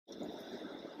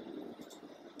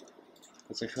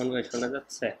আচ্ছা ভাই শোনা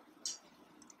যাচ্ছে?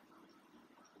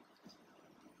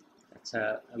 আচ্ছা,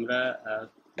 আমরা আহ,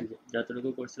 যতটুকু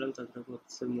করছিলাম ততটুকু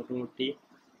হচ্ছে মোটামুটি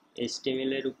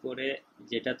এইচটিএমএল এর উপরে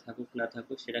যেটা থাকুক না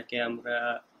থাকুক সেটাকে আমরা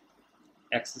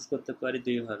অ্যাক্সেস করতে পারি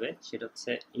দুইভাবে। সেটা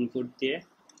হচ্ছে ইনপুট দিয়ে,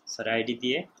 সরি আইডি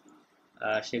দিয়ে।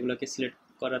 আর সেগুলোকে সিলেক্ট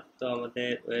করার তো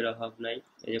আমাদের এর অভাব নাই।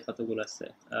 এই যে কতগুলো আছে,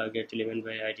 gate element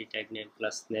by ID, tag name,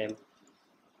 class name,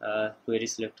 query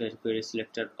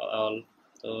selector all.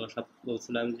 তো সব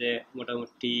বলছিলাম যে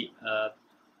মোটামুটি আহ,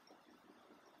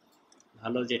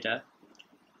 ভালো যেটা,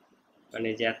 মানে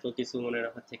যে এত কিছু মনে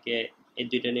রাখার থেকে এই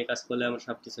দুইটা নিয়ে কাজ করলে আমরা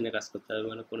সব কিছু নিয়ে কাজ করতে পারবো,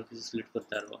 মানে কোনো কিছু সিলেক্ট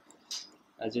করতে পারবো।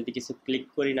 আর যদি কিছু ক্লিক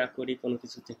করি না করি কোনো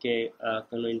কিছু থেকে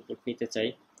কোনো ইনপুট নিতে চাই,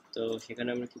 তো সেখানে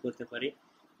আমরা কি করতে পারি,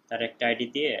 তার একটা আইডি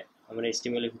দিয়ে আমরা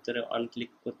এইচটিএমএল এর ভিতরে অন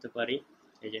ক্লিক করতে পারি।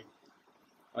 এই যে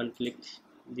অন ক্লিক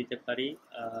দিতে পারি।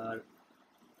 আর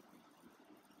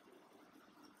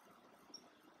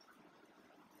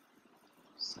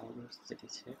সাউন্ড হচ্ছে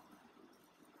কিছু,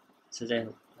 আচ্ছা যাই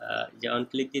হোক, যে অন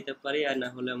ক্লিক দিতে পারি, আর না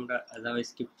হলে আমরা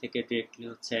জাভাস্ক্রিপ্ট থেকে ডিরেক্টলি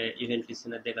হচ্ছে ইভেন্ট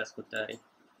লিসেনার দিয়ে কাজ করতে পারি।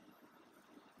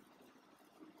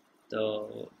 তো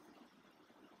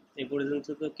এই পর্যন্ত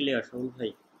তো ক্লিয়ার শুনুন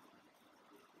ভাই?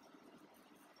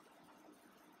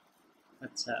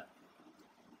 আচ্ছা,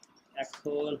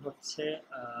 এখন হচ্ছে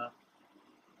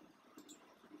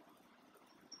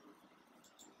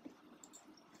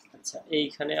আচ্ছা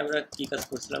এইখানে আমরা কি কাজ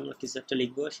করছিলাম, আমরা কিছু একটা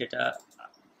লিখবো, সেটা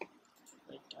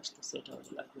আসতেছে, এটা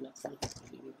হলে লাগবে না,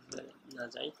 না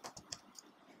যাই।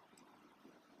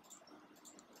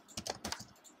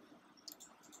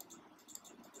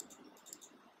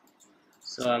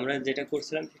 সো আমরা যেটা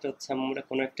করছিলাম সেটা হচ্ছে আমরা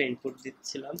কোনো একটা ইনপুট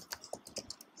দিচ্ছিলাম,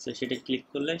 সো সেটা ক্লিক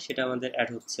করলে সেটা আমাদের অ্যাড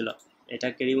হচ্ছিল।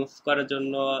 এটাকে রিমুভ করার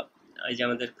জন্য এই যে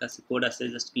আমাদের কাছে কোড আছে,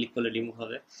 জাস্ট ক্লিক করলে রিমুভ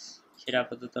হবে, সেটা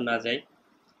আপাতত না যাই।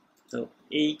 তো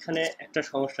এইখানে একটা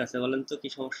সমস্যা আছে, বলেন তো কি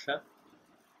সমস্যা?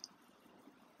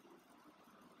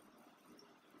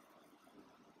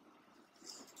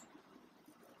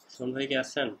 সোন ভাই কি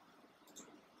আছেন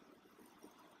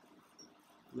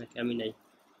নাকি আমি নাই?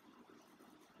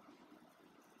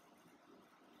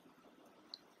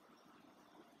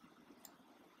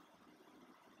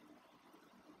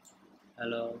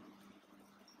 হ্যালো?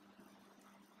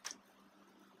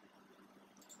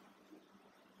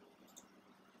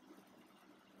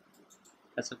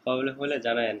 আচ্ছা, প্রবলেম হলে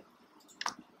জানায়েন।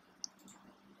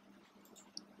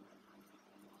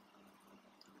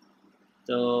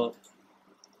 তো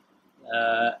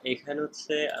এখানে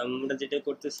হচ্ছে আমরা যেটা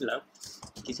করতেছিলাম,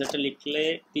 কিছু একটা লিখলে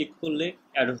ক্লিক করলে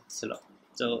অ্যাড হচ্ছিল।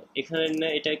 তো এখানে না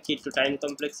এটা কি একটু টাইম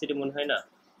কমপ্লেক্সিটি মনে হয় না,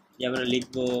 যে আমরা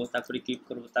লিখবো, তারপরে ক্লিক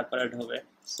করবো, তারপর অ্যাড হবে।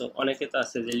 সো অনেকে তো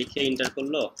আছে যে লিখে এন্টার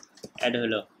করলো, অ্যাড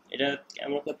হলো। এটা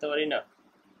আমরা করতে পারি না?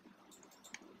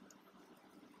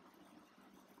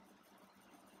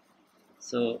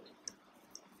 সো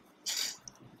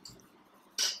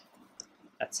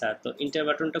আচ্ছা, তো ইন্টার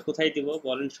বাটনটা কোথায় দিব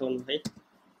বলেন শোন ভাই?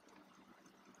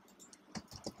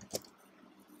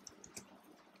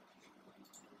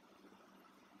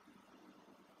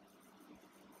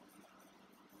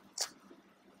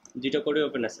 দুইটা করে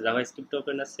ওপেন আছে, জাভাস্ক্রিপ্ট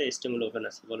ওপেন আছে, এইচটিএমএল ওপেন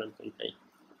আছে, বলেন কোনটাই?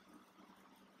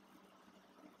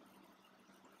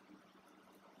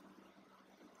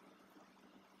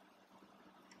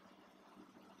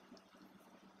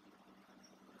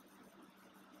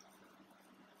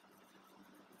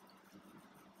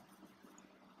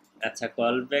 আচ্ছা,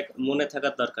 কল ব্যাক মনে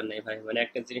থাকার দরকার নেই ভাই, মানে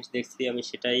একটা জিনিস দেখছি আমি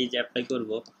সেটাই যে অ্যাপ্লাই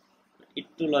করব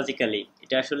একটু লজিক্যালি।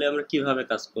 এটা আসলে আমরা কিভাবে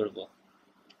কাজ করব,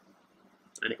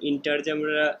 মানে ইন্টার যে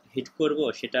আমরা হিট করব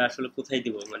সেটা আসলে কোথায়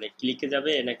দিব, মানে ক্লিকে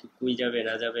যাবে নাকি কুই যাবে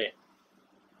না যাবে?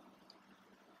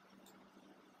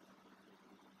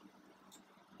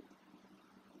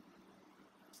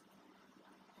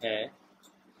 হ্যাঁ,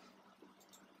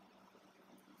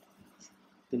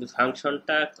 কিন্তু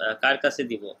ফাংশনটা কার কাছে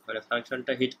দিব, মানে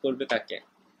ফাংশনটা হিট করবে কাকে?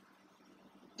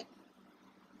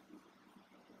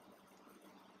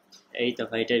 এই তো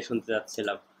ভাই, এটাই শুনতে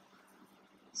যাচ্ছিলাম।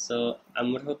 সো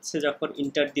আমরা হচ্ছে যখন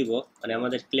ইন্টার দিব, মানে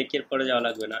আমাদের ক্লিকের পরে যাওয়া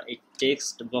লাগবে না, এই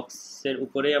টেক্সট বক্সের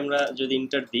উপরেই আমরা যদি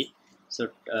ইন্টার দিই, সো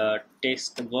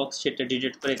টেক্সট বক্স সেটা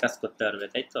ডিলিট করে কাজ করতে পারবে,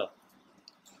 তাই তো?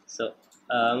 সো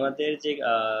আমাদের যে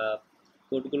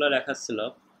কোডগুলো লেখা ছিল,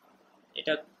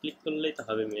 এটা ক্লিক করলেই তো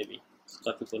হবে মেবি,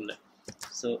 কপি করলে।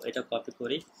 সো এটা কপি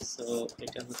করি। সো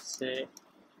এটা হচ্ছে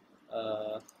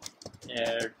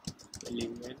add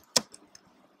element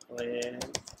when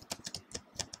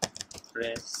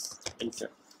press enter.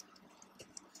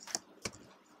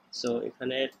 So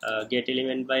এখানে গেট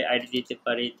এলিমেন্ট বাই আইডি দিতে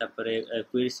পারি, তারপরে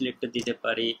কোয়েরি সিলেক্টর দিতে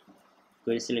পারি,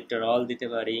 কোয়েরি সিলেক্টর অল দিতে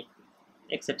পারি,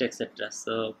 etcetera etcetera.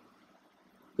 So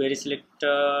query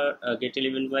selector gate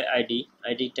element by ID,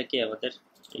 আইডিটা কি আমাদের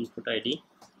ইনপুট আইডি,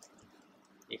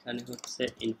 এখানে হচ্ছে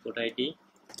ইনপুট আইডি,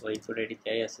 ও ইনপুট আইডি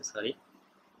তাই আছে, সরি।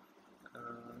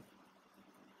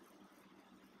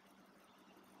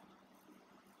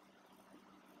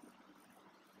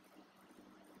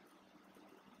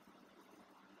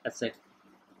 আচ্ছা,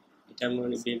 এটা আমি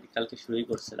কালকে শুরুই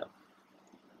করছিলাম,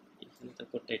 এখানে তো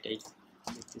কোডটা এটাই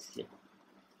দেখতেছি।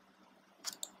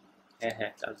 হ্যাঁ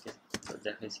হ্যাঁ, কালকে তো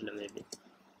দেখাইছিল মেবি।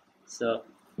 সো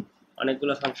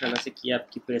অনেকগুলো ফাংশন আছে, কি আপ,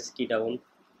 কি প্রেস, কি ডাউন।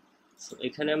 সো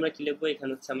এখানে আমরা কি লিখবো,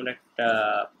 এখানে হচ্ছে আমরা একটা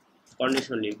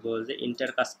কন্ডিশন লিখবো যে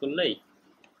ইন্টার কাজ করলেই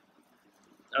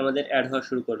আমাদের অ্যাড হওয়া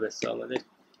শুরু করবে। সো আমাদের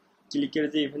ক্লিকের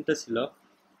যে ইভেন্টটা ছিল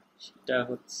সেটা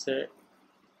হচ্ছে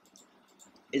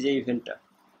এই যে ইভেন্টটা,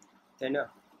 তাই না?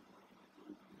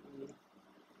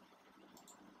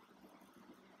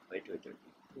 ওয়েট ওয়েট ওয়েট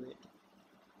ওয়েট,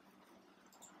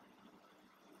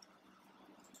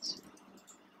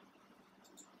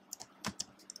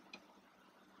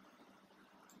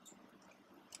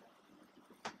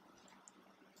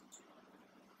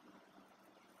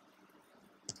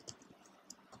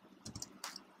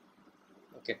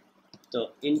 ওকে। তো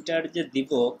ইন্টার যে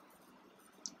দিব,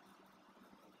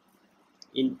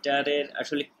 ইন্টারের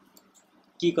আসলে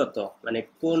কি কত, মানে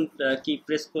কোন কি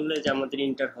প্রেস করলে যে আমাদের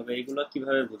ইন্টার হবে, এগুলো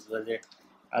কিভাবে বুঝবো যে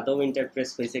আদৌ ইন্টার প্রেস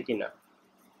হয়েছে কিনা?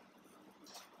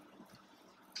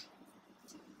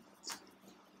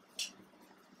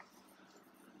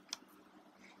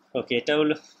 ওকে, এটা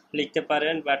হলো লিখতে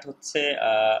পারেন, বাট হচ্ছে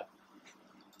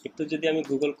একটু যদি আমি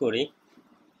গুগল করি,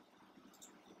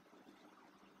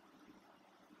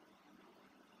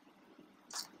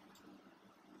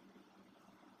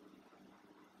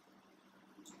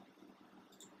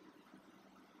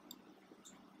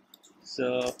 সো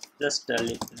জাস্ট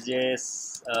জেস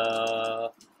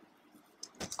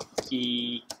কি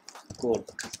কোড,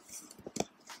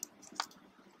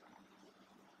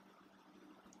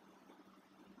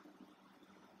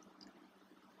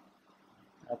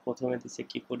 প্রথমে দিচ্ছে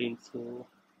কি কোড ইনফো,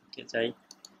 কে যাই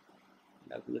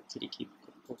ডাব্লিউ3 কি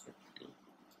প্রপার্টি।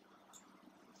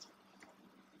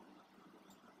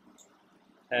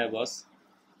 হ্যাঁ বস,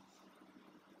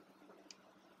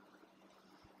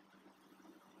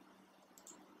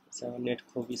 আমার নেট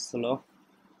খুবই স্লো।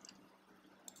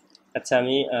 আচ্ছা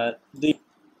আমি দুই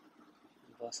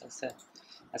বস আছে।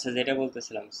 আচ্ছা, যেটা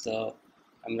বলতেছিলাম, সো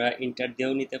আমরা ইন্টার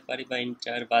দিয়েও নিতে পারি বা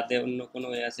ইন্টার বাদে অন্য কোনো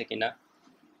ওয়ে আছে কিনা,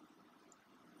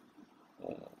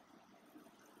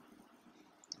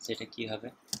 সেটা কি হবে,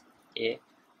 A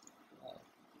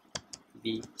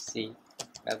B C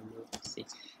W C.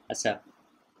 আচ্ছা,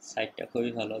 সাইটটা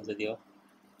খুবই ভালো যদিও।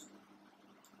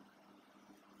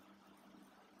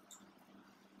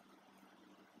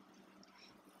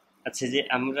 আচ্ছা, যে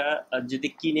আমরা যদি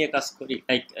কি নিয়ে কাজ করি,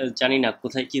 লাইক জানি না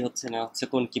কোথায় কি হচ্ছে না হচ্ছে,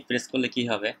 কোন কি প্রেস করলে কি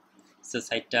হবে, সো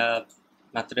সাইটটা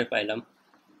মাত্রই পাইলাম।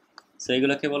 সো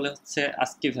এগুলোকে বলে হচ্ছে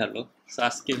ASCII value. So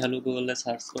ASCII value গুগলে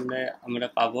সার্চ করলে আমরা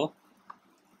পাবো।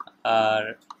 আর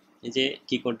এই যে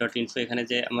কিকোড ডট ইনফো, এখানে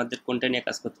যে আমাদের কোনটা নিয়ে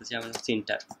কাজ করতেছি, আমরা হচ্ছে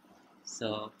ইন্টার। সো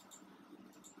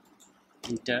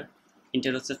ইন্টার,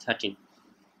 ইন্টার হচ্ছে 13।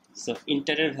 সো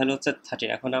ইন্টারের ভ্যালু হচ্ছে 13।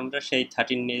 এখন আমরা সেই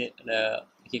 13 নিয়ে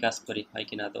কি কাজ করি, হয়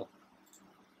কিনা তো।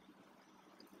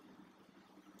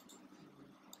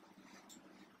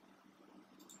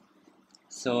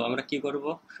 সো আমরা কি করব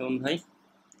শোন ভাই,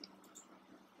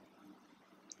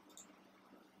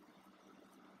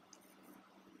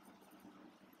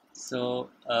 সো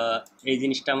এই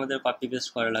জিনিসটা আমাদের কপি পেস্ট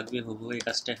করা লাগবে, হুবহু এই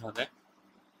কাজটাই হবে।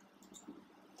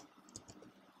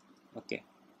 ওকে,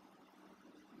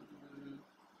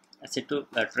 আচ্ছা একটু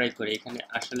ট্রাই করি এখানে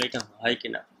আসলে এটা হয়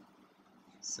কিনা।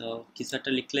 সো কিছু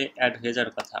একটা লিখলে অ্যাড হয়ে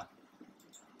যাওয়ার কথা,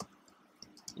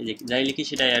 এই যে যাই লিখি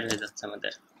সেটাই অ্যাড হয়ে যাচ্ছে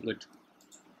আমাদের, গুড।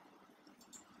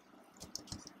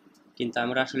 কিন্তু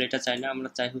আমরা আসলে এটা চাই না, আমরা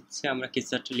চাই হচ্ছে আমরা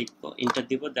কিছু একটা লিখবো, ইন্টার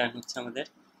দিব, দেন হচ্ছে আমাদের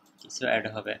কিছু অ্যাড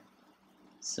হবে।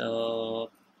 সো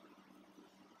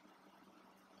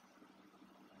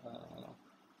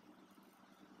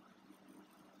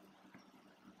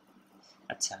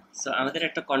আচ্ছা, সো আমাদের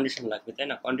একটা কন্ডিশন লাগবে, তাই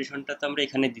না? কন্ডিশনটা তো আমরা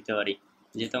এখানে দিতে পারি,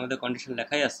 যেহেতু আমাদের কন্ডিশন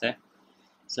লেখাই আছে।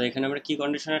 সো এখানে আমরা কি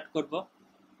কন্ডিশন অ্যাড করব,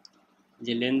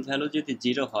 যে লেন্থ ভ্যালু যদি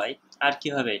 0 হয়, আর কি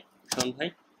হবে শোন ভাই,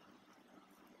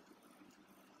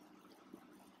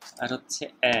 আর হচ্ছে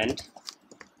and,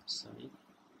 sorry,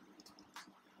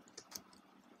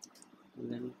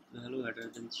 length value greater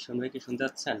than, শোন ভাই কি শুনতে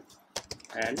পাচ্ছেন?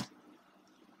 এন্ড,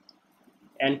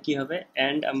 এন্ড কি হবে,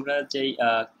 এন্ড আমরা যেই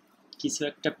কিছু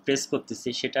একটা প্রেস করতেছি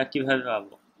সেটা কিভাবে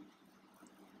পাবো,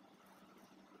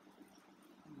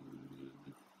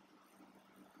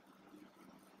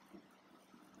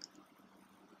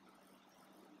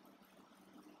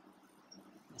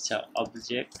 আচ্ছা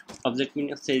অবজেক্ট মিন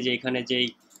হচ্ছে যে এখানে যেই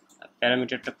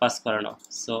প্যারামিটারটা পাস করানো।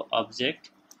 সো অবজেক্ট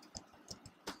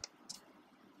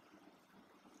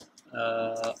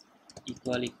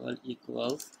ইকুয়াল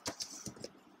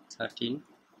 13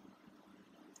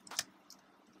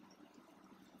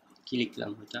 কি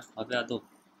লিখলাম, এটা হবে আদৌ?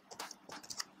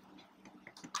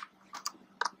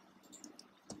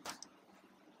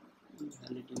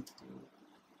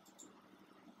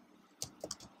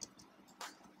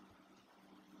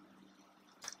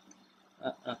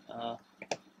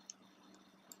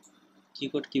 কি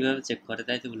কোড কিভাবে চেক করে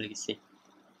তাই তো ভুলে গেছি।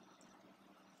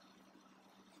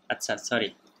 আচ্ছা সরি,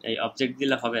 এই অবজেক্ট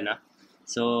দিলে হবে না।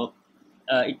 সো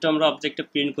একটু আমরা অবজেক্টটা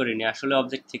প্রিন্ট করিনি আসলে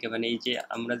অবজেক্ট থেকে, মানে এই যে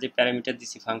আমরা যে প্যারামিটার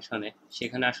দিছি ফাংশনে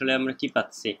সেখানে আসলে আমরা কি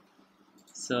পাচ্ছি।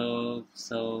 সো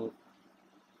সো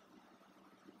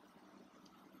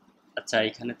আচ্ছা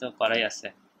এখানে তো করাই আছে,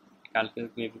 কালকে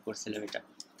মেবি করছিলাম এটা।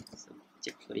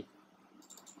 চেক করি।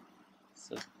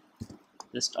 সো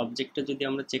জাস্ট অবজেক্টটা যদি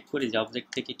আমরা চেক করি যে অবজেক্ট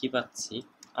থেকে কি পাচ্ছি,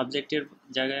 অবজেক্টের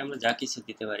জায়গায় আমরা যা কিছু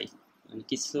দিতে পারি, মানে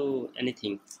কিছু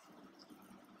এনিথিং।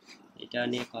 এটা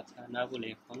নিয়ে কথা না বলে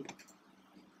এখন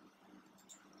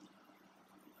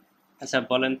আচ্ছা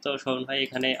বলেন তো শোভন ভাই,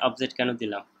 এখানে অবজেক্ট কেন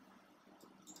দিলাম?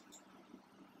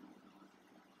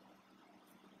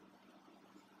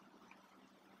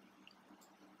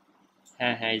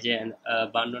 হ্যাঁ হ্যাঁ, এই যে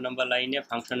 52 নম্বর লাইনে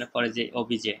ফাংশনের পরে যে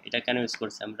ওবিজে, এটা কেন ইউজ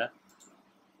করছি আমরা?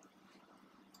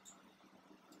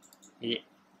 এই যে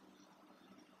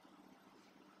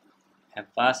হ্যাঁ,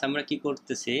 পাস আমরা কি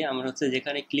করতেছি, আমরা হচ্ছে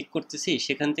যেখানে ক্লিক করতেছি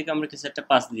সেখান থেকে আমরা কিছু একটা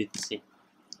পাস দিতেছি।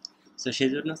 সো সেই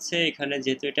জন্য হচ্ছে এখানে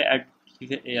যেহেতু এটা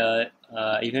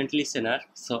ইভেন্ট লিসেনার,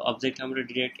 সো অবজেক্ট আমরা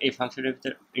ডিরেক্ট এই ফাংশনের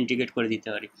ভিতরে ইন্টিগ্রেট করে দিতে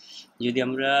পারি। যদি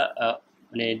আমরা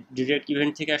মানে ডিরেক্ট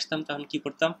ইভেন্ট থেকে আসতাম তখন কি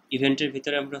করতাম, ইভেন্টের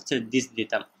ভিতরে আমরা হচ্ছে দিস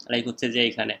দিতাম, লাইক হচ্ছে যে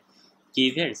এখানে কি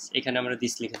ইভেন্টস, এখানে আমরা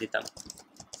দিস লিখে দিতাম।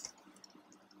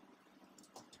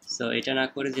 সো এটা না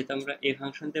করে যেহেতু আমরা এই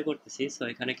ফাংশন দিয়ে করতেছি, সো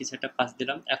এখানে কিছু একটা পাস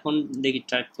দিলাম। এখন দেখি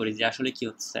ট্রাই করি যে আসলে কি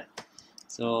হচ্ছে।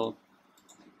 সো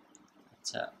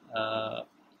আচ্ছা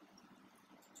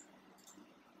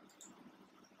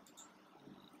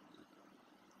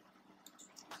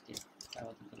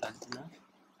আপাতত লাগবে না।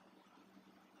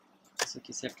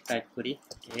 কিছু একটা টাইপ করি।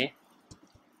 এ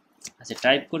আচ্ছা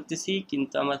টাইপ করতেছি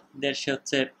কিন্তু আমাদের সে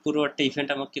হচ্ছে পুরো একটা ইভেন্ট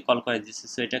আমাকে কল করে দিচ্ছে।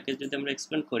 সো এটাকে যদি আমরা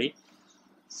এক্সপ্লেন করি,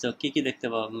 সো কি কি দেখতে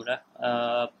পাবো আমরা?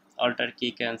 অল্টার কি,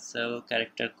 ক্যান্সেল,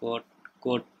 ক্যারেক্টার কোড,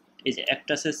 কোড। এই যে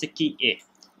একটা আছে হচ্ছে কি এ,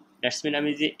 দ্যাটস মিন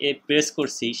আমি যে এ প্রেস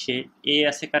করছি সে এ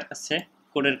আছে কার কাছে,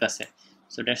 কোডের কাছে।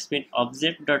 So that's mean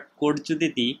object dot code যদি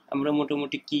দিই আমরা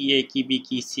মোটামুটি কি এ কি বি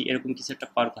কি সি এরকম কিছু একটা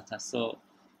পাওয়ার কথা। So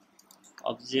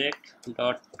object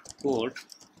dot code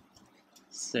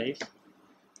save,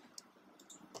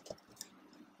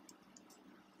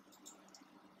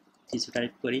 কিছু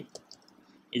টাইপ করি।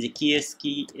 এই যে কি এস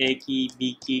কি এ কি বি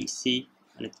কি সি,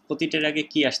 মানে প্রতিটার আগে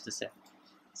কি আসতেছে।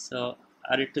 সো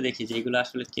আর একটু দেখি যে এগুলো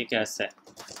আসলে কে কে আছে।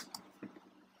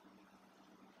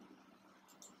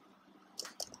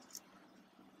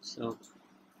 সো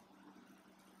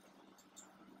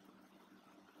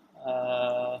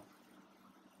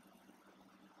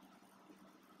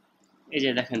এই যে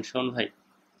দেখেন শোন ভাই,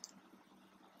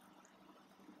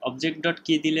 অবজেক্ট ডট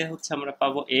কি দিলে হচ্ছে আমরা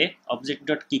পাবো এ, অবজেক্ট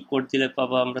ডট কি কোড দিলে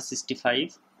পাবো আমরা 65।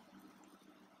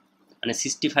 মানে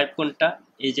 65 কোনটা,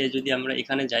 এই যে যদি আমরা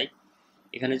এখানে যাই,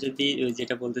 এখানে যদি ওই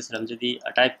যেটা বলতেছিলাম যদি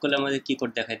টাইপ করলে আমাদের কি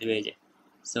কোড দেখাই দেবে এই যে।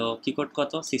 সো কি কোড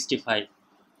কত, 65।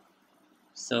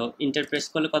 সো ইন্টার প্রেস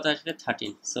করলে কত আসবে,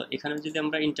 13। সো এখানে যদি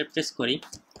আমরা ইন্টার প্রেস করি,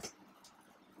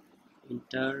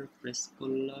 ইন্টার প্রেস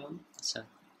করলাম, আচ্ছা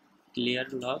ক্লিয়ার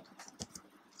লগ,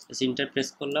 ইন্টার প্রেস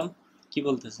করলাম, কি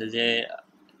বলতেছে যে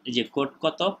এই যে কোড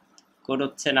কত, কোড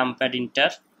হচ্ছে নামপ্যাড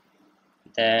ইন্টার,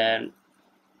 দেন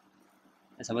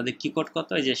আচ্ছা আমাদের কি কোড কত,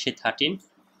 এই যে সে 13।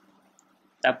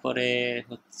 তারপরে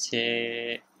হচ্ছে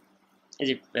এই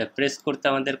যে প্রেস করতে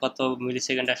আমাদের কত মিলি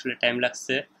সেকেন্ড আসলে টাইম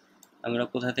লাগছে, আমরা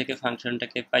কোথা থেকে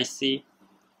ফাংশনটাকে পাইছি।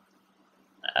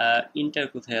 ইন্টার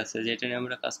কোথায় আছে যেটা নিয়ে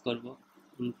আমরা কাজ করব,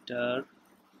 ইন্টার,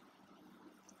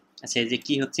 আচ্ছা এই যে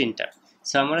কি হচ্ছে ইন্টার।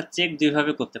 সো আমরা চেক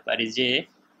দুইভাবে করতে পারি যে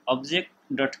অবজেক্ট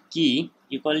ডট কি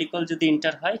ইকুয়াল যদি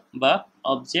ইন্টার হয়, বা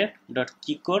অবজেক্ট ডট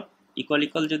কি কোড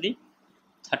ইকুয়াল যদি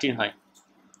 13 হয়।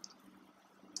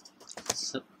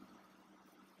 সো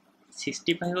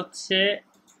 65 হচ্ছে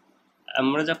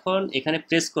আমরা যখন এখানে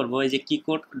প্রেস করব এই যে কি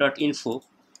কোড ডট ইনফো,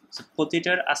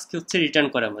 প্রতিটার আজকে হচ্ছে রিটার্ন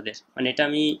করে আমাদের, মানে এটা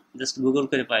আমি জাস্ট গুগল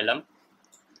করে পাইলাম,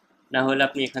 না হলে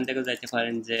আপনি এখান থেকে যাইতে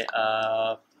পারেন যে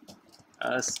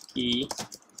আজকি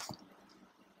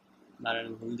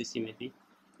বানানো ভুল দিছি মেবি।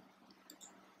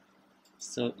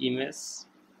 সো ইমেজ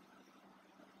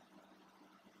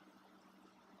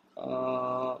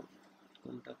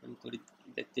ওপেন করি,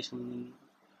 দেখতে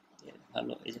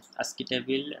ভালো। এই যে আজকি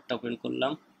টেবিল একটা ওপেন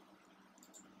করলাম।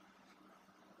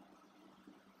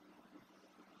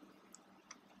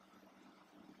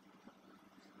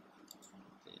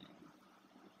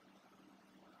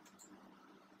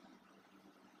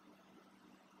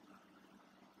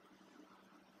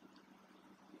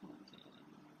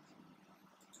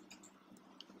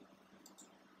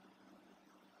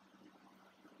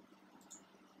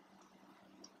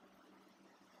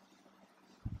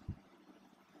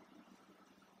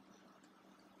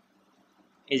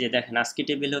 এই যে দেখেন আজকি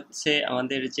টেবিল হচ্ছে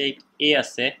আমাদের যে এ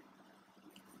আছে,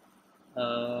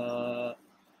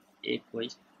 এ কই,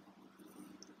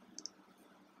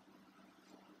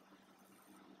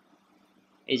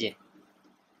 এই যে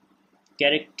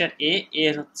ক্যারেক্টার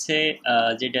এর হচ্ছে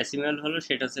যে ডেসিমাল হলো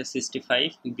সেটা হচ্ছে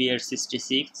 65, বি এর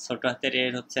 66, ছোট হাতের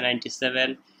এর হচ্ছে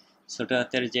 97, ছোট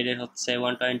হাতের জেড এর হচ্ছে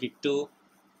 122।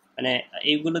 মানে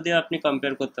এইগুলো দিয়ে আপনি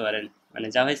কম্পেয়ার করতে পারেন। মানে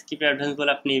জাভাস্ক্রিপ্ট অ্যাডভান্স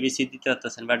বলে আপনি এবিসি দিতে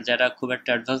পারতেছেন, বাট যারা খুব একটা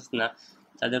অ্যাডভান্স না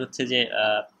তাদের হচ্ছে যে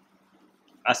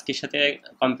আজকের সাথে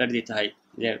কম্পেয়ার দিতে হয়,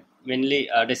 যে মেনলি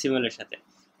ডেসিমালের সাথে।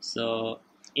 সো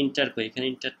ইন্টার কই, এখানে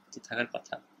ইন্টার থাকার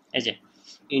কথা। এই যে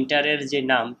ইন্টারের যে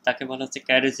নাম তাকে বলা হচ্ছে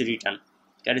ক্যারেজ রিটার্ন।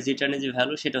 ক্যারেজ রিটার্নের যে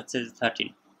ভ্যালু সেটা হচ্ছে 13।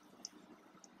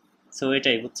 সো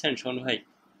এটাই বুঝছেন শোন ভাই।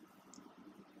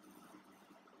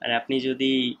 মানে আপনি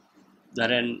যদি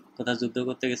ধরেন কোথাও যুদ্ধ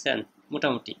করতে গেছেন,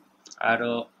 মোটামুটি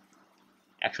আরো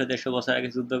 100-150 বছর আগে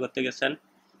যুদ্ধ করতে গেছেন,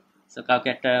 তো কাউকে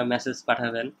একটা মেসেজ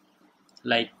পাঠাবেন,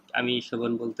 লাইক আমি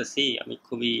শোভন বলতেছি, আমি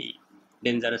খুবই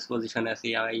ডেঞ্জারাস পজিশনে আছি,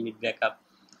 আই নিড ব্যাকআপ।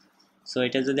 সো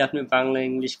এটা যদি আপনি বাংলা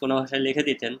ইংলিশ কোনো ভাষায় লিখে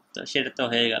দিতেন তো সেটা তো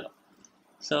হয়ে গেল।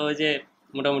 সো ওই যে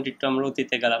মোটামুটি একটু আমরা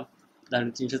অতীতে গেলাম, ধরেন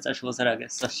 300-400 বছর আগে,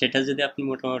 সো সেটা যদি আপনি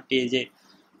মোটামুটি এই যে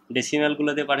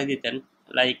ডেসিমালগুলো দিয়ে পাঠিয়ে দিতেন,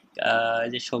 লাইক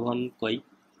যে শোভন কই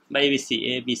বা এবিসি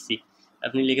এবিসি,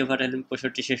 আপনি লিখে পাঠালেন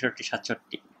 65, 66,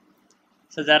 67।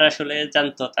 তো যারা আসলে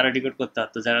জানতো তারা ডিকোড করতে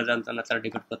পারতো, যারা জানতো না তারা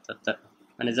ডিকোড করতে পারতো না।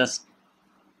 মানে জাস্ট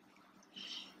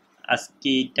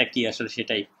আজকিটা কি আসলে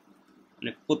সেটাই।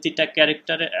 মানে প্রতিটা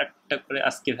ক্যারেক্টারে একটা করে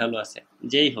আজকে ভ্যালু আছে,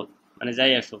 যেই হোক, মানে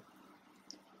যাই আসুক।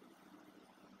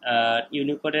 আর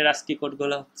ইউনিকোডের আজকি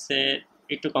কোডগুলো হচ্ছে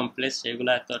একটু কমপ্লেক্স, এগুলো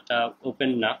এতটা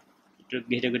ওপেন না, একটু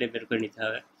ঘেরে ঘেরে বের করে নিতে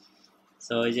হবে।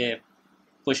 সো ওই যে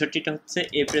 65টা হচ্ছে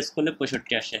এ প্রেস করলে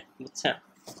 65 আসে, বুঝছেন?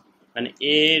 মানে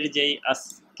এর যেই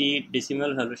আজকি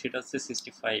ডেসিমাল ভ্যালু সেটা হচ্ছে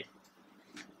 65।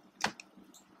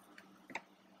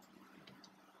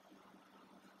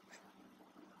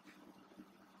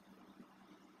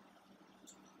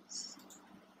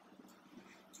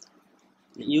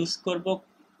 ইউজ করব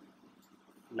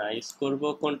না, ইউজ করব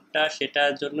কোনটা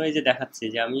সেটার জন্যই যে দেখাচ্ছি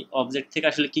যে আমি অবজেক্ট থেকে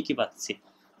আসলে কি কি পাচ্ছি।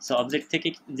 সো অবজেক্ট থেকে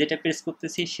যেটা প্রেস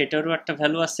করতেছি সেটারও একটা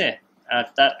ভ্যালু আছে, আর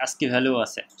তার আজকে ভ্যালু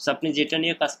আছে। সো আপনি যেটা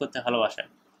নিয়ে কাজ করতে ভালোবাসেন,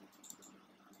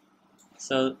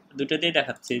 সো দুটো দিয়ে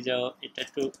দেখাচ্ছি। যে এটা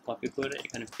একটু কপি করে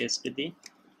এখানে পেস্ট দিই,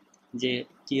 যে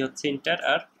কি হচ্ছে ইন্টার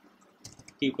আর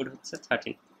কি কোড হচ্ছে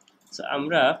 13। সো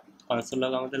আমরা কনসোল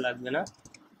লগ আমাদের লাগবে না,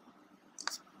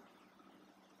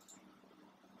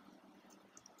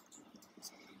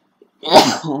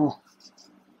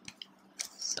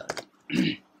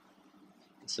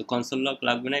 সো কনসোল লগ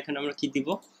লাগবে না। এখানে আমরা কি দিব,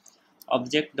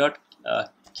 অবজেক্ট ডট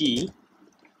কি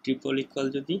ট্রিপল ইকুয়াল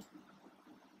যদি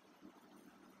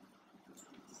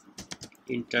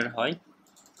ইন্টার হয়,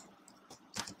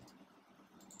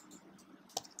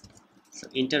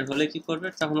 ইন্টার হলে কি করবে,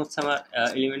 তখন হচ্ছে আমার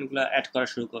এলিমেন্টগুলো অ্যাড করা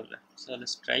শুরু করবে। So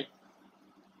let's try.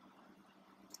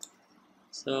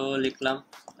 সো লিখলাম,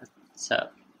 আচ্ছা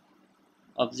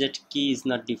অবজেক্ট কি ইজ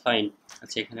নট ডিফাইন্ড,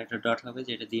 আচ্ছা এখানে একটা ডট হবে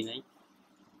যেটা দিই নাই,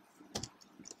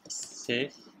 সেভ।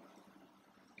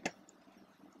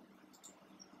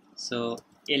 সো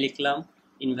এ লিখলাম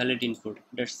ইনভ্যালিড ইনপুট,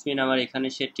 দ্যাটস মিন আমার এখানে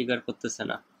সে ট্রিগার করতেছে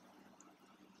না।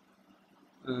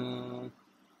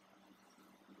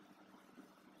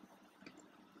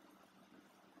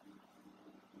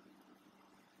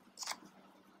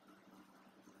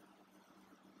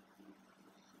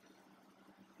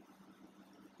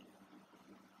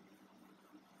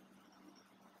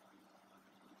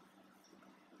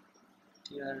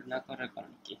 ট্রিগার না করার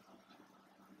কারণ কি?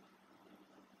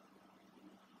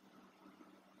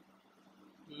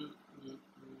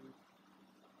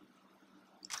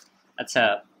 আচ্ছা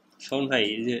শোন ভাই,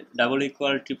 এই যে ডাবল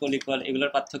ইকুয়াল ট্রিপল ইকুয়াল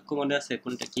এগুলোর পার্থক্য মনে আছে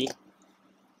কোনটা কি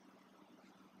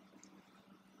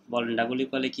বলেন? ডাবল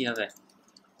ইকুয়ালে কি হবে?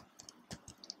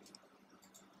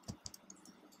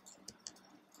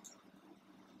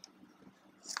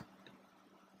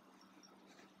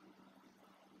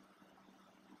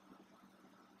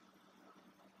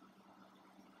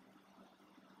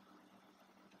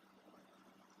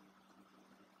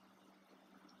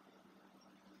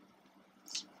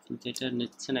 কিন্তু এটা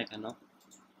নিচ্ছে না কেন?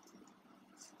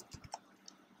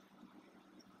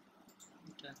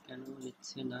 এটা কেন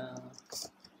নিচ্ছে না?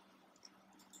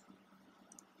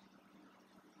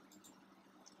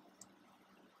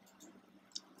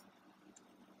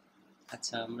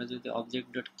 আচ্ছা, আমরা যদি অবজেক্ট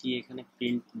ডট কি এখানে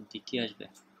প্রিন্ট দিই কি আসবে?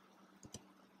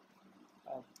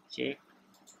 অবজেক্ট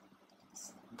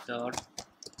ডট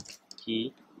কি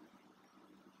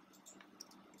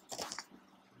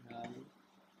রান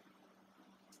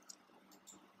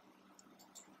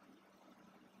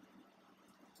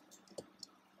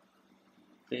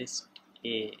পেস্ট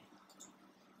এ।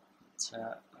 আচ্ছা,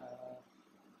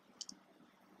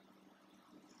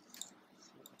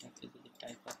 এটাকে যদি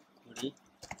টাইপ আপ করি,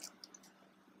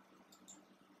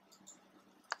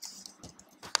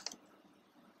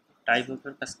 টাইপ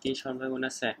আপের কাজ কি সম্ভাবনা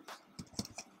আছে?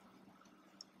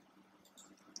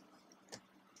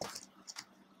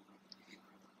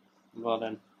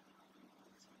 বলেন।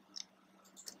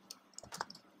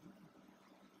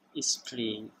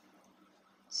 স্ট্রিং,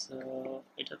 সো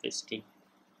এটা তো স্ট্রিং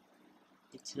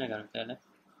দিচ্ছে না কেন তাহলে?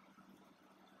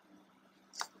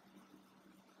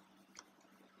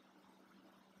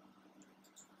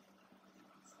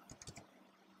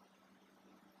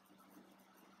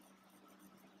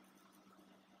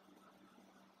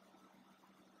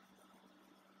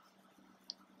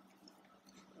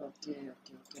 ওকে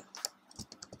ওকে ওকে,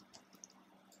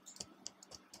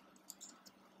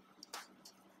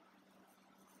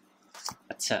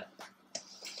 আচ্ছা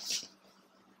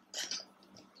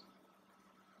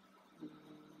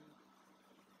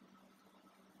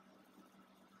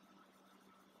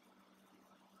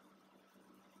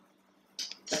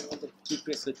আমাদের কি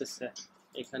প্রেস হইতেছে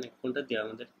এখানে? কোনটা দিয়ে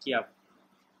আমাদের কি আপ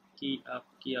কি আপ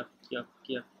কি আপ কি আপ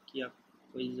কি আপ কি আপ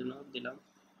ওই জন্য দিলাম।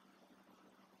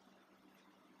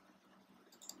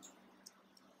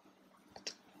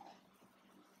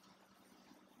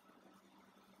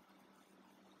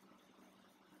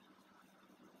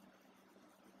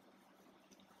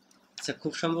 আচ্ছা,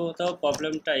 খুব সম্ভবত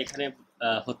প্রবলেমটা এখানে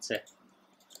হচ্ছে,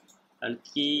 কারণ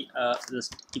কি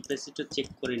জাস্ট কি প্রেসিটা চেক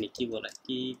করিনি, কি বলে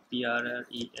কি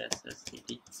PRRESSET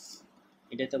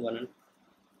এটাই তো বলেন।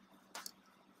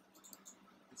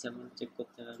 আচ্ছা, আমার চেক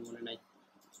করতে হবে, মনে নাই।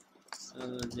 সো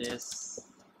জেস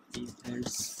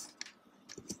ইভেন্টস,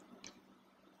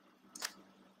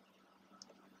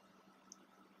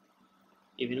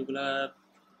 ইভেন্টগুলা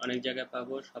অনেক জায়গায়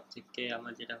পাবো, সব থেকে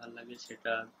আমার যেটা ভালো লাগে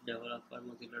সেটা developer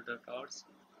Mozilla dot hours.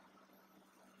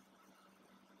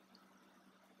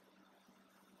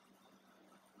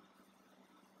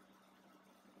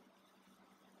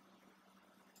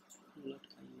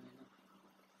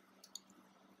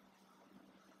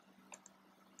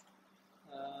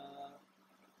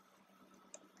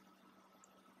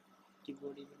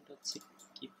 Keyboard event হচ্ছে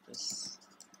কি প্রেস,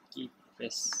 কি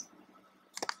প্রেস।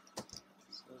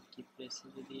 সো কি প্রেসে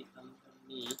যদি আমরা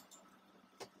নিই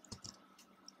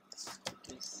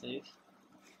সেভ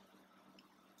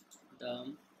দাম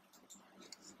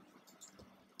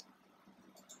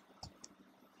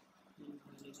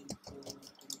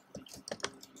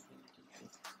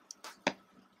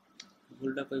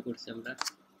ভুলটা কই করছি আমরা?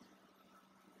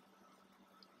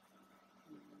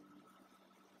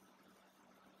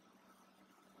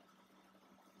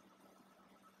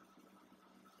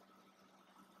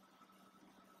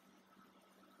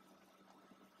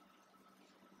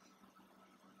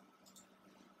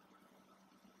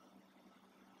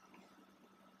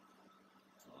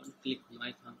 click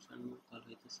my function কল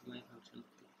হইতেছে my function,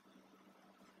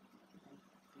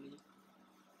 click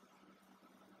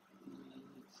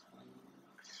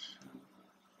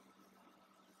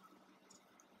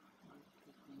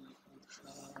my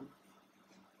function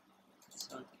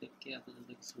salt ক্লিককে আপনাদের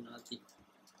কিছু না দিই,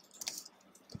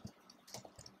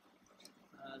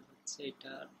 আর হচ্ছে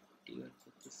এটা টিআর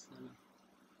করতেছে না।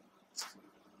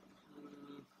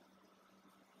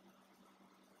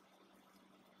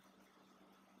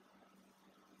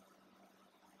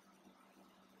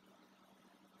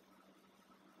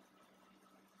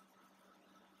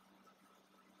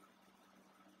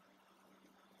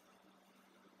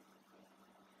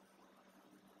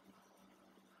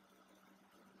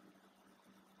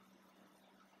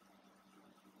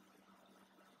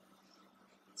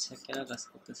 আচ্ছা, কেন কাজ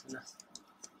করতেছে না?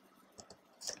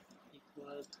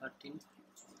 ইকুয়াল 13,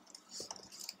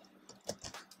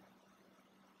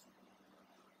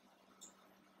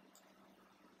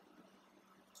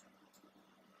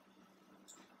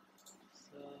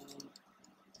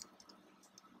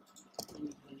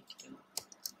 কেন?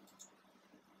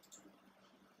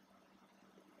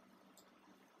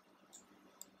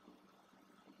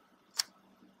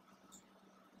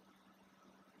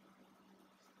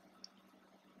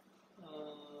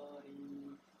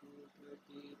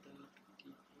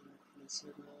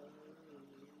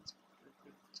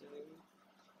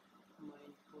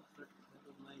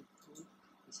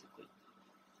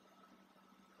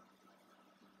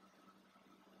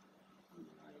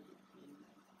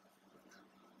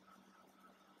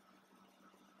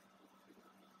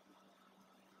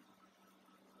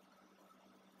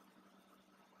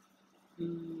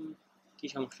 কি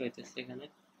সমস্যা হইতেছে এখানে?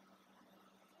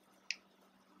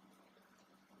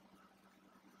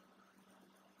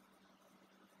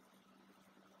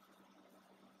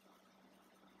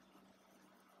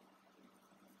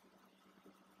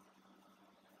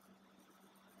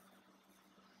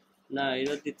 না,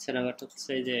 এরর দিচ্ছে না, বাট হচ্ছে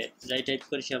এই যে যাই টাইপ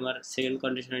করেছি আমার সেকেন্ড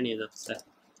কন্ডিশনে নিয়ে যাচ্ছে,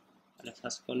 মানে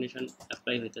ফার্স্ট কন্ডিশন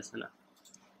অ্যাপ্লাই হইতেছে না।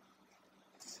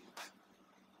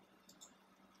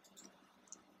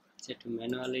 একটু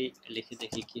ম্যানুয়ালি লিখে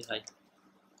দেখি কি হয়।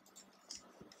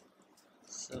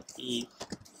 সো ইফ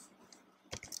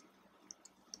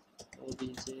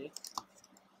obj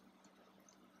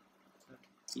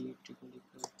 30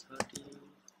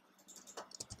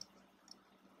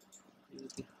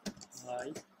 যদি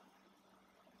হয়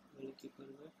তাহলে কি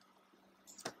করবে?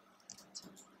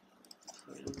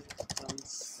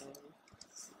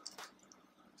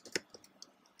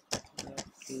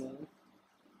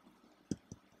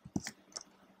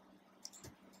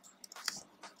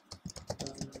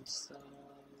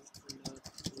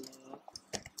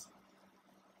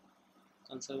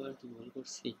 কনসোল কি ভুল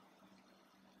করছি?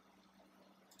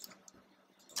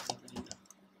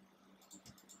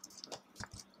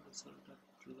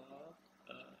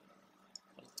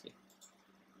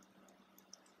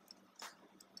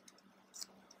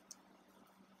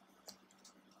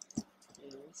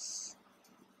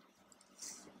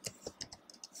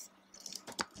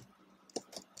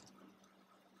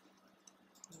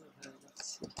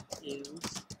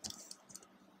 else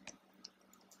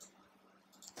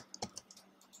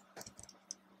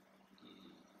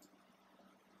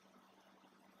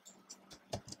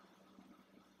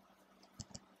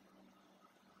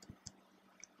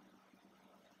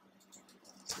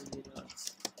mirror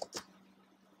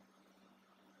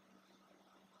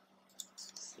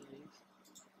save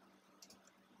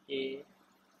a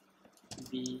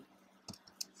b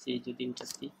c যদি ইন্টার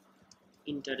দিই,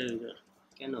 ইন্টার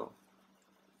কেন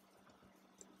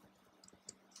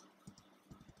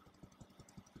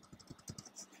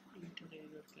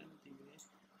কেন দিবে?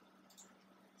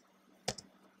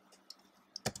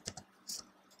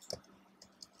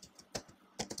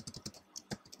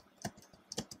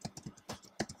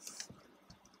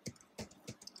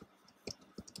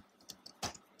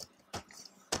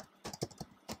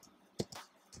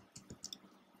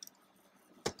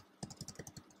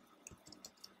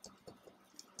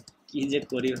 কি যে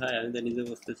করি ভাই, আমি তো নিজে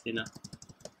বুঝতেছি না।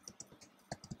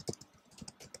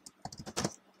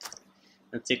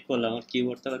 চেক করলাম আমার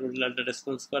কিবোর্ডটা উল্টা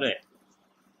রেসপন্স করে।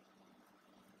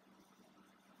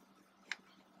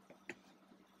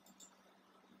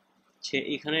 সে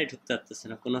এখানেই ঢুকতে পারতেছে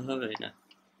না কোনোভাবে না,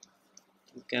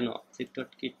 কেন?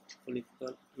 ডট কিট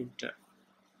পলিকল ইন্টার,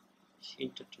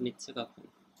 ইন্টারটা নিচ্ছে কখন?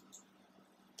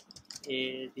 এ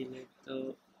দিলে তো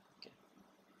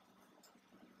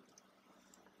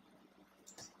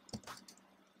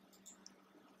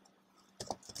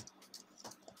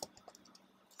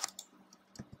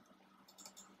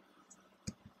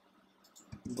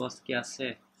বস কি আছে?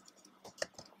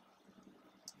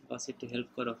 বস একটু হেল্প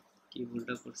করো, কি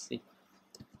ভুলটা করছি?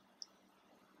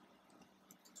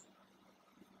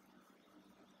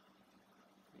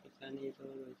 এখানে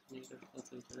এরর, ওইখানে এরর, কত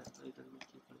এটা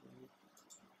কি করবো আমি?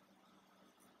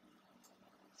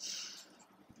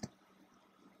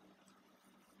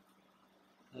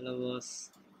 Hello boss,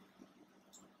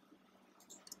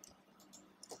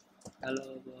 hello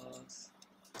boss.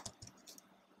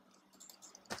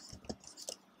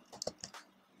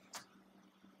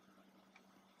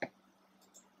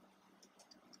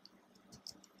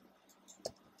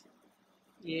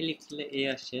 এ লিখলে এ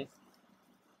আসে,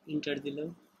 ইন্টার দিলেও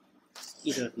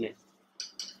এরর নেই।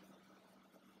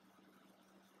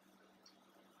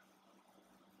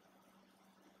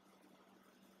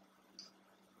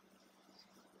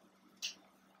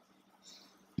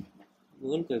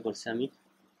 ভুল করে করছি আমি।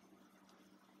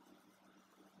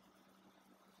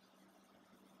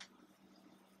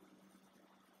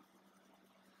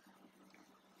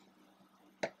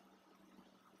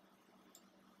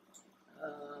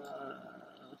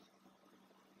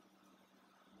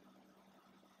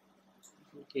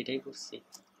 এটাই করছি।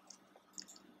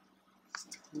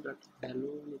 ডট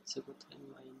ভ্যালু নিচ্ছে কোথায়?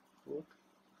 মাই ইনপুট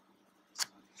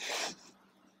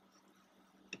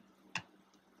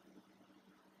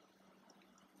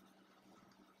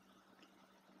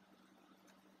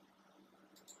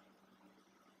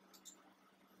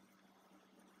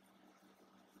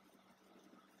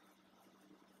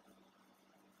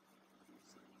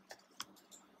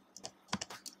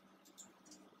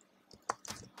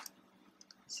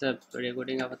স্যার,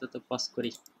 রেকর্ডিং আপাতত পজ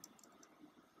করি।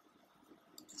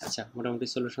 আচ্ছা, মোটামুটি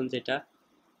সলিউশন যেটা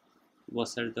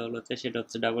বসের দৌলতে, সেটা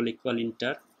হচ্ছে double equal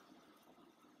inter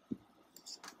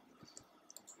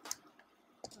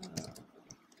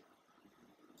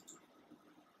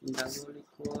double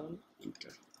equal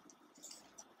inter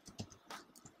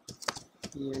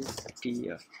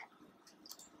ইন্টিআর।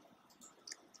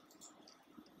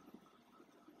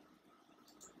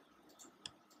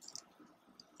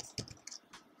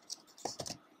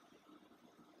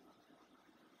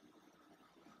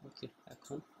 ওকে,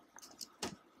 এখন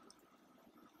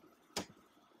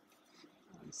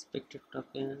expected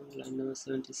token line number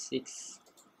 76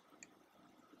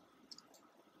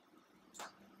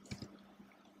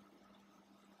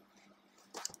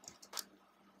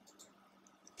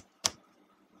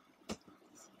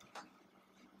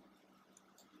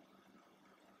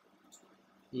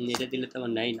 এটা দিলে তো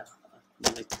আমার নাই না,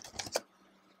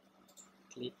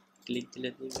 ক্লিক ক্লিক দিলে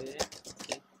দিবে।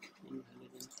 ওকে,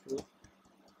 ইনভ্যালিড ইনপুট।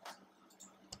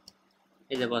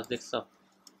 এই যে বস দেখছো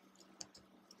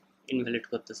ইনভ্যালিড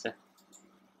করতেছে।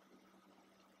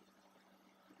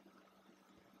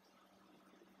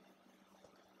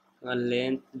 আমার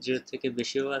লেন্থ 0 থেকে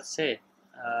বেশিও আছে,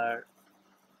 আর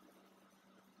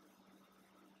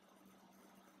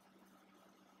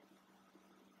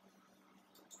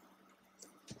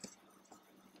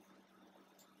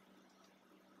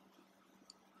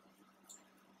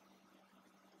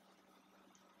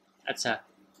আচ্ছা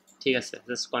ঠিক আছে,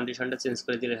 জাস্ট কন্ডিশনটা চেঞ্জ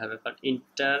করে দিলে হবে, কারণ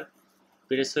ইন্টার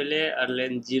প্রেস হইলে আর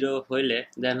লেন্থ 0 হইলে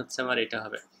দেন হচ্ছে আমার এটা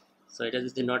হবে। সো এটা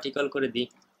যদি নট ইকুয়াল করে দিই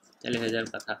তাহলে হয়ে যাওয়ার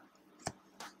কথা।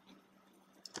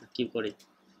 কি করি,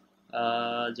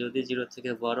 যদি 0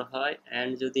 থেকে বড় হয়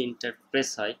অ্যান্ড যদি ইন্টার প্রেস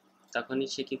হয় তখনই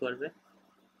সে কি করবে,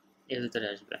 এর ভিতরে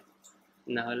আসবে,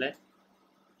 না হলে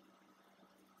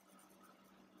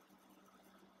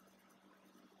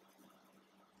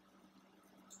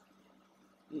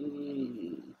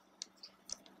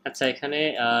আচ্ছা এখানে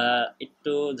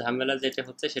একটু ঝামেলা যেটা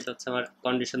হচ্ছে সেটা হচ্ছে আমার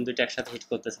কন্ডিশন দুইটা একসাথে হিট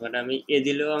করতেছে, মানে আমি এ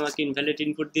দিলেও আমাকে ইনভ্যালিড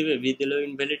ইনপুট দিবে, বি দিলেও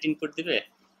ইনভ্যালিড ইনপুট দিবে,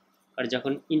 আর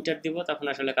যখন ইন্টার দিব তখন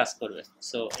আসলে কাজ করবে।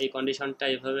 সো এই কন্ডিশনটা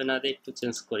এইভাবে না দিয়ে একটু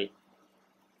চেঞ্জ করি।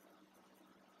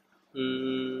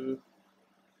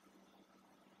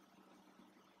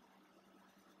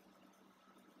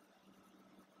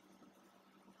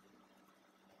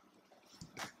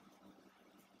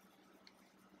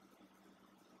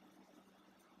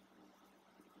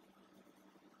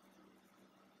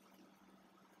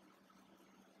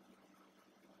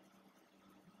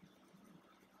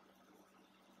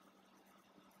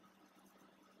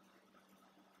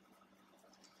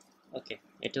 ওকে,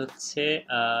 এটা হচ্ছে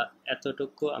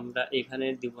এতটুকু আমরা এখানে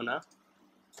দিব না,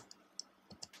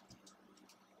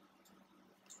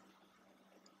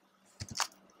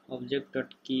 অবজেক্ট ডট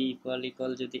কি ইকুয়াল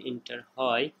ইকুয়াল যদি ইন্টার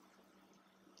হয়,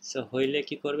 সো হইলে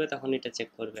কি করবে তখন এটা চেক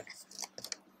করবে,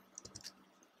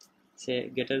 সে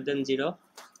গ্রেটার দেন 0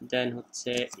 দেন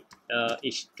হচ্ছে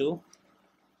ইস টু,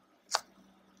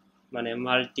 মানে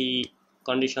মাল্টি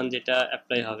কন্ডিশন যেটা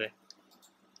অ্যাপ্লাই হবে,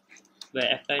 বা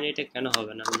অ্যাপ্লাই এটা কেন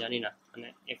হবে না আমি জানি না, মানে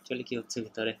অ্যাকচুয়ালি কি হচ্ছে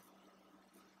ভিতরে,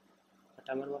 এটা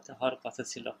আমার মতে হওয়ার কথা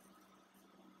ছিল,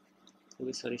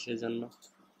 খুবই সরি সেজন্য।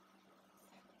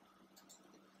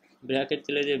 ব্র্যাকেট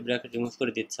দিলে যে ব্র্যাকেট রিমুভ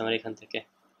করে দিচ্ছে আমার এখান থেকে।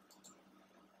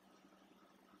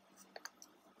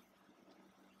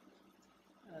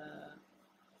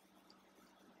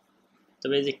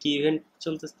 তবে এই যে কি ইভেন্ট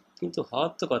চলতে কিন্তু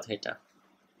হওয়ার তো কথা এটা।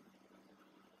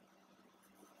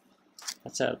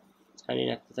 আচ্ছা জানি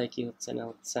না কোথায় কি হচ্ছে না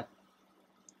হচ্ছে।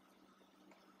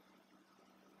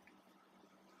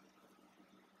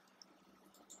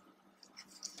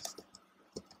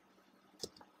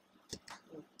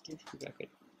 ব্র্যাকেট,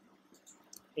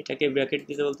 এটাকে ব্র্যাকেট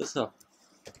দিতে বলতেছো?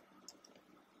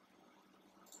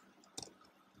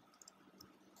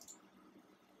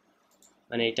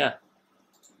 মানে এটা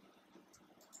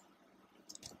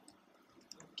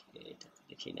এটা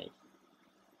দেখি নাই।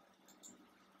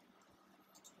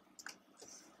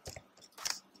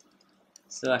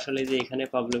 সো আসলে যে এখানে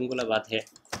প্রবলেমগুলো বাধে,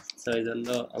 সো এই জন্য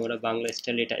আমরা বাংলা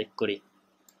স্টাইলে টাইপ করি,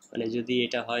 মানে যদি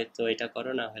এটা হয় তো এটা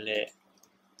করো, না হলে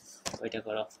ওইটা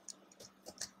করো।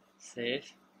 সেভ।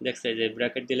 দেখছে যে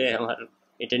ব্র্যাকেট দিলে আমার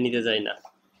এটা নিতে যায় না।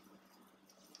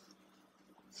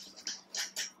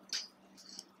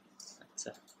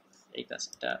 আচ্ছা এই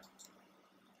কাজটা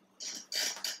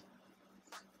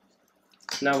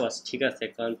না বস ঠিক আছে,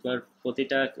 কারণ তোমার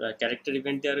প্রতিটা ক্যারেক্টার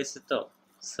ইভেন্ট দেওয়া রয়েছে, তো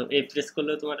সো এই প্রেস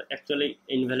করলেও তোমার অ্যাকচুয়ালি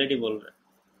ইনভ্যালিডই বলবে।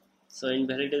 সো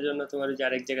ইনভ্যালিডের জন্য তোমার যে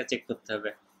আরেক জায়গায় চেক করতে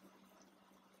হবে,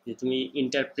 যে তুমি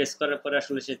ইন্টার প্রেস করার পরে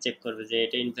আসলে সে চেক করবে যে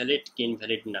এটা ইনভ্যালিড কি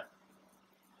ইনভ্যালিড না।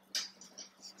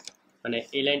 মানে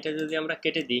এই লাইনটা যদি আমরা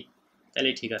কেটে দিই তাহলে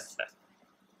ঠিক আছে।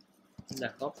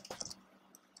 দেখো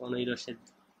 1500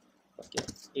 ওকে,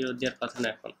 এরর দেওয়ার কথা না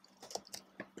এখন।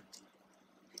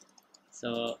 সো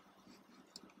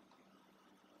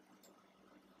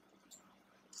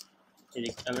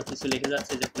আমরা কিছু লিখে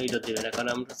যাচ্ছে যে কোনো এরর দেবে না, কারণ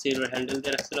আমরা এরর হ্যান্ডেল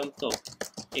দিয়ে রাখছিলাম, তো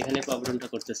এখানে প্রবলেমটা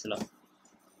করতেছিলাম।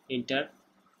 ইন্টার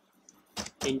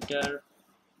ইন্টার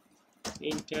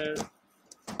ইন্টার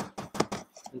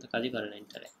কিন্তু কাজই করে না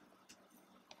ইন্টারে।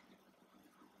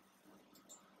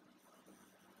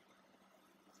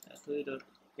 এত এরর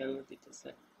কেন দিতেছে?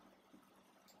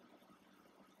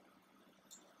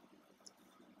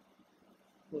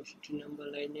 65 নম্বর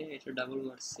লাইনে এটা ডাবল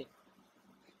মারছি।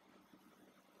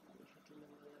 65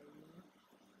 নম্বর লাইনে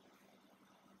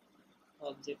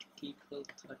অবজেক্ট কি ইকুয়াল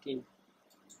 13,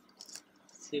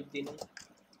 সেভ দিনে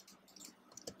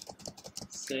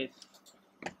সেভ।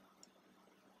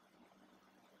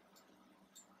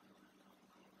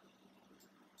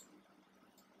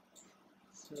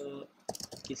 সো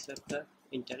কিছু একটা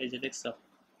ইন্টারে যে দেখছ,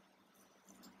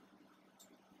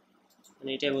 মানে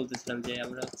এটাই বলতেছিলাম যে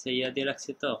আমরা হচ্ছে ইয়া দিয়ে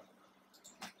রাখছি, তো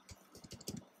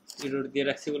এরর দিয়ে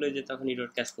রাখছি বলে যে তখন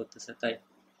এরর ক্যাচ করতেছে, তাই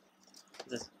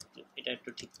এটা একটু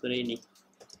ঠিক করেই নিই।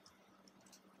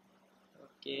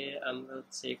 ওকে, আমরা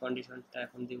হচ্ছে এই কন্ডিশনটা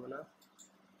এখন দিব না,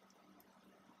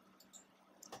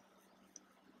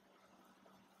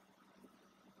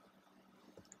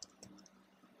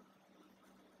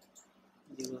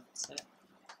 দিব হচ্ছে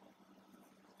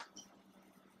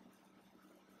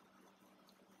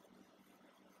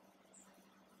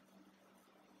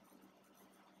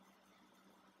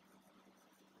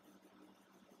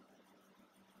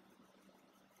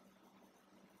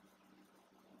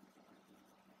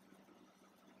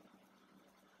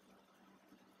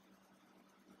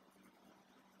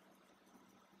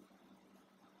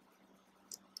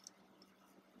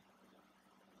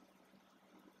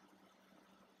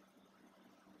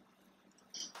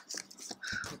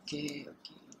ওকে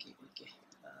ওকে ওকে ওকে।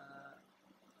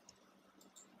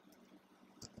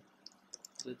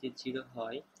 যদি 0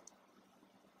 হয়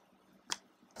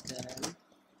দেন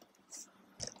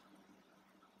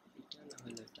এটা, না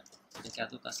হলে এটা। এটাকে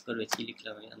এত কাজ করবে, কি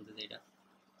লিখলাম আমি আন্দাজে? এটা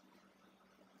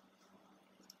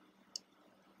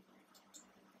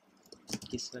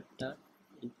কিছু একটা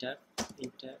ইন্টার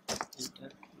ইন্টার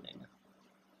ইন্টার নাই না,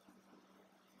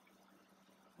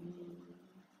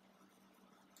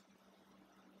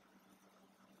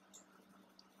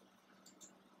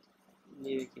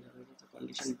 নেবে কিভাবে? এটা তো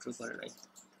কন্ডিশন ট্রু করে নাই।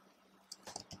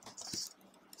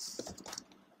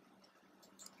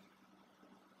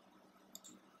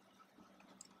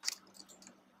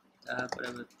 তারপরে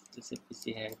আবার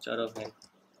পিসি হ্যাং, চরম হ্যাং।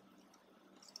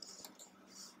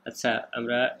 আচ্ছা,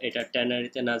 আমরা এটা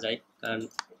ট্যানারিতে না যাই, কারণ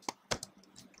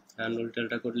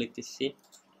উল্টা কোড লিখতেছি,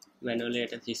 ম্যানুয়ালি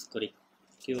এটা ফিক্স করি।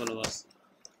 কি বলো বস?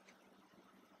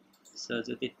 সো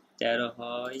যদি 13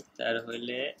 হয়, 13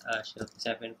 হইলে সে হচ্ছে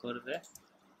অ্যাপেন্ড করবে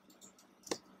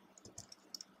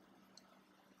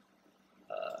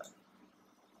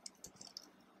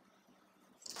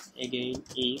again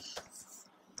if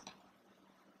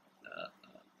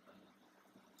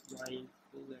my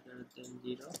info greater than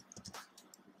 0,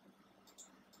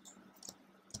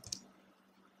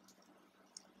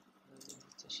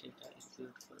 সেটা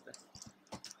এক্সিকিউট করবে,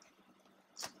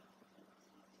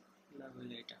 না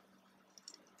হলে এটা।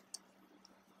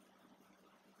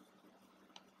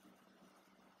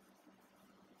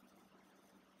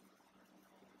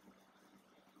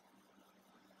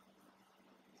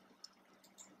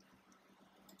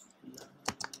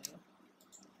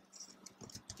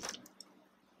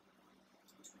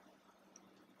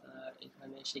 আর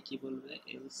এখানে সে কি বলবে?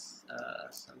 এলস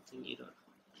সামথিং এরর,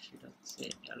 সেটা হচ্ছে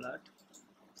অ্যালার্ট।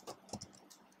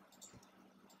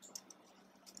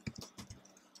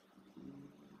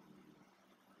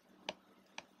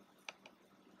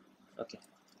 ওকে,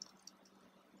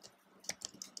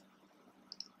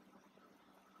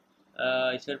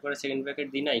 এর পরে সেকেন্ড ব্র্যাকেট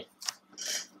দিই নাই,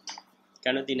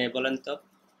 কেন দিই নাই বলেন তো?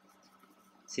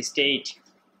 68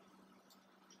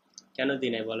 কেন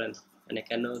দিই নাই বলেন? মানে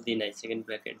কেন দিই নাই সেকেন্ড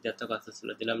ব্র্যাকেট? যত কথা ছিল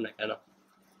দিলাম না কেন?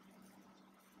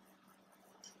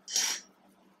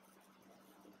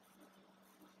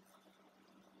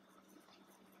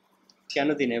 কেন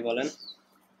দিই নাই বলেন?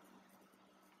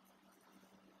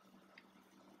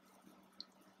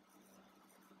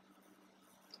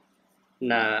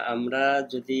 না, আমরা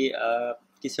যদি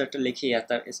কিছু একটা লিখি আর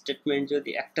তার স্টেটমেন্ট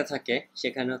যদি একটা থাকে,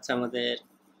 সেখানে হচ্ছে আমাদের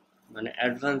মানে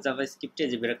অ্যাডভান্স জাভাস্ক্রিপ্টে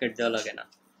যে ব্র্যাকেট দেওয়া লাগে না।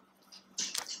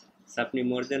 আপনি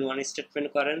মোর দেন ওয়ান স্টেটমেন্ট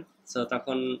করেন, সো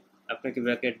তখন আপনাকে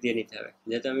ব্র্যাকেট দিয়ে নিতে হবে।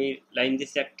 যেহেতু আমি লাইন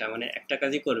দিচ্ছি একটা, মানে একটা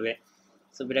কাজই করবে,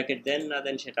 সো ব্র্যাকেট দেন না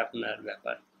দেন সেটা আপনার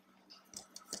ব্যাপার।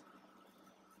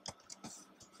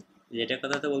 যেটা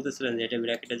কথা তো বলতেছিলেন যে এটা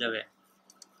ব্র্যাকেটে যাবে।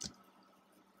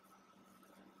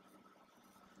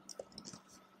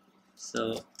 সো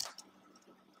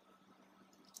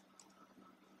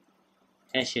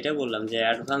হ্যাঁ, সেটা বললাম যে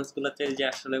অ্যাডভান্স গুলোতে যে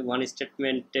আসলে ওয়ান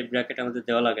স্টেটমেন্টে ব্র্যাকেট আমাদের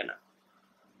দেওয়া লাগে না।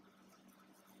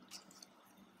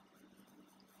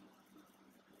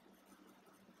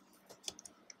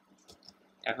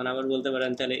 এখন আবার বলতে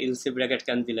পারেন তাহলে ইলসি ব্র্যাকেট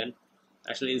কেন দিলেন?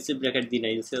 আসলে ইলসি ব্র্যাকেট দিই না,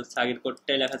 ইলসি হচ্ছে আগের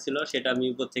কোডটাই লেখা ছিল, সেটা আমি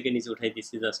উপর থেকে নিচে উঠাই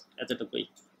দিচ্ছি, জাস্ট এতটুকুই।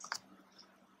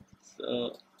 তো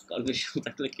কনফিউশন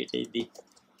থাকলে কেটেই দিই।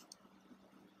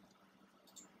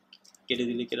 কেটে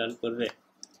দিলে কি রান করবে?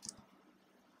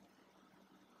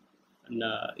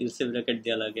 না, ইলসি ব্র্যাকেট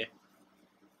দেওয়া লাগে।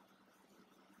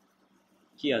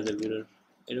 কি আছে বিরোর,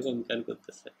 এরকম কেন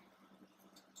করতেছে?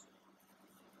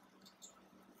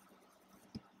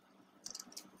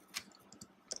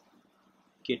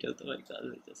 কেটেও তো ভাই কাজ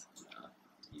হইতেছে না।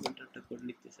 কি ইন্টারটা কোড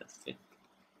লিখতেছে আজকে।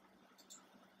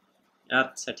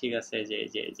 আচ্ছা ঠিক আছে, এই যে এই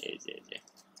যে এই যে এই যে এই যে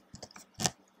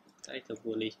তাই তো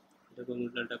বলি, এরকম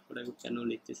উল্টাটা করে আমি কেন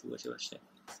লিখতেছি বসে বসে।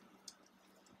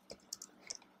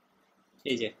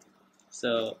 এই যে,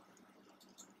 সো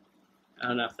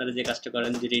এখন আপনারা যে কাজটা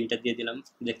করেন, যে ইন্টার দিয়ে দিলাম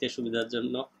দেখতে সুবিধার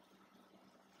জন্য।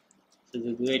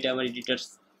 যদিও এটা আমার এডিটর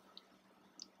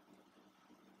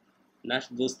না,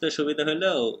 বুঝতে সুবিধা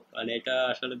হলেও মানে এটা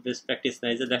আসলে বেস্ট প্র্যাকটিস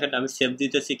নাই। যে দেখেন আমি সেভ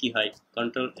দিতেছি কি হয়,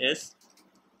 কন্ট্রোল এস,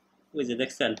 ওই যে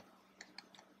দেখছেন,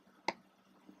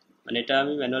 মানে এটা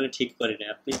আমি ম্যানুয়ালি ঠিক করি না।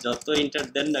 আপনি যত ইন্টার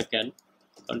দেন না কেন,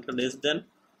 কন্ট্রোল এস দেন,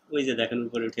 ওই যে দেখেন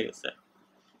উপরে উঠে গেছে।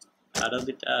 আরো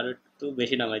দুটা আরো একটু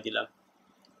বেশি নামাই দিলাম,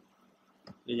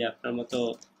 এই যে আপনার মতো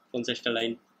 50টা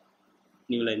লাইন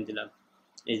নিউ লাইন দিলাম,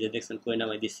 এই যে দেখছেন কই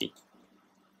নামাই দিছি।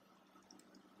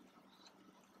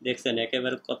 দেখছেন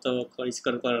একেবারে কত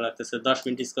স্ক্রল করা লাগতেছে, 10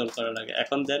 মিনিট স্ক্রল করা লাগে।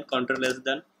 এখন দেন কন্ট্রোল এস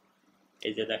দেন,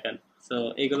 এই যে দেখেন। সো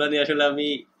এইগুলো নিয়ে আসলে আমি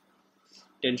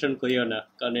টেনশন করিও না,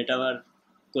 কারণ এটা আমার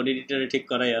কোড এডিটরে ঠিক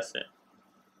করাই আছে।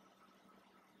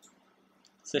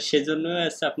 সো সেজন্য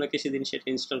আপনাকে সেদিন সেটা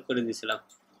ইনস্টল করে দিয়েছিলাম,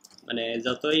 মানে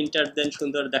যত ইন্টার দেন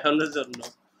সুন্দর দেখানোর জন্য।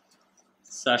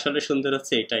 So আসলে সুন্দর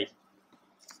হচ্ছে এটাই।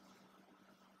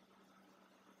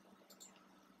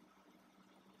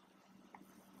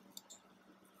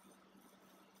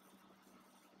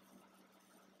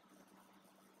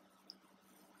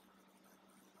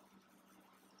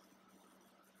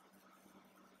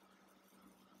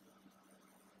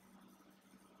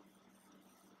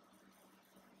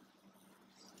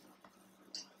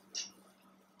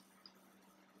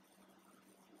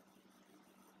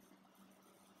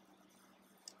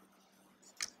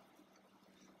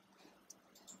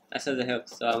 আচ্ছা যাই হোক,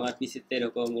 সো আমার পিসিতে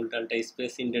এরকম উল্টালটা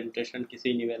স্পেস ইন্ডেন্টেশন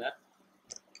কিছুই নিবে না।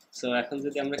 সো এখন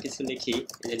যদি আমরা কিছু লিখি,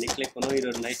 যে লিখলে কোনো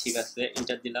এরর নাই, ঠিক আছে,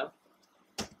 ইন্টার দিলাম,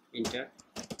 ইন্টার।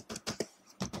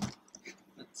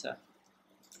 আচ্ছা,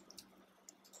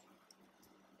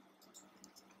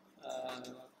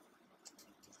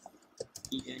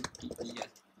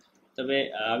 তবে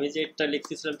আমি যেটা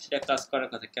লিখতেছিলাম সেটা কাজ করার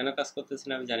কথা, কেন কাজ করতেছে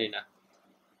না আমি জানি না।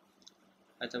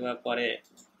 হয়তো বা পরে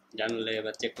জানলে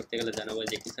বা চেক করতে গেলে জানাবো।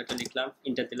 যে কিছু একটা লিখলাম,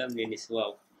 ইন্টার দিলাম, নিয়ে নিচ্ছে,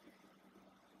 ওয়াও,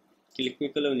 ক্লিক মি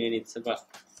করলেও নিয়ে নিচ্ছে, বাহ।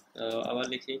 তো আবার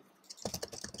লিখি,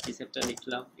 কিছু একটা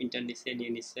লিখলাম, ইন্টার নিচ্ছে,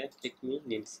 নিয়ে নিচ্ছে, ক্লিক মি,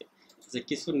 নিয়ে নিচ্ছে। যে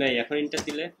কিছু নেই, এখন ইন্টার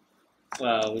দিলে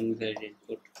ওয়াও, ইনভ্যালিড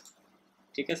ইনপুট,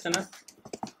 ঠিক আছে না?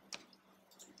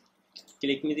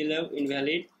 ক্লিক মি দিলেও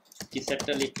ইনভ্যালিড। কিছু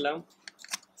একটা লিখলাম,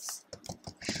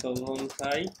 শোভন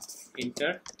ভাই,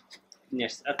 ইন্টার,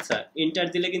 আচ্ছা ইন্টার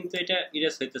দিলে কিন্তু এটা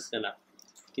ইরেজ হইতেছে না,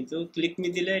 কিন্তু ক্লিক মি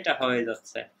দিলে এটা হয়ে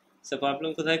যাচ্ছে। সো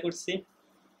প্রবলেম কোথায় করছি?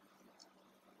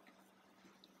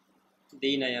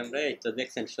 দিই নাই আমরা, এই তো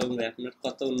দেখছেন শোভন ভাই আপনার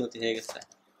কত উন্নতি হয়ে গেছে।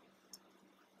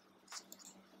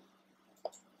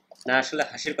 না আসলে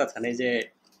হাসির কথা নেই, যে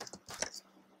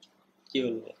কি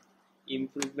বলবো,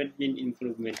 ইমপ্রুভমেন্ট মিন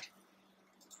ইমপ্রুভমেন্ট।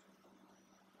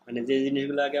 মানে যে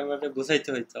জিনিসগুলো আগে আমাকে বুঝাইতে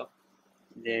হইতো,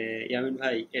 যে ইয়ামিন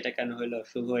ভাই এটা কেন হলো,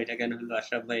 শুভ এটা কেন হলো,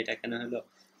 আশরাফ ভাই এটা কেন হলো,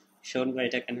 শোন ভাই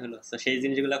এটা কেন হলো, তো সেই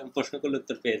জিনিসগুলো এখন প্রশ্ন করলে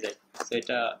উত্তর পেয়ে যায়। তো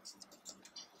এটা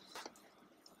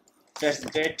that's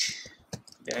great,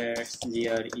 that's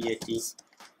GREAT,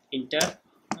 inter.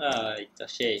 এই তো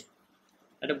সেই,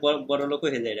 একটা বড় বড় লোক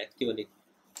হয়ে যায়, এটা কি বলি,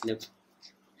 মানে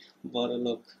বড়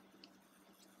লোক।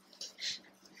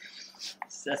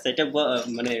 আচ্ছা এটা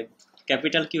মানে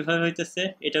ক্যাপিটাল কিভাবে হইতেছে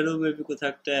এটারও মেবি কোথাও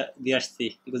একটা দিয়ে আসছি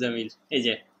গুজামিল। এই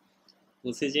যে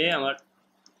বলছি যে আমার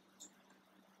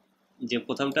যে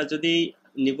প্রথমটা যদি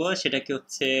নিব সেটাকে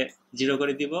হচ্ছে 0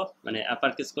 করে দিব, মানে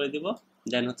আপার কেস করে দিব।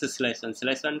 দেন হচ্ছে স্লাইস ওয়ান,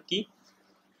 স্লাইস ওয়ান কি,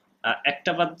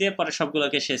 একটা বাদ দিয়ে পরে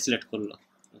সবগুলোকে সে সিলেক্ট করলো।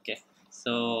 ওকে,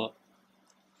 সো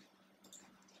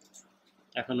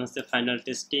এখন হচ্ছে ফাইনাল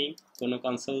টেস্টিং, কোনো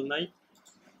কনসোল নাই।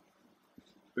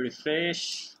 রিফ্রেশ,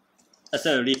 আচ্ছা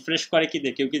রিফ্রেশ করে কি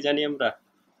কেউ কি জানি আমরা?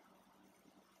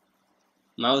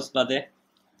 মাউস বাদে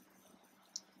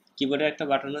কিবোর্ডে একটা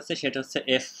বাটন আছে, সেটা হচ্ছে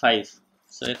F5।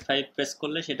 সো F5 প্রেস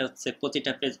করলে সেটা হচ্ছে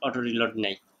প্রতিটা পেজ অটো রিলোড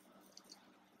নেয়।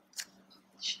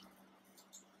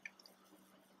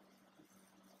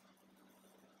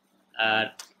 আর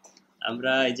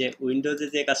আমরা এই যে উইন্ডোজে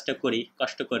যে কাজটা করি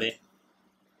কষ্ট করে,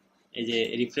 এই যে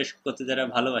রিফ্রেশ করতে যারা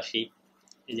ভালোবাসি,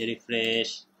 এই যে রিফ্রেশ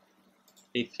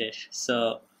রিফ্রেশ, সো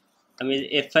আমি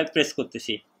F5 প্রেস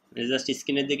করতেছি, জাস্ট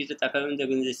স্ক্রিনের দিকে একটু তাকাবেন,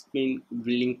 দেখুন যে স্ক্রিন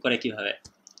ব্লিঙ্ক করে কিভাবে।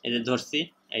 এই যে ধরছি,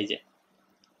 এই যে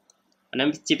মানে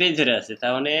আমি চিপেই ধরে আছে,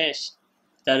 তার মানে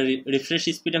তার রিফ্রেশ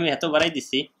স্পিড আমি এত বাড়াই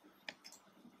দিছি,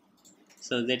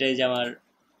 সো যেটাই যে আমার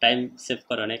টাইম সেভ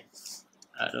করে অনেক।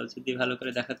 আরও যদি ভালো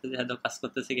করে দেখাতে যে হয়তো কাজ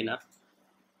করতেছে কিনা,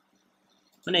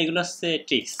 মানে এগুলো হচ্ছে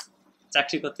ট্রিক্স।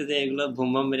 চাকরি করতে যে এগুলো ভুম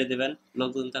ভাম মেরে দেবেন,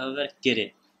 লোকজন তো হবে কেড়ে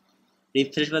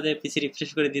রিফ্রেশ বাদে পিসি রিফ্রেশ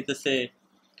করে দিতেছে,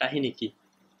 কাহিনী কি?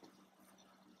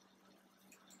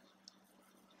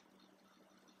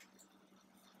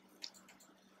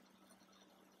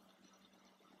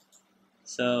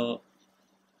 সো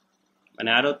মানে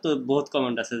আরো তো বহুত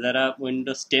কমান্ড আছে, যারা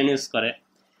উইন্ডোজ 10 ইউজ করে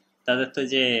তাদের তো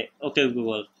যে ওকে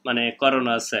গুগল মানে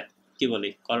করোনা আছে, কি বলি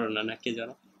করোনা না কি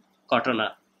জানো, ঘটনা।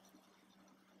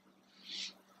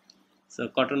 সো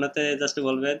ঘটনাতে জাস্ট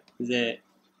বলবেন যে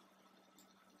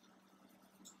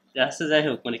আছে, যাই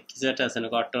হোক মানে কিছু একটা আছে না,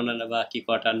 ঘটনা বা কি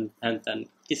কটান হ্যান ত্যান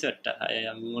কিছু একটা,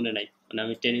 আমি মনে নাই, মানে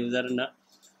আমি 10 ইউজার না।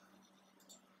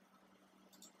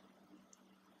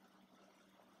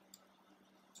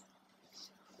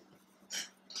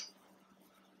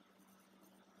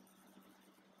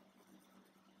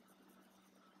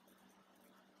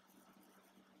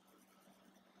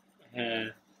 হ্যাঁ,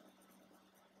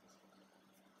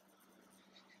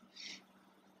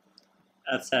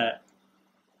 আচ্ছা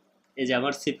এই যে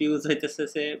আমার সিপি ইউজ হইতেছে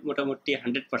সে মোটামুটি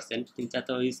 100%, কিন্তু এত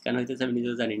ইউজ কেন হইতেছে আমি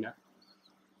নিজেও জানি না।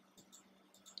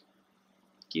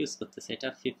 কি ইউজ করতেছে এটা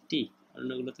 50,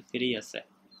 অন্যগুলো তো ফ্রি আছে।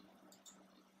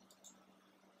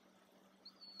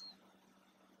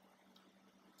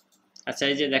 আচ্ছা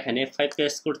এই যে দেখেন F5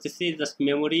 প্রেস করতেছি, জাস্ট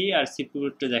মেমোরি আর সিপিইউ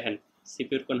একটু দেখেন,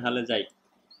 সিপিইউর কোন হালে যায়,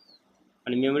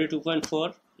 মানে মেমোরি 2.4,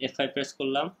 F5 প্রেস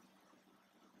করলাম,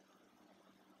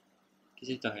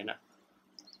 কিছুই তো হয় না।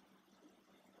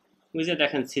 ওই যে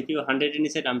দেখেন সিপিইউ 100 এর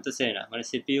নিচে নামতেছে না, মানে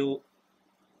সিপিইউ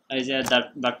এই যে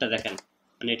বারটা দেখেন,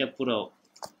 মানে এটা পুরো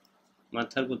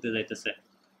মাথার করতে যাইতেছে।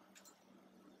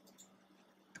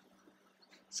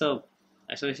 সো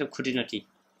আসলে সব খুঁটিনাটি,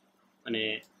 মানে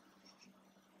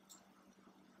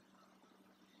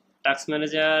টাস্ক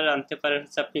ম্যানেজার আনতে পারেন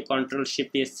হচ্ছে আপনি control shift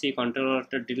PSC control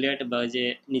alter delete, বা ওই যে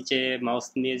নিচে মাউস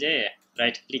নিয়ে যেয়ে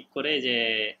রাইট ক্লিক করে যে,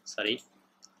 সরি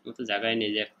আমি তো জায়গায় নেই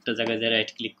যে একটা জায়গায় যে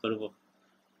রাইট ক্লিক করবো,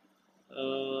 তো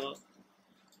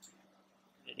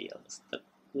এই অবস্থা,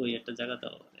 ওই একটা জায়গা তো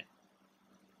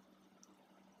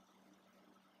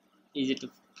এই যে একটু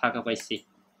ফাঁকা পাইছি।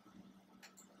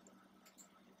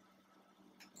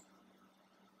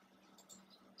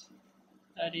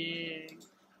 আরে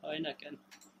হয় না কেন,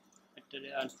 একটা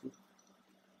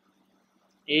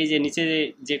এই যে নিচে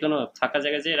যে কোনো ফাঁকা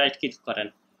জায়গায় যে রাইট ক্লিক করেন,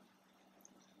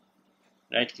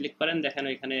 রাইট ক্লিক করেন দেখেন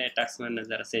ওইখানে টাস্ক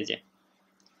ম্যানেজার আছে এই যে,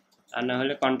 আর না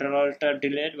হলে কন্ট্রোল অল্টার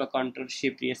ডিলিট বা কন্ট্রোল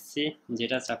শিফট এসসি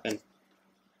যেটা চাপেন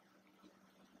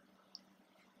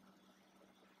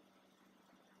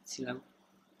ছিলাম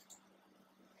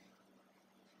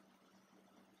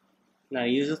না,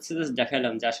 ইউজ হচ্ছে জাস্ট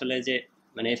দেখাইলাম যে আসলে যে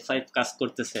মানে F5 কাজ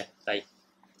করতেছে তাই।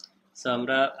 সো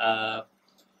আমরা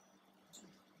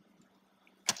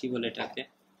কি বলে এটাকে,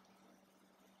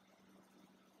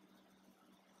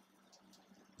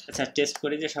 আচ্ছা টেস্ট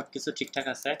করি যে সবকিছু ঠিকঠাক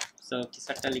আছে। সো কিছু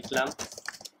একটা লিখলাম,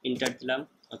 ইন্টার দিলাম,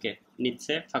 ওকে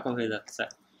নিচ্ছে, ফাঁকা হয়ে যাচ্ছে,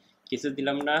 কিছু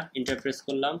দিলাম না, ইন্টার প্রেস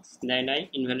করলাম, নেয় নাই,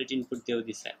 ইনভ্যালিড ইনপুট দিয়েও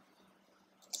দিছে।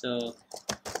 সো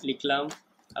লিখলাম,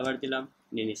 আবার দিলাম,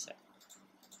 নিয়ে নিছে,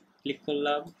 ক্লিক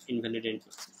করলাম, ইনভ্যালিড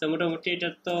ইনপুট। তো মোটামুটি এটা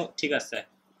তো ঠিক আছে,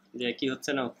 যে কি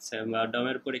হচ্ছে না হচ্ছে বা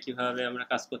ডমের উপরে কিভাবে আমরা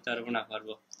কাজ করতে পারবো না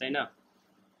পারবো, তাই না?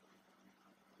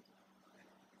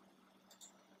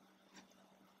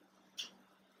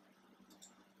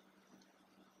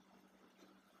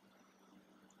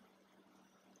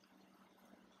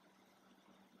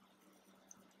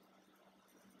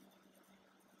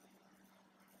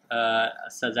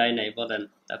 আচ্ছা যাই নাই বলেন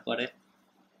তারপরে।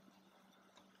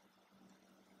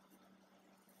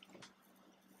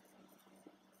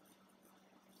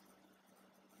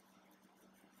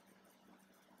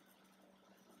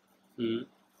 হুম,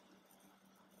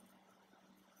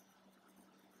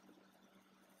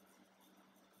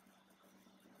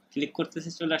 ক্লিক করতেছে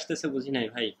চলে আসতেছে, বুঝি নাই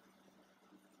ভাই।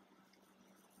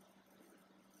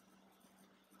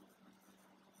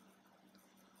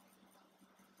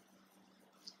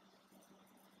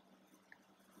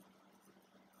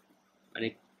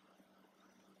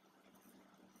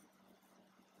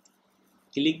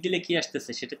 ক্লিক দিলে কি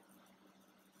আসতেছে সেটা,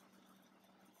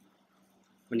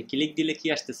 মানে ক্লিক দিলে কি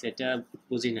আসতেছে এটা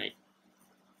বুঝি নাই।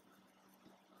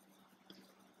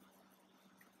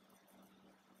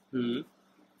 হুম,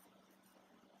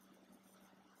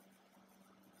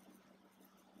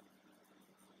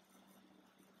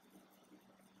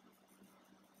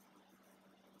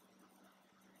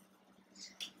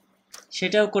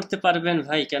 সেটাও করতে পারবেন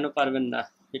ভাই, কেন পারবেন না?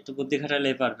 একটু বুদ্ধি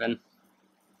খাটালেই পারবেন।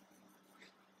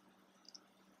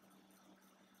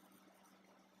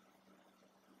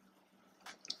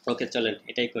 ওকে চলেন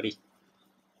এটাই করি।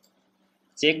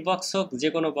 চেক বক্স হোক, যে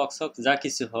কোনো বক্স হোক, যা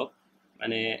কিছু হোক,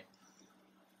 মানে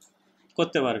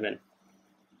করতে পারবেন।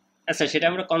 আচ্ছা, সেটা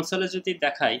আমরা কনসোলে যদি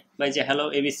দেখাই, বা এই যে হ্যালো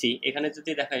এবিসি এখানে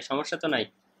যদি দেখাই, সমস্যা তো নাই?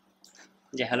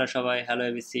 যে হ্যালো সবাই, হ্যালো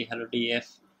এবিসি, হ্যালো ডিএফ।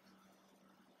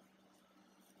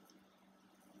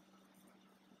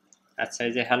 আচ্ছা,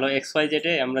 এই যে হ্যালো এক্স ওয়াই জেড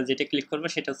এ আমরা যেটা ক্লিক করবো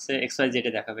সেটা হচ্ছে এক্স ওয়াই জেড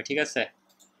এ দেখাবে, ঠিক আছে?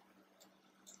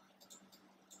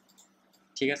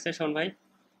 ঠিক আছে শোন ভাই,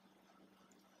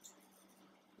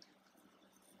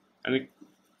 আমি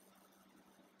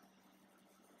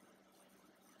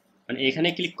মানে এখানে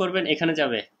ক্লিক করবেন, এখানে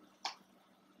যাবে।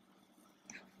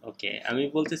 ওকে, আমি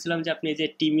বলতেছিলাম যে আপনি এই যে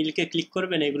টি মিলকে ক্লিক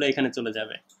করবেন, এগুলো এখানে চলে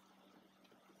যাবে।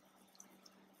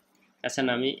 আচ্ছা,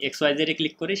 না আমি এক্স ওয়াই জেড এ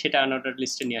ক্লিক করি, সেটা আনঅর্ডার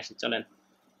লিস্টে নিয়ে আসি, চলেন।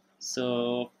 সো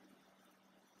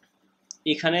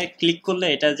এখানে ক্লিক করলে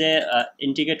এটা যে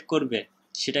ইন্টিগ্রেট করবে,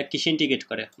 সেটা কিসে ইন্টিগ্রেট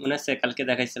করে মনে আছে? কালকে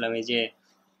দেখাইছিলাম এই যে।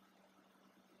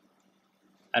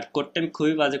 আর কোডটা আমি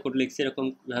খুবই বাজে কোড লিখছি, এরকম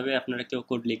ভাবে আপনারা কেউ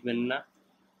কোড লিখবেন না।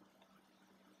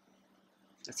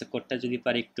 আচ্ছা, কোডটা যদি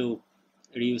পারি একটু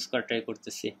রিইউজ করার ট্রাই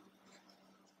করতেছি।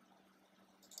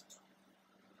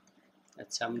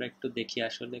 আচ্ছা, আমরা একটু দেখি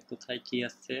আসলে কোথায় কি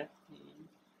আছে।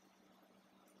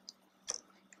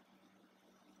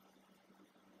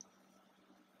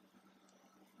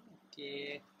 ওকে,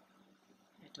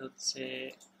 এটা হচ্ছে,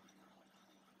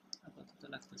 আপাতত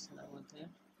লাগতেছে না আমাদের।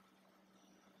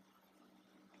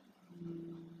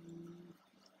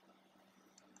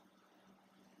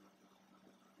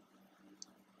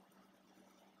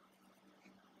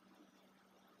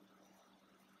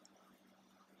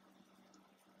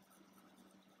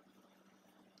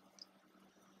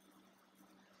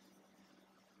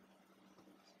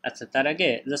 আচ্ছা, তার আগে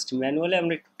জাস্ট ম্যানুয়ালি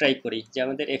আমরা একটু ট্রাই করি যে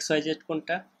আমাদের এক্স ওয়াই জেড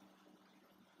কোনটা।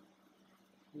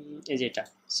 এই যে এটা।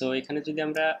 সো এখানে যদি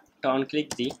আমরা অন ক্লিক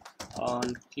দিই, on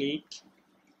click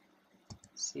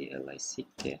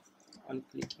CLICK, on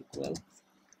click equal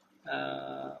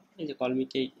এই যে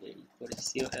কলমিকে করে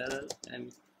COLM,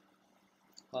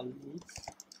 কলমি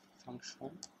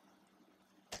ফাংশন।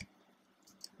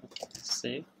 ওকে,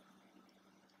 সেভ।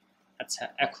 আচ্ছা,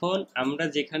 এখন আমরা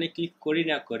যেখানে ক্লিক করি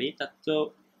না করি তার তো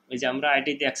ওই যে আমরা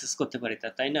আইডি দিয়ে অ্যাক্সেস করতে পারি,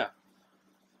 তাই না?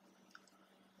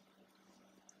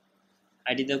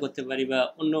 আইডি দিয়ে করতে পারি, বা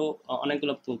অন্য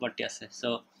অনেকগুলো প্রপার্টি আছে। সো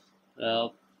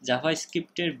জাভা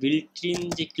স্ক্রিপ্টের বিল্ট ইন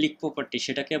যে ক্লিক প্রপার্টি,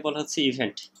 সেটাকে বলা হচ্ছে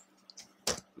ইভেন্ট।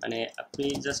 মানে আপনি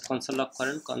জাস্ট কনসোল লগ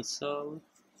করেন, কনসোল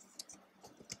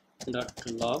ডট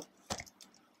লগ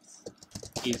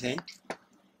ইভেন্ট।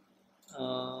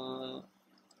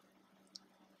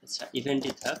 আচ্ছা,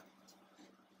 ইভেন্টই থাক।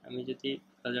 আমি যদি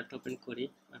ব্রাউজারটা ওপেন করি,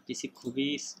 পিসি খুবই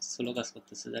স্লো কাজ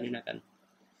করতেছে, জানি না কেন।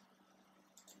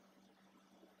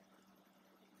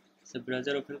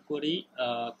 ব্রাউজার ওপেন করি,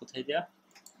 কোথায় দেয়া,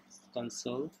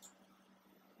 কনসোল।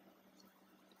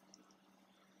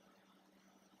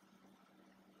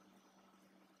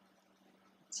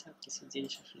 আচ্ছা, কিছু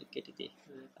জিনিস আসলে কেটে দিই,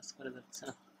 কাজ করা যাচ্ছে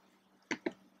না।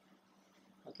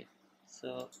 ওকে, সো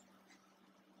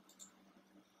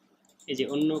এই যে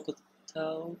অন্য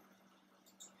কোথাও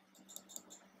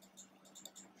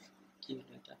কি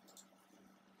হলো এটা,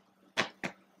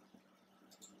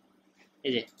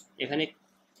 এই যে এখানে,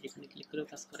 এখানে ক্লিক করেও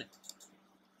কাজ করে।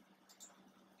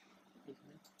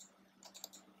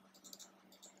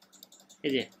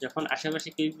 এই যে যখন আশেপাশে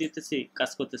ক্লিক দিতেছি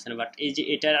কাজ করতেছে না, বাট এই যে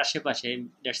এটার আশেপাশে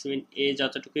দ্যাটস মিন এই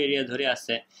যতটুকু এরিয়া ধরে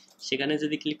আছে, সেখানে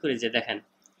যদি ক্লিক করি, যে দেখেন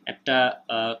একটা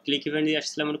ক্লিক ইভেন্ট দিয়ে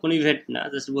আসছিলাম, আমার কোনো ইভেন্ট না,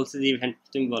 জাস্ট বলছে যে ইভেন্ট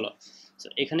তুমি বলো। সো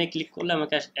এখানে ক্লিক করলে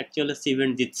আমাকে অ্যাকচুয়ালি হচ্ছে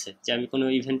ইভেন্ট দিচ্ছে, যে আমি কোনো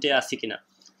ইভেন্টে আছি কিনা।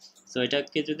 সো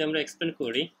এটাকে যদি আমরা এক্সপ্লেন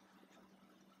করি,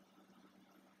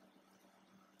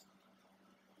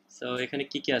 সো এখানে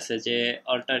কি কি আছে, যে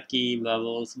অল্টার কি,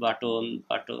 bubbles,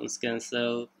 buttons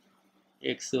cancel,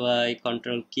 x Y,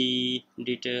 control কি,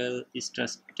 ডিটেল,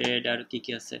 ট্রাস্টেড, আর কি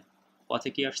কি আছে। পথে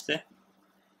কি আসছে,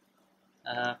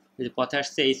 পথে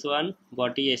আসছে H1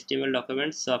 body HTML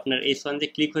documents. So আপনার H1 যে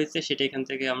ক্লিক হয়েছে সেটা এখান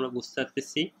থেকে আমরা বুঝতে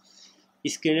পারতেছি।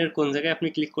 স্ক্রিনের কোন জায়গায় আপনি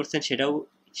ক্লিক করছেন সেটাও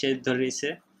সে ধরে নিছে,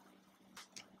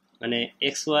 মানে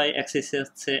এক্স ওয়াই অ্যাক্সিসে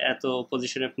হচ্ছে এত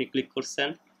পজিশনে আপনি ক্লিক করছেন।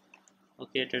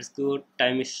 ওকে, দ্যাটস গুড।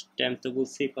 টাইম তো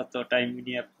বলছি কত টাইম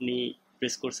নিয়ে আপনি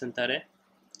প্রেস করছেন তারে,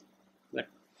 বাট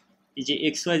এই যে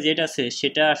এক্স ওয়াই জেড আছে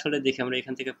সেটা আসলে দেখি আমরা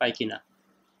এখান থেকে পাই কিনা।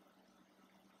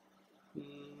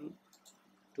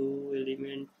 টু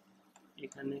এলিমেন্ট,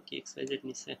 এখানে কি এক্স ওয়াই জেড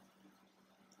নিছে?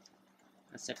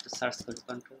 আচ্ছা, একটা সার্চ করি,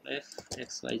 control F,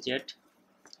 x Y Z.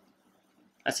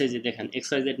 আচ্ছা, এই যে দেখেন এক্স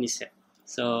ওয়াই জেড নিছে।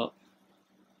 সো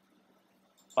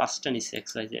 5টা নিছে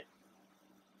এক্স ওয়াই জেড।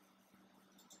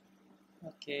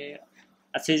 ওকে,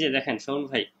 আচ্ছা এই যে দেখেন শোন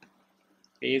ভাই,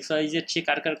 এই এক্স ওয়াই জেড সে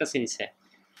কার কার কাছে নিছে?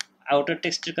 আউটার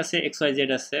টেক্সটের কাছে এক্স ওয়াই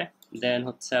জেড আছে, দেন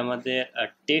হচ্ছে আমাদের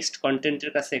টেক্সট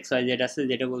কন্টেন্টের কাছে এক্স ওয়াই জেড আছে,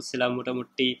 যেটা বলছিলাম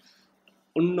মোটামুটি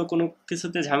অন্য কোনো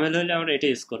কিছুতে ঝামেলা হলে আমরা এটা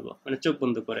ইউজ করবো, মানে চোখ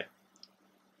বন্ধ করে।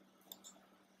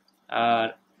 আর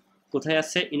কোথায়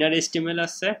আছে? ইনার এস্টিমেল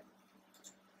আছে,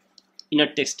 ইনার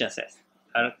টেক্সট আছে।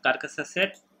 আর কার কাছে আছে?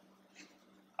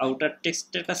 আউটার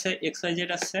টেক্সটের কাছে এক্স ওয়াই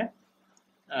জেড আছে,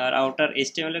 আর আউটার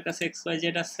এস্টিমেল এর কাছে এক্স ওয়াই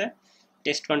জেড আছে,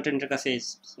 টেক্সট কন্টেন্টের কাছে এক্স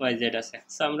ওয়াই জেড আছে।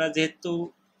 সো আমরা যেহেতু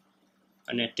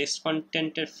মানে টেক্সট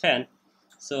কন্টেন্টের ফ্যান,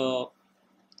 সো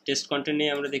টেক্সট কন্টেন্ট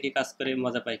নিয়ে আমরা দেখি কাজ করে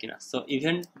মজা পাই কিনা। So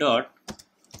event dot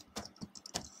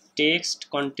text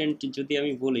content যদি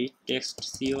আমি বলি, টেক্সট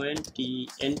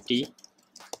CONTENT,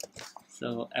 সো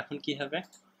এখন কি হবে?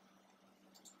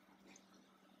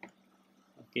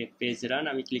 ওকে, পেজ রান,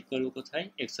 আমি ক্লিক করবো কোথায়?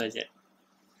 X Y Z.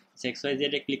 X Y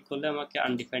Z এ ক্লিক করলে আমাকে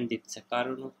আনডিফাইন্ড দিচ্ছে,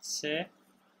 কারণ হচ্ছে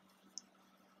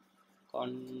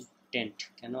কন্টেন্ট।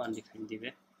 কেন আনডিফাইন্ড দিবে?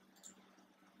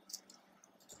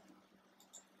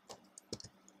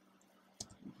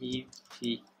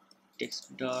 V text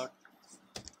dot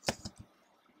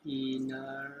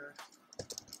inner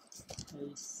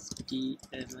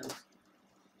HTML,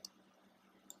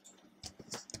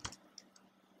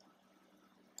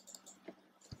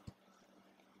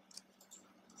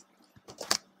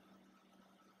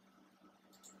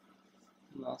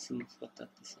 mouse move করতে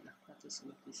পারতেছি না, এত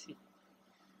স্লো পিসি।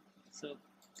 সো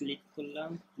ক্লিক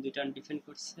করলাম, দুইটা আনডিফাইন্ড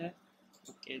করছে।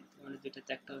 ওকে, মানে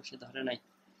দুইটাতে একটা সে ধরে নাই।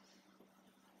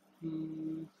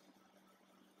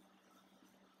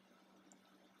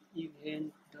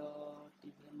 ইভেন্ট ডট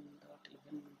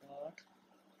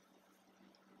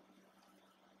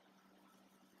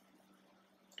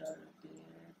টার্গেট,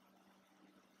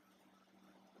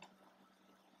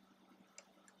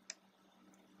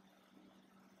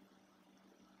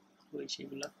 ওই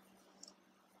সেগুলো।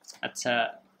 আচ্ছা,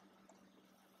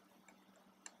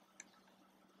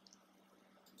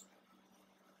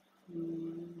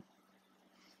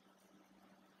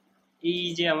 এই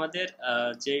যে আমাদের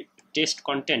যে টেস্ট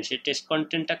কন্টেন্ট, সেই টেস্ট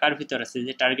কন্টেন্টটা কার ভিতর আছে?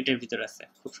 যে টার্গেটের ভিতর আছে।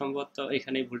 খুব সম্ভবত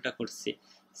এখানেই ভুলটা করছি।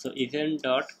 So event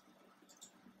dot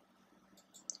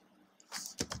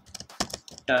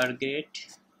target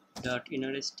dot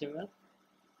inner HTML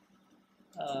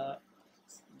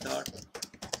dot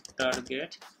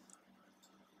target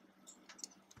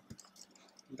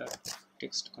dot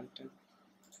text content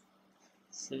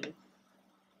save.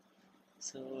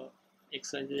 So x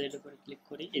Y Z উপরে ক্লিক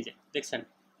করি, এই যে দেখছেন।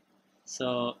 সো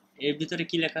এর ভিতরে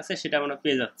কি লেখা আছে সেটা আমরা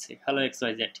পেয়ে যাচ্ছি, হ্যালো এক্স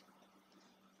ওয়াই জেড।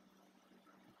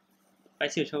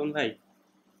 পাইছি শোভন ভাই?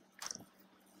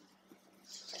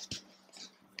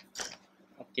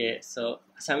 ওকে, সো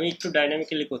আচ্ছা আমি একটু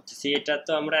ডাইনামিক্যালি করতেছি। এটা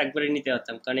তো আমরা একবারে নিতে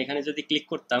পারতাম, কারণ এখানে যদি ক্লিক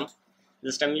করতাম,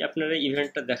 জাস্ট আমি আপনারা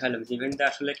ইভেন্টটা দেখালাম যে ইভেন্টটা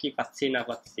আসলে কি পাচ্ছি না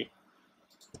পাচ্ছি।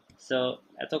 সো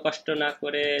এত কষ্ট না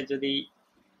করে যদি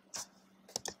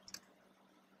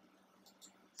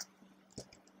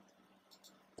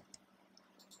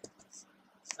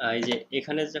এই যে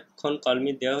এখানে যখন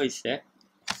কলমি দেওয়া হয়েছে,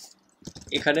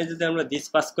 এখানে যদি আমরা দিস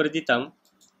পাস করে দিতাম,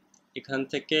 এখান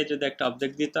থেকে যদি একটা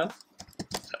অবজেক্ট দিতাম,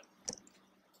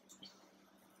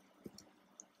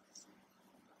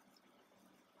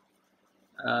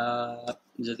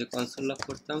 যদি কনসোল লক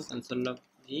করতাম, console lock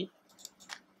V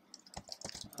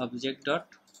object dot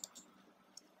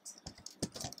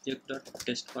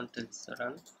test contents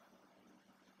run,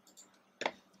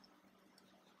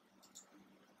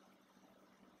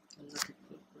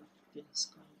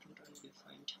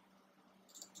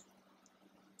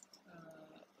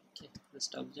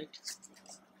 just object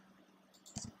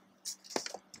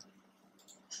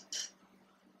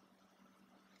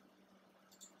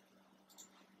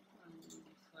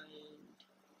undefined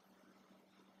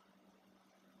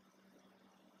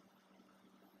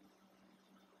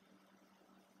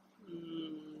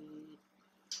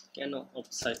কেন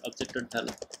অবজেক্ট ডট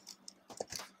ভ্যালু?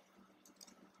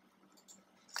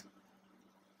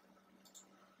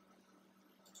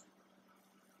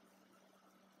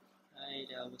 এই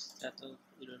অবস্থা তো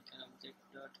এরর কেন? অবজেক্ট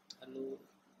ডট ভ্যালু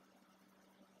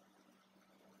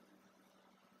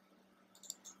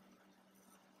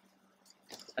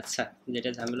আচ্ছা, যেটা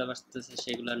ঝামেলা বাঁচতেছে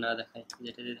সেগুলো না দেখাই,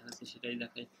 যেটা দেখাচ্ছে সেটাই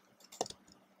দেখাই।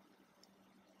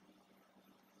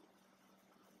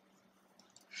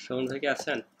 সুমন ভাই কি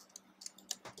আছেন?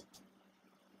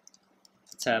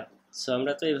 আচ্ছা, সো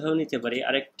আমরা তো এভাবেও নিতে পারি।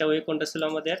 আরেকটা ওয়ে কোনটা ছিল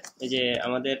আমাদের, এই যে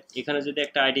আমাদের এখানে যদি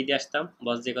একটা আইডি দিয়ে আসতাম,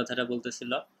 বস যে কথাটা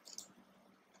বলতেছিল,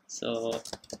 so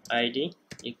ID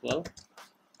equal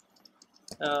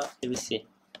ABC.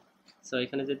 So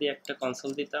এখানে যদি একটা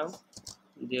কনসোল দিতাম,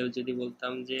 দিয়ে যদি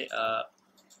বলতাম যে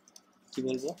কি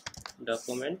বলবো,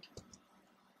 document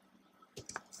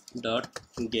dot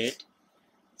gate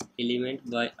element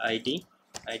by ID,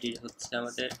 ID হচ্ছে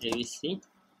আমাদের এবিসি,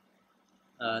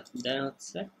 দেন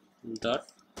হচ্ছে ডট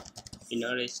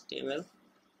ইনার এইচটিএমএল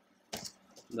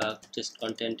বা টেক্সট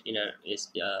কন্টেন্ট ইনার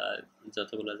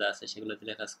যতগুলো যা আছে সেগুলো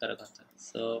দিলে কাজ করার কথা।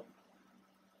 সো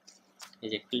এই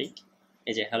যে ক্লিক,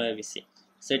 এই যে হ্যালো এবিসি।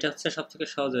 সো এটা হচ্ছে সব থেকে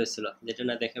সহজ হয়েছিল, যেটা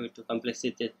না দেখে আমি একটু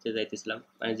কমপ্লেক্সিটিতে যাইতেছিলাম,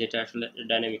 মানে যেটা আসলে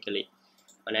ডাইনামিক্যালি,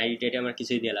 মানে আইডিটা আমার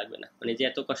কিছুই দেওয়া লাগবে না, মানে যে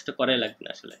এত কষ্ট করে লাগবে না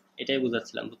আসলে, এটাই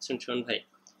বুঝাচ্ছিলাম, বুঝছেন শোন ভাই?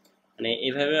 মানে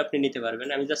এইভাবে আপনি নিতে পারবেন।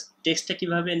 আমি জাস্ট টেক্সটটা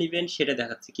কিভাবে নেবেন সেটা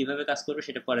দেখাচ্ছি, কিভাবে কাজ করবে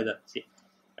সেটা পরে যাচ্ছি।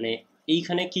 মানে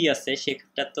এইখানে কি আছে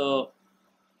সেটা তো,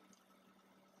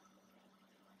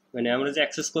 মানে আমরা যে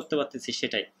অ্যাক্সেস করতে পারতেছি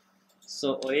সেটাই। সো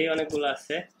ওই অনেকগুলো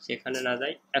আছে, সেখানে না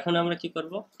যাই। এখন আমরা কি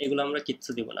করব, এগুলো আমরা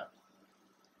কিচ্ছু দিব না,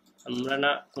 আমরা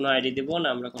না কোনো আইডি দিব না,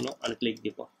 আমরা কোনো অনক্লিক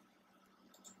দিব।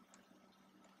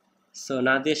 সো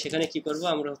না দিয়ে সেখানে কি করব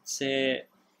আমরা হচ্ছে,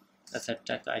 আচ্ছা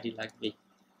একটা আইডি লাগবেই।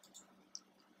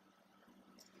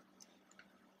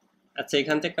 আচ্ছা,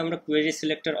 এখান থেকে আমরা কোয়েরি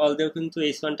সিলেক্টর অল দিয়েও কিন্তু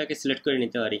এইচ ওয়ানটাকে সিলেক্ট করে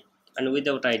নিতে পারি, মানে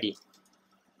উইদাউট আইডি।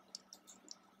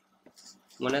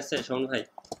 মনে আছে শোন ভাই?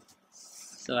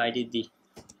 সো আইডি দিই,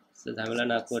 সো ঝামেলা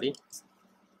না করি,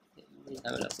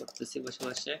 ঝামেলা করতেছি বসে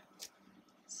বসে।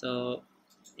 সো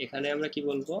এখানে আমরা কি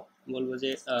বলবো, বলবো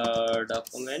যে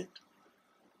document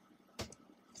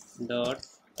dot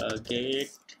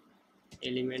gate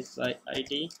element by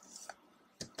ID.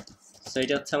 So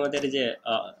এটা হচ্ছে আমাদের যে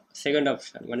সেকেন্ড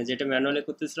অপশন, মানে যেটা ম্যানুয়ালি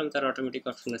করতেছিলাম তার অটোমেটিক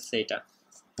অপশন হচ্ছে এটা।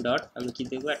 ডট আমি কি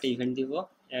দেবো, একটা ইভেন্ট দিব,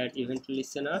 অ্যাড ইভেন্ট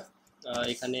লিসেনার।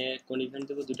 এখানে কোন ইভেন্ট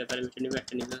দেবো, দুটা প্যারামিটার নেব,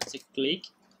 একটা নেবে হচ্ছে ক্লিক,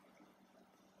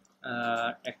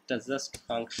 একটা জাস্ট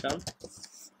ফাংশন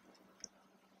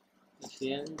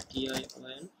tion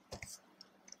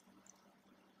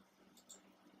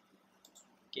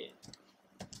কে।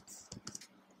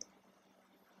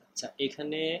 আচ্ছা,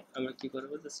 এখানে আমরা কি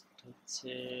করবো, জাস্ট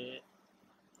হচ্ছে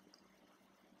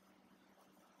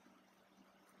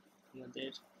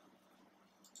আমাদের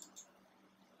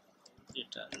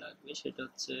যেটা লাগবে সেটা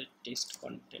হচ্ছে টেক্সট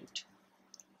কন্টেন্ট।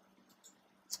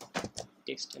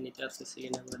 টেক্সটটা নিতে আসছে,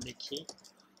 সেখানে আমরা দেখি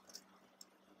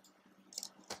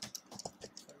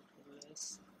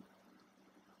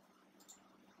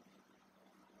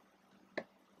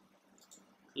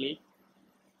ক্লিক,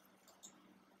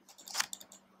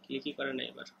 ক্লিকই করে না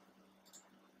এবার,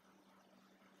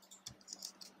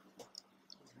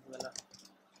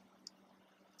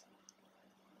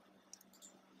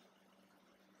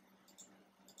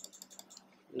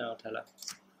 না ওঠালা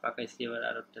পাকাইছি, এবার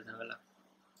আর একটা ঝামেলা।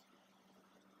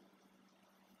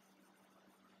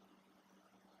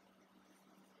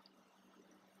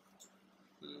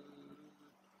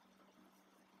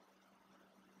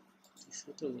 কিছু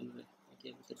তো বলবে,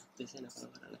 এর ভিতরে ঢুকতেছে না কোনো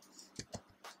কারণে।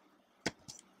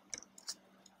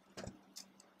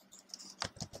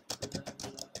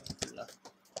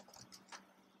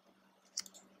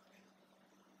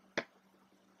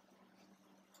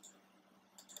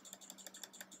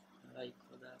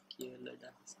 খোদা কি হলো এটা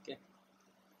আজকে,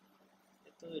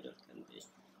 এত এরর কেন দেয়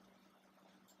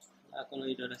না, কোনো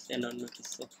এরর আছে না অন্য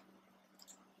কিছু?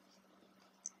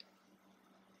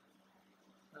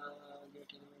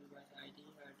 get element by id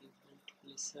R event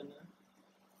listener,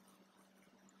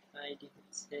 id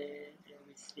হচ্ছে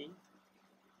abc।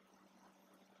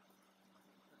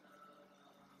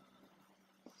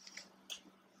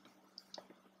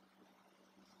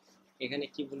 এখানে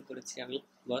কি ভুল করেছি আমি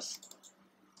বস?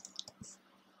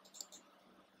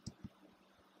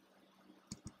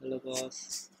 হ্যালো বস,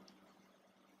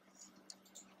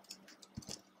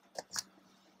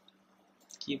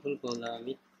 কি ভুল করলাম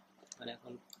আমি? মানে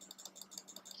এখন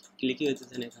ক্লিকই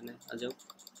হইতেছে না এখানে, আজব।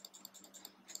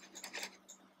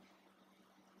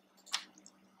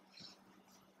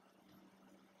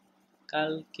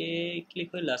 কালকে ক্লিক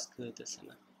হইলে আজকে হইতেছে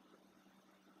না।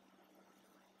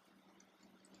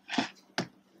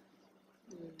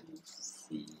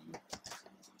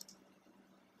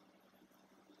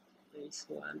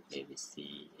 H1 ABC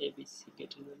ABC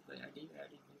get element by id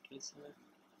add event listener।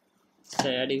 আচ্ছা,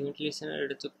 add event listener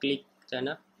এটা তো ক্লিক, তাই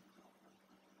না?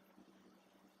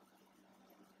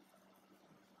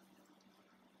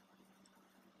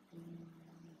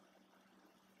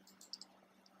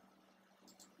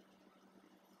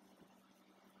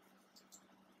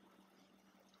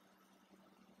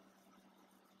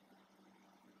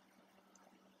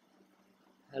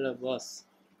 হ্যালো বস,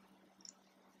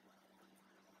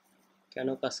 কেন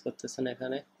কাজ করতেছেন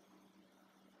এখানে?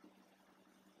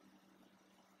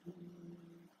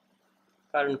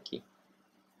 কারণ কি?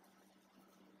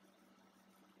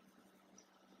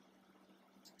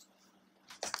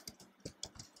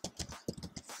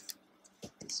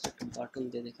 একটা বাটন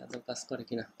দিয়ে দেখে আদৌ কাজ করে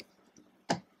কিনা।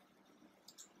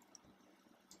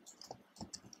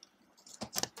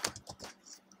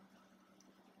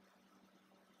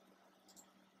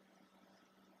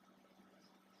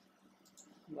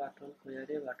 বাটন কোয়ারে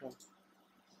রে বাটন,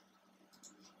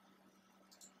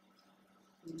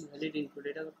 ভ্যালিড ইনপুট,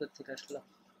 এটা কোথা আসলো?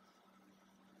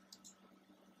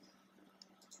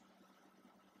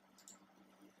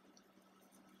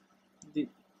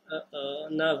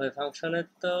 না ভাই, ফাংশনের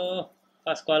তো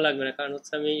কাজ করা লাগবে না, কারণ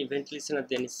হচ্ছে আমি ইভেন্ট লিসেনার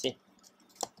দিয়ে নিচ্ছি।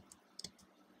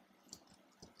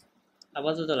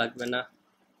 আপাতত লাগবে না,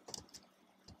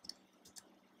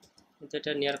 কিন্তু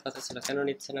এটা নেওয়ার কথা ছিল। কেন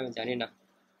নিচ্ছেন আমি জানি না।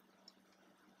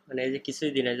 মানে এই যে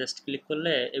কিছুই দিনে জাস্ট ক্লিক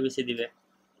করলে এবিসি দিবে।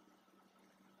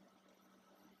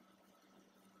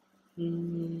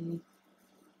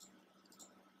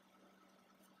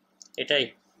 এটাই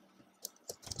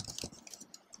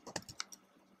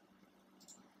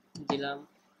দিলাম।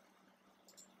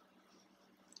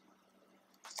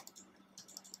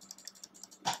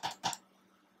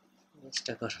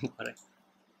 জিনিসটা গরম করে।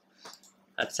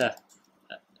 আচ্ছা,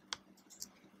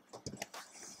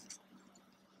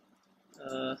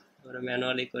 আমরা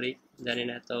ম্যানুয়ালি করি, জানি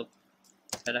না তো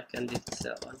প্যারা কেন দিচ্ছে।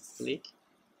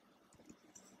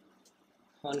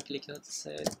 অন ক্লিক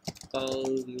হচ্ছে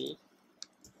কল মি।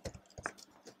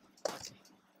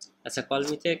 আচ্ছা, কল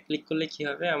মিতে ক্লিক করলে কি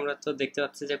হবে? আমরা তো দেখতে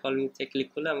পাচ্ছি যে কল মিতে ক্লিক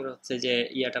করলে আমরা হচ্ছে যে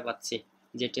ইয়াটা পাচ্ছি,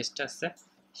 যে টেস্টটা আছে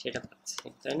সেটা পাচ্ছি,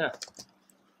 তাই না?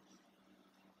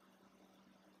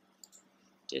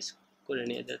 টেস্ট করে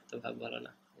নিয়ে দেয় তো ভালো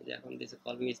না। এই যে এখন দিচ্ছে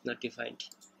call me is not defined.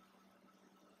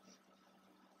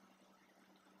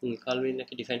 Call me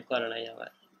নাকি ডিফাইন করা নাই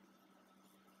আমার।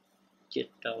 কি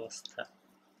একটা অবস্থা!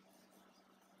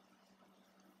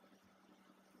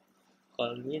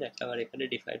 কল মি নাকি আমার এখানে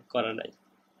ডিফাইন করা নাই।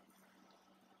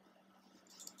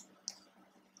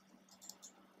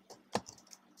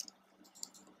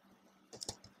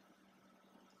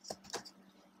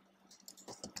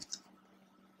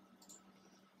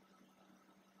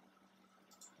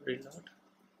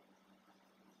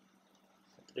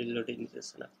 রিলোডিং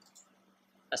দিতেছে না।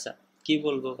 আচ্ছা, কি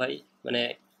বলবো ভাই, মানে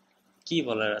কি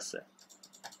বলার আছে?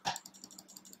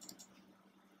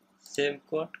 সেম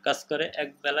কোড কাজ করে এক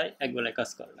বেলায় কাজ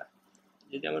করে না।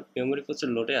 যদি আমার মেমোরি প্রচুর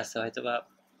লোডে আছে, হয়তো বা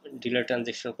ডিলে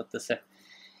ট্রানজেকশন করতেছে।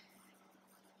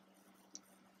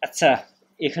 আচ্ছা,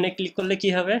 এখানে ক্লিক করলে কি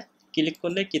হবে? ক্লিক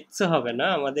করলে কিচ্ছু হবে না,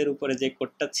 আমাদের উপরে যে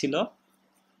কোডটা ছিল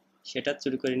সেটা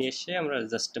চুরি করে নিয়ে এসে আমরা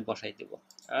জাস্ট বসাই দেব,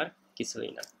 আর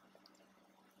কিছুই না।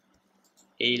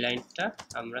 এই লাইনটা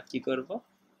আমরা কি করব,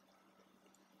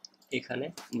 এখানে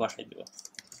বসাই দেব।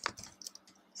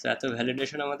 এত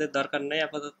ভ্যালিডেশন আমাদের দরকার নেই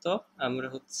আপাতত। আমরা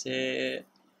হচ্ছে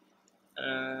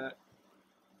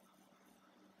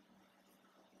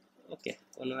ওকে,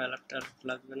 কোনো অ্যালার্ট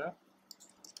লাগবে না।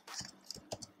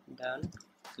 ডান,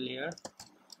 ক্লিয়ার।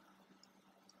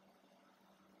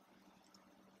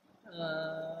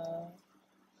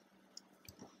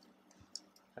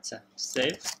 আচ্ছা,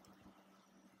 সেভ।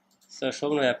 সো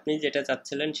শোভন ভাই, আপনি যেটা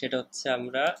চাচ্ছিলেন সেটা হচ্ছে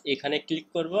আমরা এখানে ক্লিক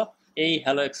করব, এই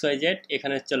হ্যালো এক্স ওয়াই জেড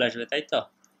এখানে চলে আসবে, তাই তো?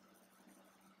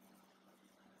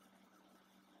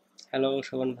 হ্যালো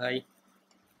শোভন ভাই,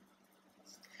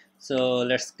 so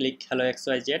let's click hello x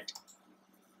Y Z.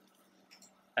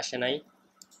 আসে নাই,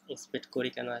 এক্সপেক্ট করি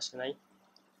কেন আসে নাই।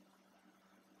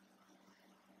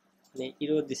 মানে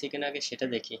ইরো দিছে কিনা আগে সেটা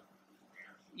দেখি।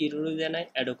 ইরোরও দেয় নাই,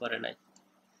 অ্যাডও করে নাই।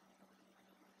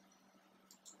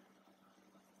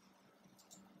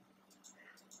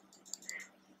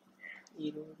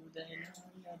 ইরোর দেয় নাই,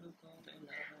 অ্যাডও করে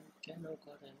নাই, কেন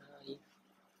করে নাই?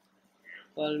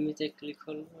 কলমিতে ক্লিক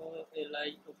হলো, এলআই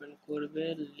ওপেন করবে,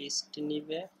 লিস্ট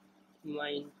নিবে,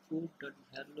 মাই input dot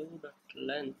value dot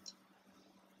length.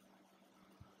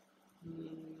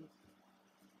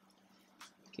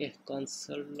 কে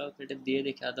কনসোল লগ এটা দিয়ে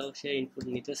দেখি আদৌ সে ইনপুট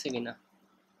নিতেছে কিনা,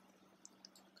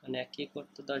 কারণ একই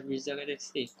করতে 10-20 জায়গায়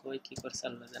দেখছি, কই কি করছে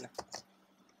আল্লাহ জানে।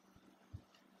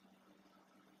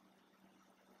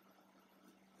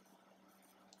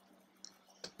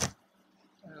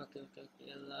 ওকে ওকে ওকে,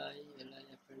 LI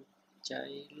append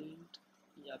child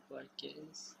upper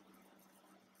case,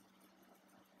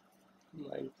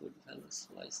 মাই ইনপুট ভ্যালু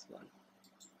স্লাইস 1।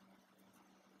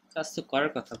 কাজ তো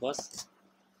করার কথা বস।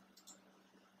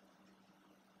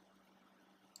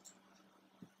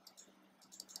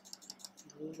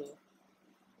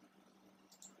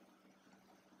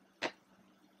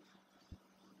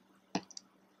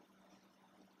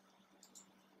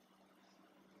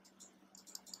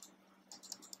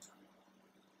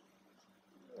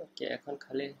 ওকে, এখন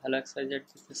খালি হ্যালো এক্সওয়াইজেড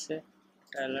দিতেছে।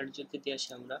 অ্যালার্ট যদি দিয়ে আসি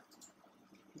আমরা,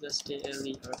 জাস্ট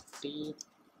এলইআরটি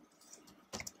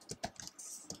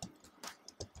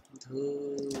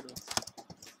ধুর,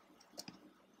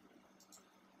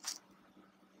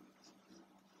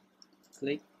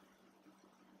 click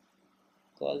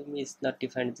call me is not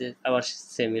defined, যে আবার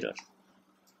সেম এরর।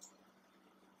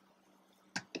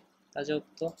 আজব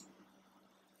তো।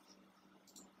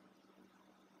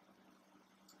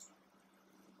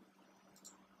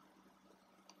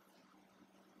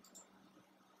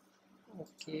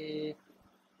 ওকে,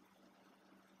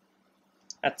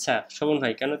 আচ্ছা শোভন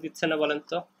ভাই কেন দিচ্ছে না বলেন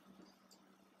তো?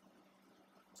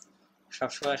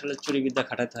 সবসময় আসলে চুরিবিদ্যা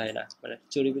খাটাতে হয় না, মানে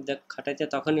চুরিবিদ্যা খাটাইতে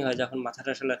তখনই হয় যখন মাথাটা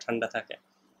আসলে ঠান্ডা থাকে।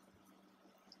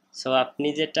 সো আপনি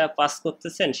যেটা পাস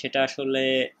করতেছেন সেটা আসলে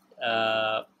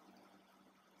আহ,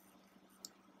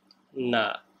 না,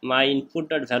 মাই ইনপুট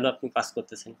ডট ভ্যালু আপনি পাস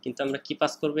করতেছেন, কিন্তু আমরা কি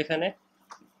পাস করবো এখানে?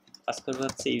 পাস করবো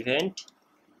হচ্ছে ইভেন্ট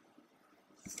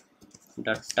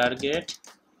ডট টার্গেট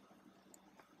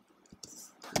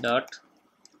ডট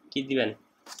কি দিবেন,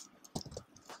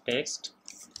 টেক্সট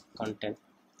কন্টেন্ট।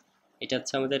 এটা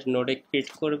হচ্ছে আমাদের নোডে ক্রিয়েট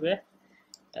করবে,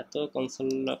 এত কনসোল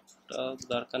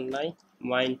দরকার নাই।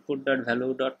 মাই input dot value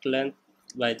dot length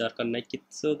by দরকার নাই,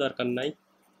 কিচ্ছু দরকার নাই।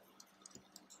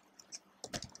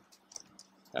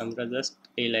 আমরা জাস্ট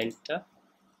এই লাইনটা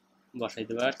বসাই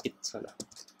দেবো, আর কিচ্ছু না।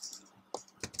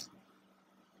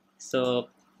 সো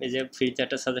এই যে ফ্রিতে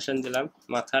একটা সাজেশন দিলাম,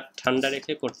 মাথা ঠান্ডা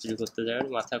রেখে কোড চুরি করতে যাবেন,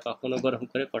 মাথা কখনো গরম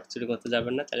করে কোড চুরি করতে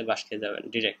যাবেন না, তাহলে বাস খেয়ে যাবেন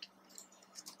ডিরেক্ট।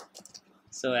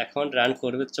 সো এখন রান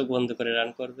করবে, চোখ বন্ধ করে রান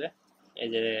করবে। এই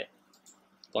যে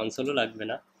কনসোলও লাগবে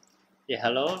না, যে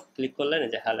হ্যালো ক্লিক করলেন,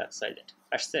 এই যে হ্যালো এক্সওয়াইজেড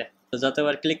আসছে। তো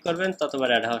যতবার ক্লিক করবেন ততবার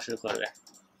অ্যাড হওয়া শুরু করবে।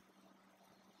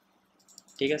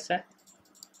 ঠিক আছে,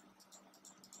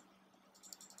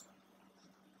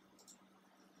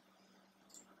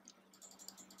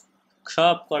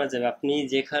 সব করা যাবে। আপনি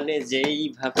যেখানে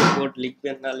যেইভাবে কোড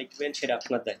লিখবেন না লিখবেন সেটা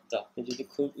আপনার দায়িত্ব। আপনি যদি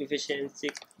খুব ইফিসিয়েন্সি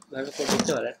ভাবে কোড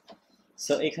লিখতে পারেন।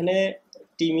 সো এখানে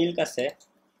টি মিল্ক আছে।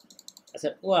 আচ্ছা,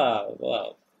 ওয়াও ওয়াও,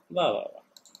 বাহ বাহ বাহ।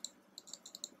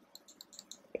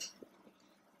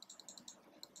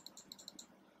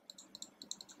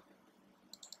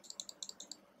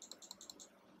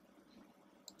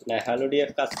 না, হ্যালো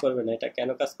ডিএফ কাজ করবে না। এটা কেন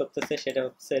কাজ করতেছে সেটা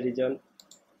হচ্ছে রিজন,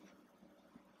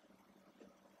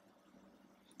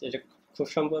 এটা খুব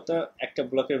সম্ভবত একটা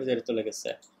ব্লকের ভিতরে চলে গেছে।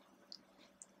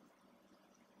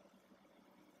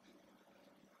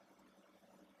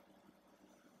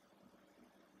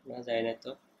 না যায় না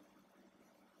তো।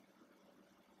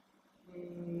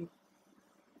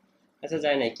 আচ্ছা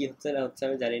যায় না, কি হচ্ছে না হচ্ছে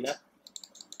আমি জানি না,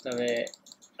 তবে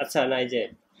আচ্ছা না, এই যে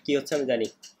কি হচ্ছে আমি জানি,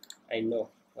 I know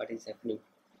what is happening.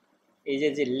 এই যে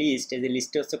যে লিস্ট, এই যে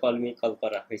লিস্টে হচ্ছে কল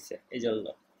করা হয়েছে, এই জন্য।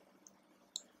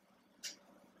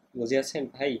 বুঝে আছেন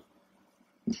ভাই?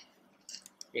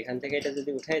 এখান থেকে এটা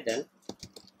যদি উঠাই দেন,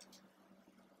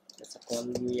 আচ্ছা কল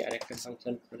মি আর একটা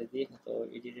ফাংশন করে দিই, তো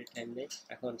এডিটের টাইম নেই,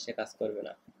 এখন সে কাজ করবে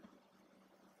না।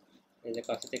 এই যে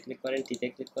কফিতে ক্লিক করেন, টিতে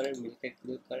ক্লিক করেন, মিল্কে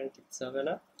ক্লিক করেন, কিচ্ছু হবে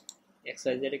না। এক্স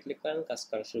ওয়াই জেডে ক্লিক করেন, কাজ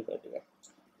করা শুরু করে দেবে।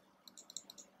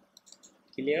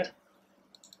 ক্লিয়ার?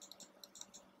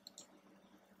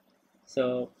 সো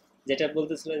যেটা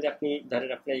বলতেছিলেন যে আপনি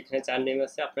ধরেন আপনার এখানে 4 নেম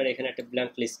আছে, আপনার এখানে একটা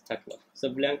ব্ল্যাঙ্ক লিস্ট থাকলো। সো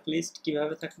ব্ল্যাঙ্ক লিস্ট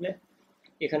কিভাবে থাকবে?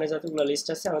 এখানে যতগুলো লিস্ট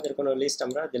আছে, আমাদের কোনো লিস্ট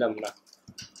আমরা দিলাম না।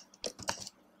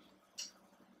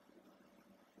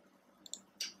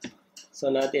 সো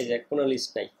না দিয়ে যায়, কোনো লিস্ট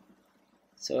নাই।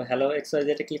 So hello x Y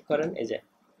জেডে click করেন, এই যে।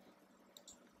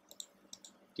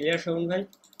 ক্লিয়ার শোভন ভাই?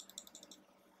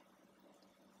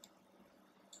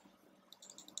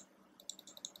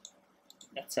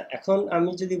 আচ্ছা এখন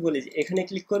আমি যদি বলি যে এখানে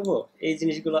ক্লিক করব, এই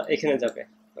জিনিসগুলো এখানে যাবে,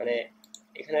 মানে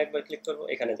এখানে একবার ক্লিক করব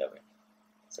এখানে যাবে।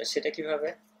 তো সেটা কিভাবে?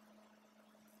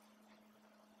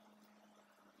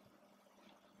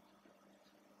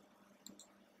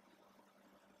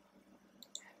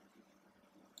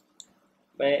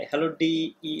 মানে হ্যালো ডি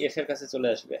ই এফ এর কাছে চলে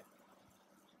আসবে।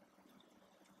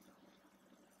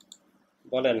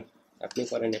 বলেন, আপনি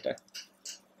করেন এটা।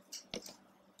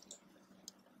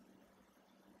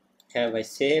 হ্যাঁ ভাই,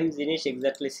 সেম জিনিস,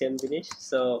 এক্স্যাক্টলি সেম জিনিস।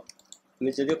 সো আমি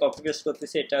যদিও কপি পেস্ট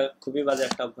করতেছি, এটা খুবই বাজে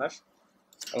একটা অভ্যাস,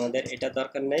 আমাদের এটা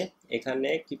দরকার নেই। এখানে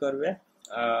কি করবে,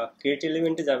 ক্রিয়েট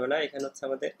এলিমেন্টে যাবে না, এখানে হচ্ছে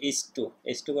আমাদের এইচ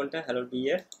টু কোনটা, হ্যালো ডি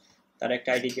এর, তার একটা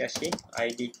আইডি দিয়ে আসি,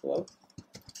 আইডি ইকুয়াল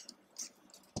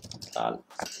তাল,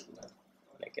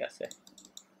 অনেকে আছে।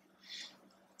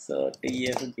 সো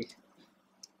টিএফবি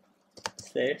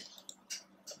সেট,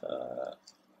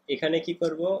 এখানে কি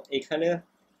করব, এখানে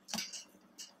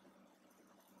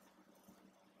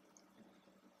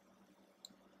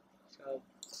সব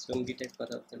সঙ্গী টাইপ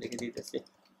কথাবার্তা লিখে দিতেছি।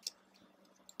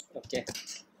 ওকে,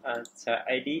 আচ্ছা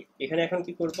আইডি এখানে এখন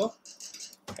কি করব,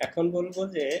 এখন বলবো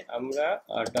যে আমরা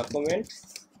ডকুমেন্ট,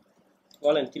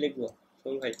 বলেন কি লিখবো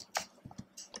শুনুন ভাই,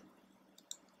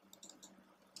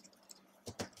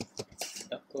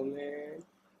 document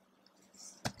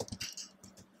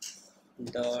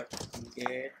dot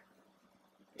gate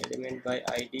element by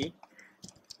ID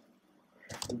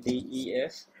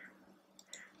def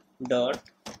dot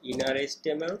inner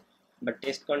html বা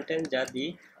টেক্সট কন্টেন্ট যা দিই,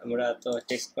 আমরা তো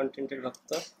টেক্সট কন্টেন্টের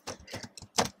ভক্ত,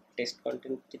 টেক্সট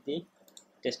কন্টেন্ট দিই,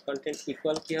 টেক্সট কন্টেন্ট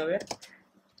ইকুয়াল কি হবে,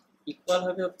 ইকুয়াল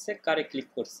হবে হচ্ছে কারে ক্লিক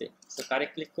করছি, তো কারে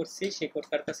ক্লিক করছি সেই কোড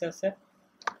কার কাছে আছে,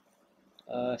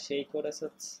 সেই কোড আছে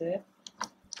হচ্ছে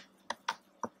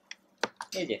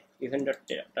এই যে event dot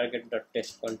target dot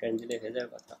text content দিলে হয়ে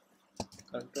যাওয়ার কথা,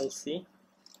 কন্ট্রোল সি,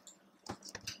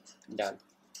 ডান,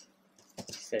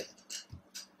 সেভ।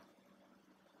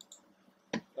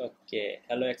 ওকে,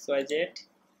 হ্যালো xyz,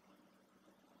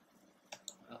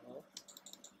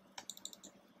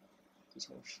 কি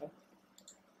সমস্যা,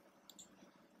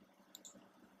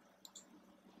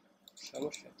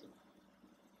 সমস্যা কি,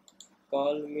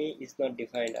 call me is not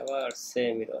defined, আবার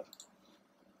সেম এরর,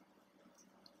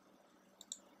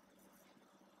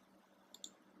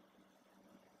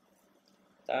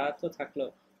 তা তো থাকলো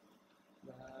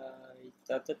ভাই,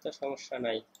 তাতে তো সমস্যা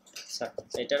নাই। আচ্ছা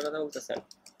এটার কথা বলতেছেন,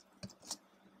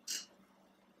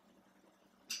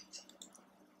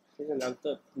 কিন্তু নাম তো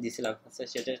দিছিলাম, আচ্ছা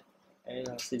সেটা আমি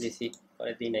ভাবছি দিছি,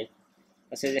 পরে দিই নাই।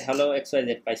 আচ্ছা যে হ্যালো xyz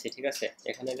পাইছি, ঠিক আছে,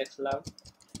 এখানে লিখলাম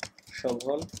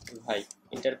শোভন ভাই,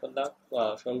 এন্টার করলাম,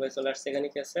 শোভন ভাই চলে আসছে, এখানে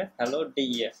কি আছে হ্যালো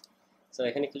def, তো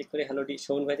এখানে ক্লিক করি, হ্যালো ডি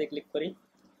শোভন ভাইতে ক্লিক করি,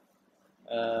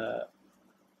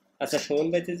 আচ্ছা শোভন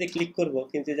ভাইতে যে ক্লিক করব,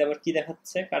 কিন্তু যে আমার কি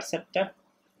দেখাচ্ছে কার্সারটা,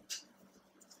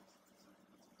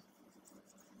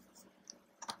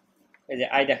 এই যে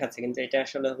আই দেখাচ্ছে, কিন্তু এটা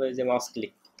আসলে হবে যে মাউস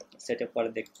ক্লিক, সেটা পরে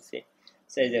দেখতেছি,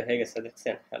 সেই যে হয়ে গেছে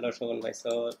দেখছেন, হ্যালো শোভন ভাই।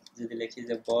 সো যদি লিখি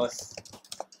যে বস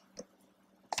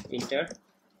ইন্টার,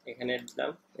 এখানে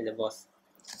দিলাম এই যে বস,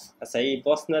 আচ্ছা এই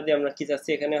বস না দিয়ে আমরা কি চাচ্ছি,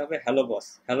 এখানে হবে হ্যালো বস,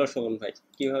 হ্যালো শোভন ভাই,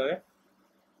 কি হবে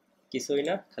কিছুই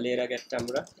না, খালি এর আগে একটা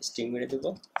আমরা স্ট্রিং মেরে দিব,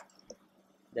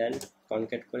 দেন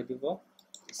কনক্যাট করে দিব,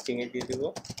 স্ট্রিং এ দিয়ে দিব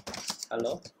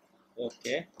হ্যালো,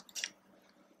 ওকে।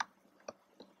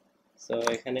 সো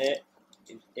এখানে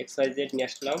xyz নিয়ে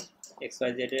আসলাম,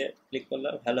 xyz এ ক্লিক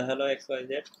করলাম, হ্যালো হ্যালো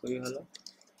xyz, খুবই ভালো,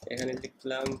 এখানে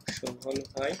লিখলাম শোভন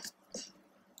ভাই,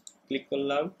 ক্লিক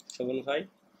করলাম শোভন ভাই,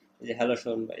 এই যে হ্যালো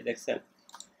শোভন ভাই দেখছেন।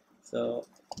 সো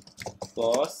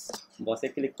বস, বসে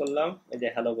ক্লিক করলাম, এই যে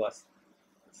হ্যালো বস,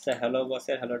 আচ্ছা হ্যালো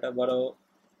বসের হ্যালোটা বড়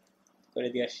করে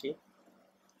দিয়ে আসি,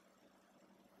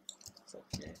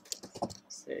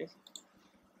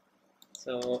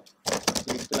 সো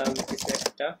লিখলাম কিছু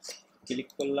একটা, ক্লিক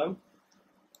করলাম,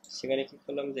 সেখানে ক্লিক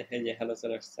করলাম যে হ্যাঁ যে হ্যালো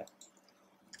চলে আসছে,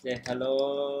 যে হ্যালো,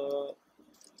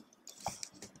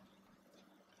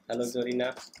 হ্যালো জরিনা,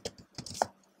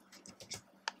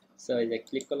 সো এই যে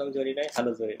ক্লিক করলাম জরিনায়,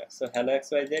 hello Zarina, so hello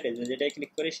xyz, এই যে যেটাই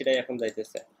ক্লিক করি সেটাই এখন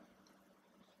যাইতেছে।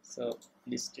 সো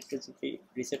লিস্টটা যদি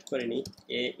রিসেট করে নিই,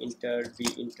 এ inter, B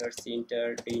inter, C inter,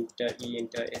 D inter, ই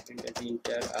ইন্টার, এফ ইন্টার, জি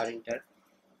ইন্টার, আর ইন্টার,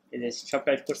 এই যে সব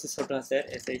টাইপ করছি ছোট হাতের,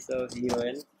 S H O V O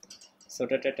N,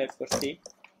 ছোটটা টাইপ করছি,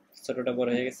 ছোটটা বড়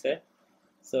হয়ে গেছে।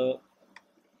 সো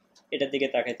এটার দিকে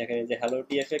তাকাই থাকেন, যে হ্যালো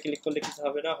ডিএফ এ ক্লিক করলে কিছু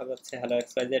হবে না, হবে হচ্ছে হ্যালো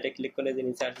xyz এ ক্লিক করলে যে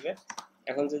নিচে আসবে।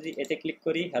 এখন যদি এতে ক্লিক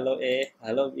করি, হ্যালো এ,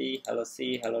 hello B, hello C,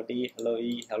 hello D, hello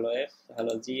ই, হ্যালো এফ,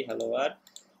 হ্যালো জি, হ্যালো আর,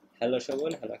 হ্যালো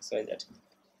শোভন, হ্যালো xyz,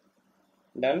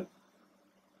 ডান।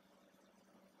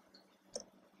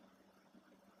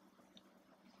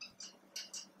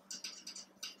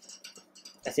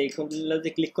 আচ্ছা এইগুলো যে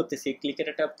ক্লিক করতেছি, ক্লিকের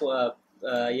একটা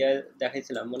ইয়ে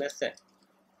দেখাইছিলাম মনে আছে,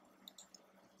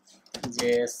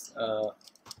 যে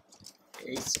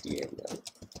HTML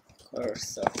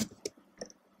cursor,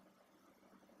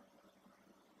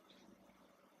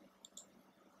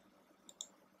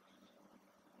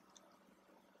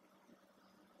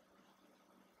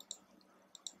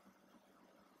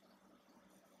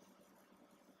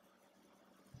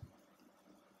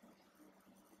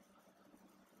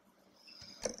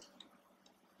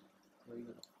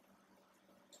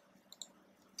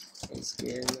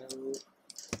 HTML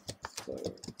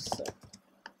cursor,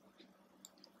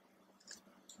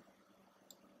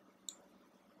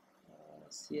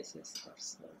 CSS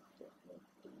cursor,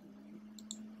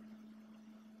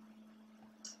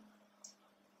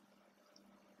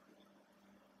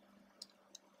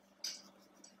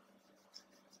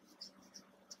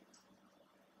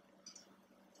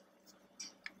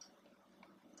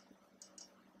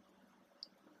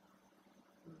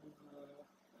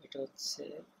 এটা হচ্ছে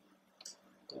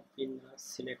কপি না,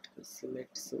 select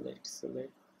select select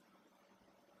select,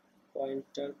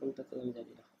 pointer কোনটা তো আমি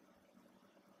জানি না,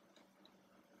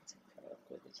 খারাপ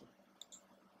করে দেখি।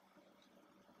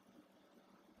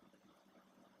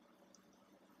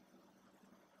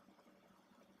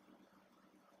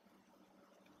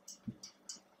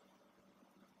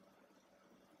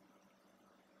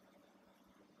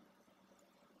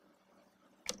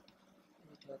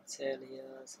 এটা হচ্ছে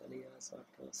alias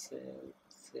auto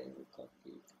sell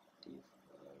copy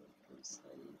default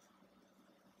size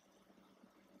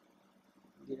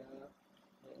graph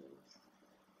health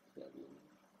plugin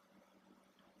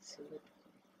select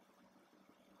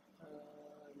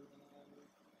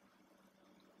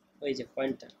ওই যে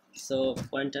পয়েন্টার। সো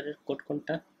পয়েন্টারের কোড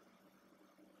কোনটা?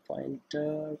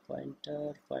 পয়েন্টার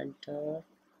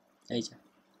এই যে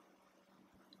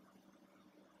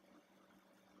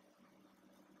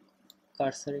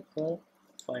কার্সর ইকুয়াল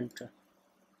পয়েন্টার।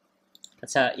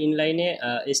 আচ্ছা, ইনলাইনে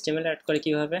HTML অ্যাড করে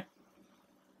কিভাবে?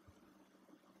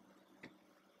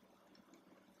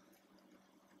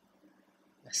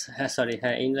 হ্যাঁ সরি,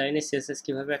 হ্যাঁ ইনলাইনে CSS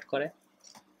কিভাবে অ্যাড করে?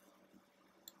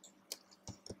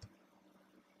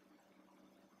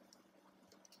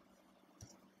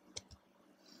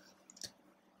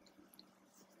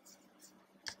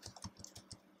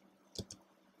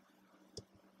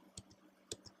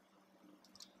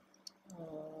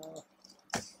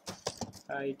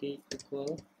 id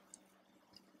equal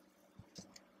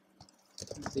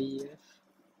bf,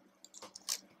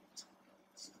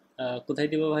 কোথায়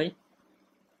দিব ভাই?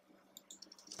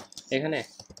 এখানে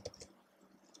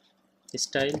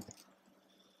স্টাইল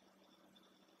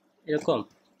এরকম,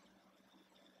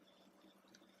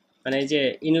 মানে এই যে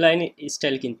ইনলাইন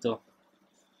স্টাইল কিন্তু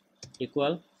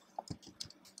ইকুয়াল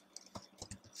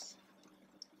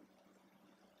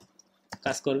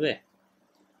কাজ করবে।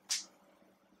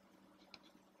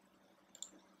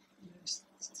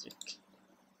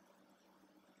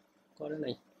 করে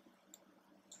নাই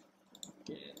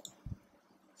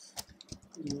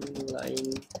inline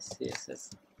CSS,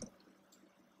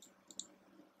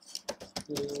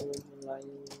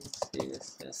 inline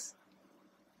CSS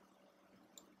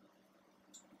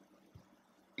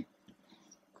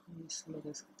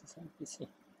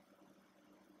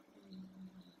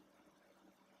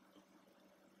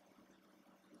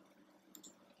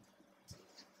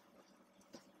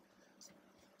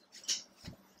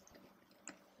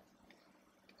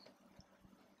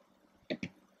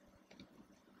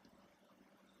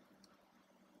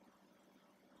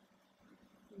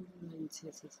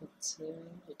CSS হচ্ছে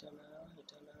এটা না,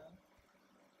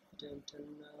 এটা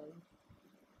ইন্টারনাল,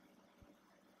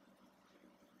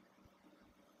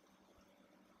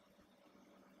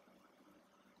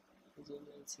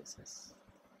 inline CSS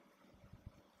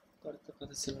করতে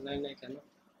কথা ছিল না, না কেন?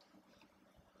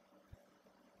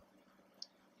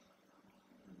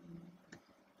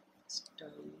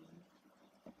 স্টাইল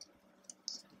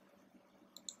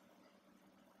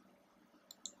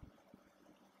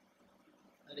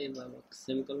আরে বাবা,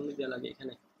 সেমিকলন দেওয়া লাগে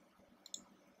এখানে।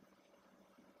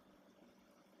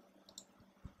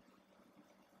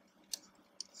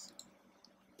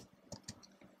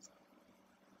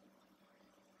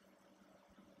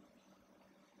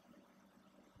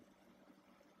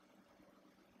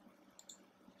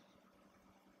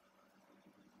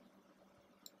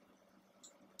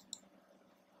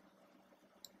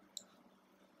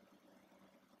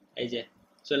 এই যে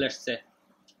চলে আসছে,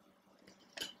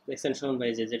 দেখছেন শোন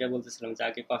ভাই, যে যেটা বলতেছিলাম যে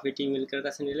আগে কফি টি মিল্কের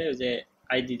কাছে নিলে ওই যে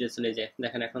আই দিতে চলে যায়,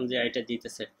 দেখেন এখন যে আইটা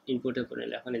দিতেছে ইনপুটে করে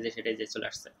নিলে এখন এই যে সেটাই যে চলে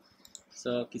আসছে।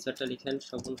 সো কিছু একটা লিখেন,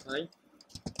 শোভন ভাই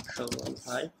শোভন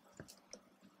ভাই,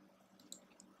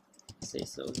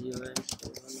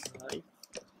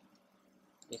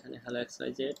 এখানে হ্যালো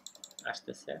XYZ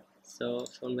আসতেছে। সো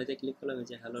শোভন ভাইতে ক্লিক করলাম, এই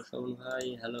যে হ্যালো শোভন ভাই,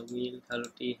 হ্যালো মিল্ক, হ্যালো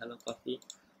টি, হ্যালো কফি,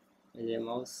 এই যে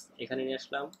মাউস এখানে নিয়ে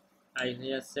আসলাম, আই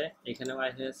হয়ে আছে, এখানেও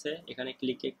আই হয়ে আছে, এখানে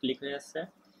ক্লিক হয়ে আছে,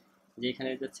 যে এখানে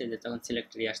যাচ্ছে যে তখন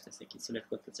সিলেক্টরি আসতেছে, কি সিলেক্ট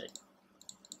করতে চাই।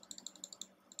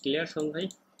 ক্লিয়ার শোন ভাই?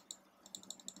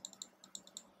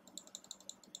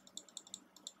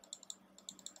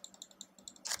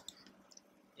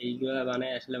 এইগুলা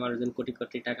বানায় আসলে মানুষজন কোটি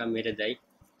কোটি টাকা মেরে দেয়।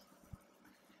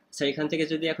 আচ্ছা, এখান থেকে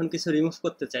যদি এখন কিছু রিমুভ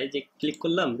করতে চাই, যে ক্লিক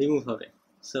করলাম রিমুভ হবে,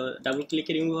 সো ডাবল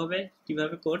ক্লিকে রিমুভ হবে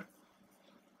কিভাবে? কোড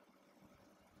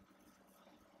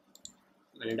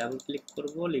মানে ডাবল ক্লিক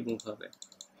করব রিমুভ হবে,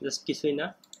 জাস্ট কিছুই না,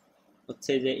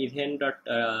 হচ্ছে যে ইভেন্ট ডট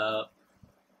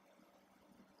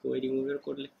কই রিমুভের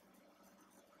করলে,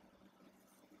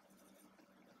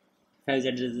 হ্যাঁ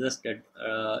জাস্ট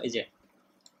এই যে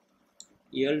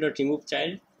ইউএল ডট রিমুভ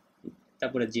চাইল্ড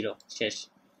তারপরে 0 শেষ।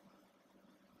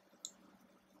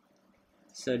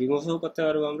 সো রিমুভও করতে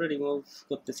পারবো আমরা, রিমুভ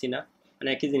করতেছি না, মানে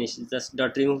একই জিনিস, জাস্ট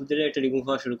ডট রিমুভ দিলে এটা রিমুভ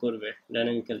হওয়া শুরু করবে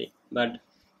ডাইনামিক্যালি। বাট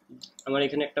আমার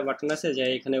এখানে একটা বাটন আছে যে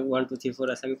এখানে 1 2 3 4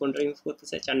 আছে, আমি কোনটা রিমুভ করতে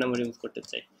চাই, 4 নম্বর রিমুভ করতে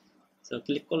চাই। সো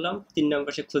ক্লিক করলাম, 3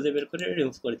 নম্বর সে খুঁজে বের করে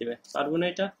রিমুভ করে দিবে। পারবো না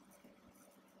এটা?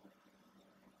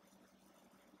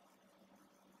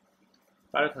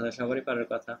 পারার কথা, সবারই পারার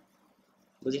কথা,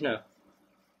 বুঝি না।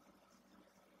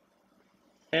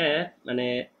 হ্যাঁ মানে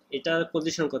এটা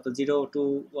পজিশন কত, 0 2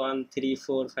 1 3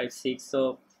 4 5 6, সো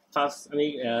ফার্স্ট আমি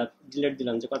ডিলিট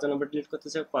দিলাম, যে কত নম্বর ডিলিট করতে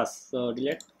চাই, 5, সো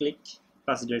ডিলিট, ক্লিক,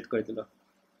 5 ডিলিট করে দিল।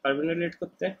 পারবে না ডিলিট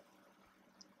করতে?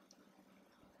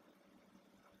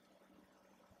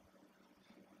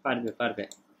 পারবে পারবে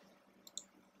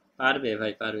পারবে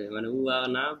ভাই পারবে, মানে উ আ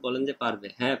না বলেন যে পারবে,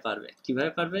 হ্যাঁ পারবে।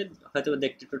 কিভাবে পারবে হয়তো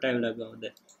দেখতে একটু টাইম লাগবে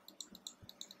আমাদের।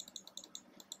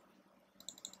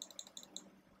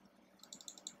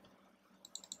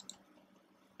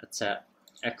 আচ্ছা,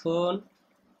 এখন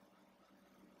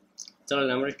চলেন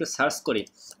আমরা একটু সার্চ করি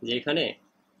যে এখানে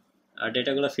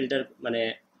ডেটাগুলো ফিল্টার, মানে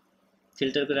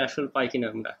ফিল্টার করে আসল পাই কিনা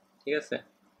আমরা। ঠিক আছে,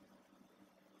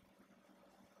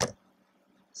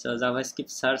 সো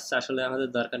জাভাস্ক্রিপ্ট সার্চ আসলে আমাদের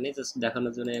দরকার নেই, জাস্ট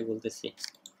দেখানোর জন্য বলতেছি।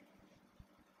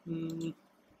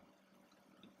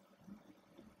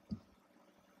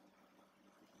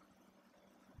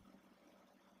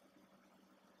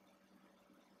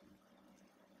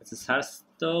 আচ্ছা, সার্চ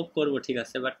তো করব ঠিক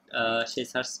আছে, বাট সেই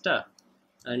সার্চটা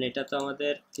এটা তো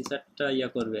আমাদের কিছু একটা ইয়া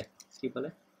করবে, কি বলে।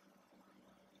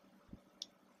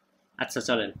 আচ্ছা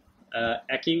চলেন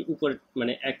একই উপর,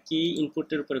 মানে একই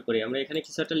ইনপুটের উপরে করি। আমরা এখানে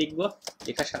কিছু একটা লিখবো,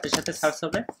 লেখার সাথে সাথে সার্চ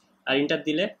হবে, আর ইন্টার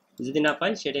দিলে যদি না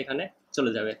পাই সেটা এখানে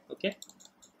চলে যাবে। ওকে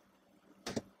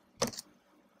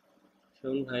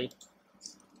শুনুন ভাই,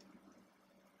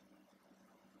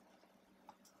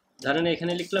 ধরেন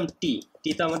এখানে লিখলাম টি,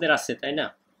 টি তো আমাদের আছে তাই না।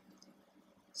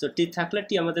 সো টি থাকলে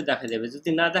টি আমাদের দেখা যাবে, যদি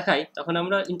না দেখাই তখন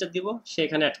আমরা ইন্টার দিব, সে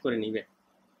এখানে অ্যাড করে নিবে।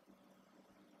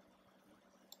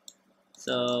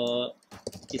 সো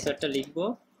কিছু একটা লিখবো।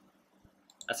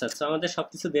 আচ্ছা আচ্ছা, আমাদের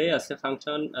সবকিছু দেওয়াই আছে,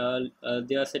 ফাংশন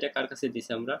দেওয়া আছে, এটা কার কাছে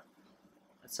দিছি আমরা।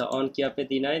 আচ্ছা অন কি আপনি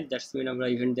দি নাই, দ্যাটস মিন আমরা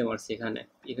ইভেন্ট দিয়ে মারছি এখানে।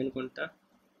 ইভেন্ট কোনটা,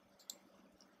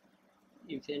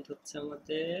 ইভেন্ট হচ্ছে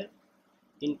আমাদের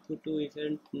ইনপুট টু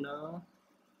ইভেন্ট না,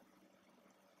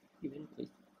 ইভেন্ট কই,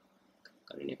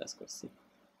 কারে নিয়ে কাজ করছি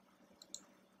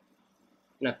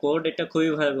না। কোড এটা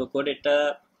খুবই ভালো কোড, এটা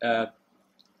আহ,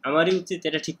 আমারই উচিত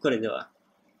এটা ঠিক করে দেওয়া।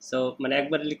 সো মানে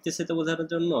একবার লিখতেছে তো বোঝানোর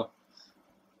জন্য।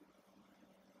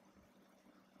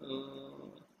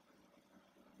 উম,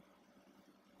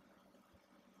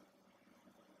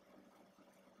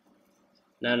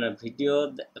 না না, ভিডিও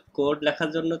কোড লেখার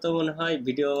জন্য তো মনে হয়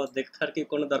ভিডিও দেখার কি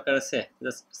কোনো দরকার আছে?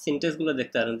 জাস্ট সিনটেক্স গুলো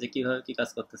দেখতে পারেন যে কিভাবে কি কাজ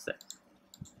করতেছে,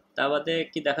 তা বাদে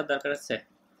কি দেখার দরকার আছে?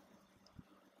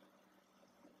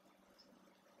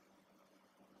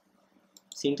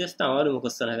 সিনটেক্স তো আমারও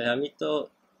মুখস্থ না ভাই, আমি তো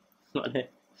মানে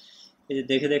এই যে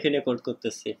দেখে দেখে নিয়ে কোড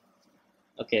করতেছি।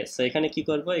 ওকে সো এখানে কি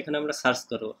করব, এখানে আমরা সার্চ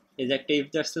করব, এই যে একটা ইফ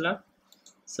আসছিলাম।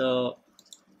 সো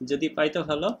যদি পাই তো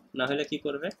ভালো, না হলে কি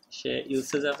করবে, সে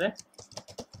ইউসে যাবে,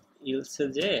 ইউসে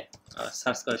যে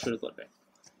সার্চ করা শুরু করবে।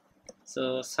 সো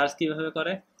সার্চ কিভাবে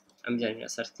করে আমি জানি না,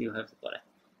 সার্চ কিভাবে করে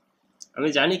আমি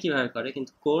জানি কিভাবে করে,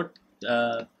 কিন্তু কোড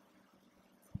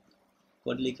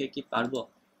কোড লিখে কি পারবো?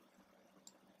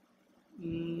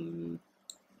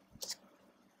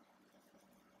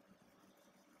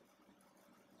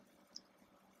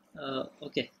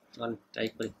 ওকে চল ট্রাই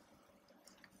করি।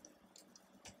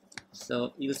 সো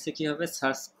ইউসে কি হবে,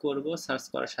 সার্চ করব, সার্চ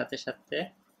করার সাথে সাথে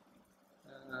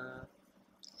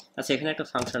আচ্ছা এখানে একটা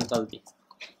ফাংশন কল দিই,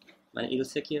 মানে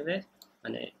ইউসে কি হবে,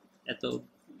 মানে এত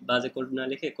বাজে কোড না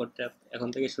লিখে কোডটা এখন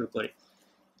থেকে শুরু করি।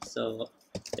 সো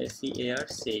SEAR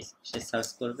সে সার্চ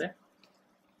করবে।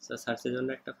 সো সার্চের জন্য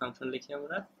একটা ফাংশন লিখি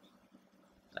আমরা,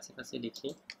 কাছে কাছে লিখি।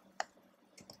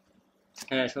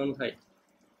 হ্যাঁ শোন ভাই,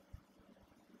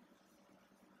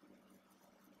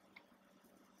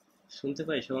 শুনতে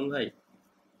পাই শোন ভাই,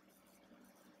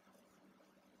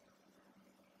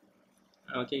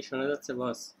 আমাকে কি শোনা যাচ্ছে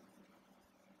বস?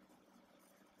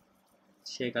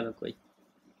 সে গেল কই?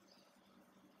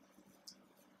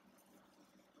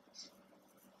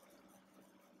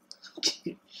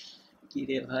 কি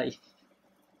রে ভাই,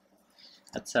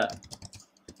 আচ্ছা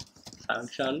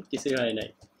ফাংশন কিছুই হয় নাই,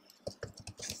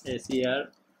 SER।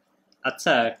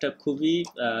 আচ্ছা একটা খুবই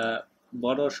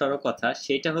বড় সড়ো কথা,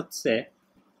 সেটা হচ্ছে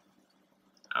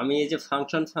আমি এই যে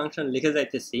ফাংশন ফাংশন লিখে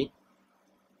যাইতেছি,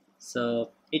 সো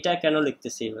এটা কেন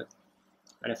লিখতেছি,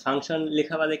 মানে ফাংশন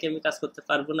লেখা বাদে কি আমি কাজ করতে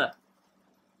পারবো না?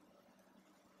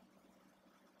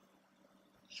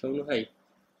 সৌম্য ভাই,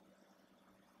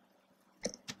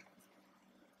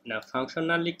 না ফাংশন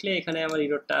না লিখলে এখানে আমার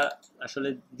ইরোরটা আসলে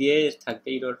দিয়ে থাকবে,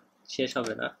 ইরোর শেষ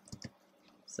হবে না।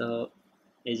 সো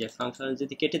এই যে ফাংশন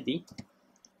যদি কেটে দিই,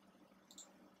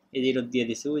 এই যে ইরর দিয়ে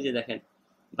দিছি, ওই যে দেখেন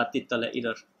বাতির তলে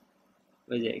ইরর,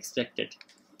 ওই যে এক্সপেক্টেড।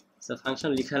 সো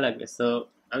ফাংশন লেখা লাগবে। সো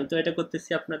আমি তো এটা করতেছি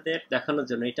আপনাদের দেখানোর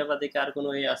জন্য, এটা বাদে কি আর কোনো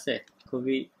ওয়ে আছে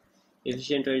খুবই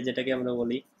এফিশিয়েন্ট ওয়ে যেটাকে আমরা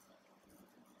বলি?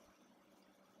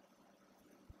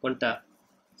 কোনটা?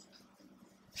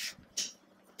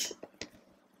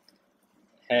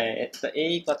 হ্যাঁ, তো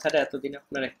এই কথাটা এতদিন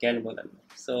আপনারা কেন বলেন?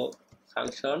 সো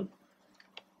ফাংশন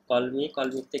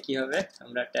কলমিতে কি হবে,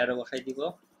 আমরা একটা অ্যারো বসাই দিব।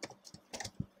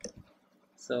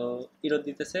 সো ইরর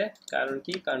দিতেছে, কারণ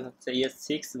কি? কারণ হচ্ছে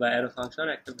ES6 বা অ্যারো ফাংশন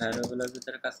একটা ভ্যারিয়েবলের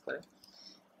ভিতরে কাজ করে।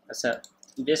 আচ্ছা,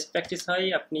 বেস্ট প্র্যাকটিস হয়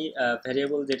আপনি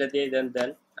ভ্যারিয়েবল যেটা দিয়ে দেন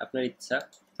আপনার ইচ্ছা,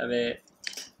 তবে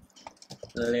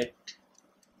লেট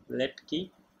লেট কি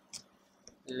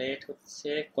লেট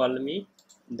হচ্ছে কলমি,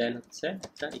 দেন হচ্ছে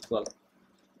একটা ইকুয়াল,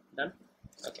 ডান।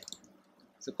 ওকে,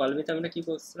 সো কলমিতে আমরা কি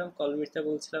বলছিলাম? কলমিতে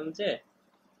বলছিলাম যে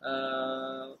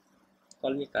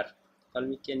কলমি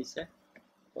কলমি কে নিচে,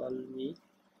 কলমি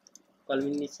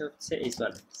কলমির নিচে হচ্ছে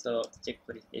h1। সো চেক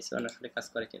করি h1 আসলে কাজ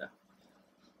করে কিনা।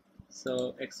 সো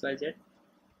xyz,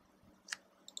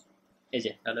 এই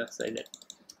যে হ্যালো xyz।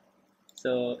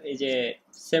 সো এই যে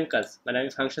সেম কাজ, মানে আমি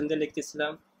ফাংশন দিয়ে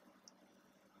লিখতেছিলাম।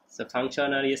 সো ফাংশন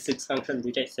আর ES6 ফাংশন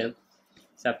দুইটাই সেম।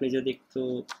 সো আপনি যদি একটু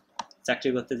চাকরি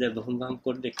করতে যে বহুম বাহুম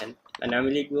কোড লিখেন, মানে আমি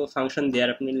লিখবো ফাংশন দিয়ে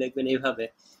আর আপনি লিখবেন এইভাবে,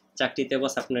 চাকরিতে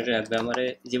বস আপনার রাখবে, আমারে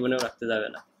জীবনেও রাখতে যাবে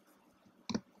না।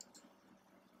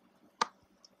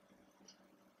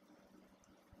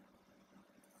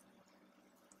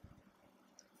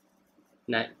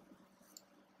 না,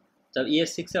 তবে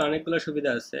ES6 এ অনেকগুলো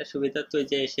সুবিধা আছে। সুবিধা তো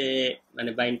যে সে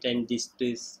মানে বাইন্ড টাইম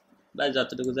ডিস্ট্রিস বা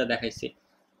যতটুকু যা দেখাইছি,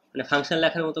 মানে ফাংশন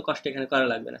লেখার মতো কষ্ট এখানে করা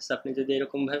লাগবে না। আপনি যদি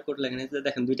এরকম ভাবে কোড লেখেন,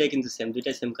 দেখেন দুইটাই কিন্তু সেম,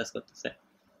 দুইটাই সেম কাজ করতেছে,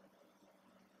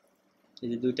 এই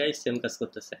যে দুইটাই সেম কাজ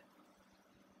করতেছে,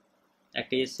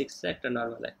 একটা ES6 একটা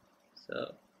নর্মাল। সো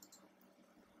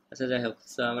আচ্ছা যাই হোক,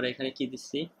 সো আমরা এখানে কি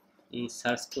দিচ্ছি,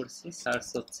 সার্চ করছি। সার্চ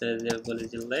হচ্ছে যে বলে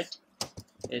যে late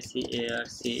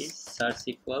SEARC search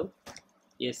equal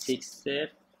ES6 এর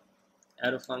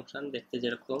অ্যারো ফাংশন দেখতে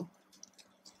যেরকম,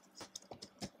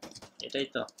 এটাই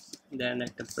তো, দেন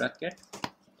একটা ব্র্যাকেট।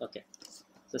 ওকে,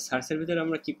 তো সার্চের ভিতরে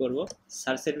আমরা কি করব?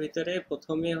 সার্চের ভিতরে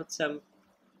প্রথমে হচ্ছে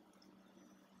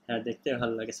হ্যাঁ, দেখতে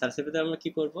ভালো লাগে। সার্চের ভিতরে আমরা কি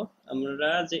করব? আমরা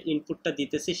যে ইনপুটটা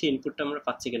দিতেছি সেই ইনপুটটা আমরা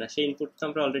পাচ্ছি কিনা, সেই ইনপুট তো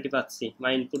আমরা অলরেডি পাচ্ছি,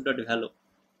 মাই ইনপুট ডট ভ্যালু।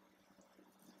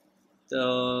 তো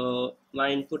মাই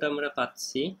ইনপুট আমরা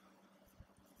পাচ্ছি।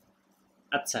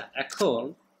 আচ্ছা এখন,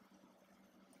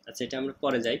 আচ্ছা এটা আমরা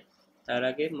পরে যাই, তার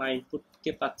আগে মাই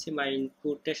ইনপুটকে পাচ্ছি, মাই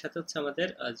ইনপুটের সাথে হচ্ছে আমাদের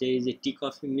যে টি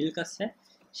কফি মিল্ক আছে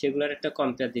সেগুলোর একটা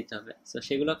কম্পেয়ার দিতে হবে। তো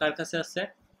সেগুলো কার কাছে আছে?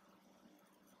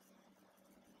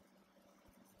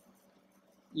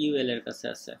 ইউএল এর কাছে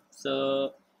আছে। So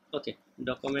okay,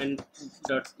 document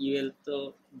dot UL তো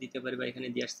দিতে পারি, বা এখানে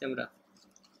দিয়ে আসছি আমরা।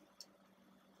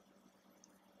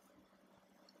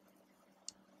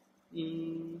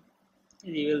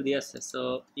 ইউএল দিয়ে আছে। So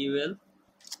UL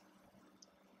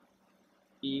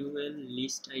UL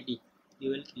list ID,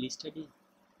 UL কি লিস্ট আইডি?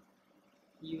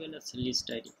 ইউএল আছে লিস্ট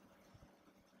আইডি,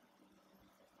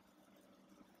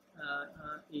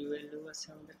 ইউএল আছে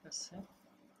আমাদের কাছে।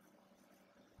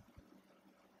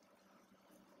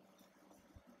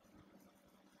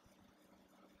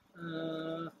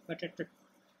 বাট একটা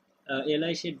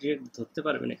এলআই সে ডিরেক্ট ধরতে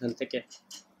পারবেন এখান থেকে।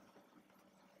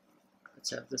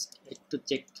 আচ্ছা জাস্ট একটু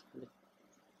চেক,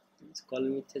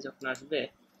 কলমিতে যখন আসবে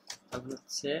তখন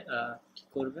হচ্ছে কি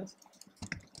করবে,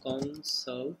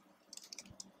 কনসোল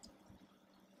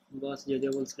বস,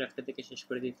 যদিও বলছিল একটা থেকে শেষ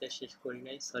করে দিতে, শেষ করি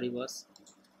নাই, সরি বস।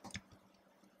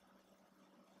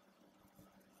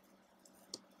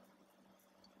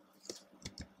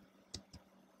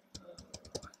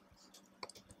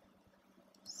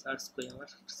 সার্চ কই, আমার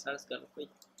সার্চ গেল কই,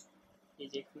 এই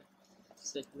যে এখানে।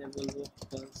 সেখানে বলবো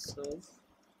কনসোল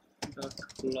ডট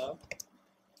লগ,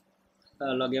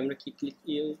 লগে আমরা কি ক্লিক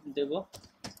দেব,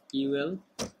 ইউএল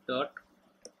ডট,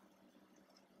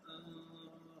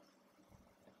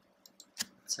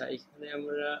 আচ্ছা এখানে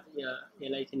আমরা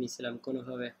এলআই কে নিছিলাম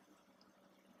কোনোভাবে,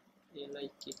 এলআই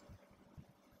কে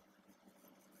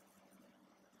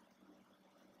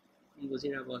বুঝি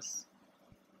না বস।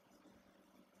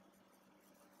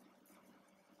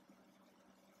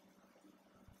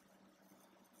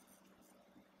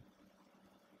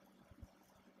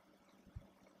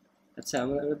 আচ্ছা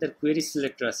আমাদের কোয়েরি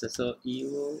সিলেক্টর আছে। So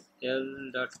UL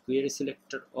dot query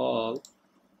selector all,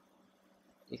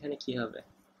 এখানে কি হবে,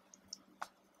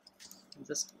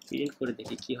 জাস্ট প্রিন্ট করে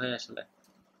দেখি কি হয় আসলে,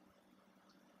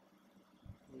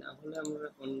 না হলে আমরা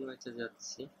অন্য একটা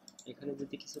যাচ্ছি। এখানে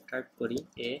যদি কিছু টাইপ করি,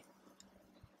 এ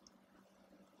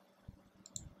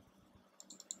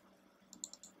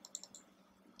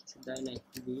দেয় নাই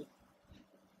বি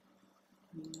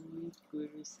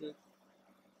query set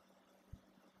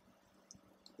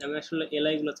আমি আসলে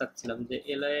এলআই গুলো চাচ্ছিলাম যে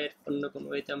এলআই এর অন্য কোনো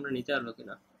ওয়েতে আমরা নিতে পারবো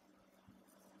কিনা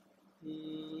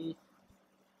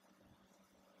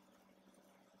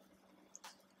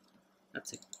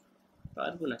আচ্ছা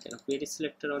পারবো না কেন কোয়েরি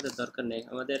সিলেক্টর আমাদের দরকার নেই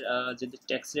আমাদের যদি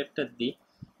ট্যাগ সিলেক্টর দিই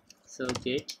so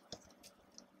get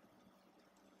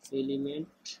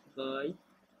element by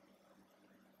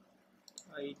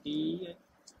ID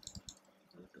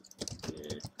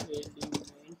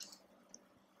element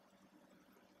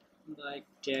by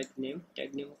tag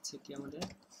name হচ্ছে কি আমাদের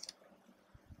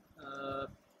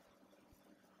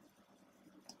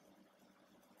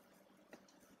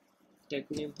ট্যাগ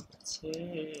নেম হচ্ছে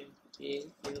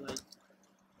KLI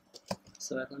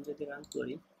সো এখন যদি রান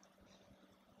করি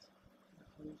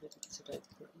এখন যদি কিছু টাইপ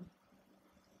করি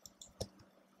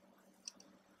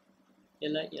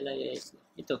এলআই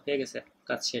এই তো হয়ে গেছে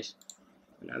কাজ শেষ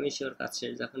মানে আমি শিওর কাজ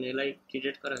শেষ যখন এলআই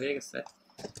ক্রিয়েট করা হয়ে গেছে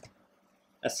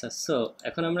আচ্ছা সো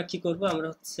এখন আমরা কি করব আমরা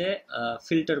হচ্ছে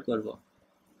ফিল্টার করব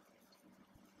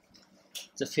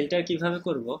যে ফিল্টার কিভাবে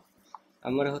করব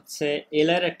আমরা হচ্ছে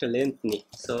এলআই এর একটা লেন্থ নিই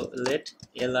so late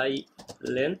LI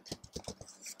length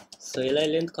so LI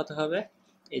length কত হবে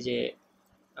এই যে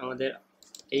আমাদের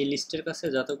এই লিস্টের কাছে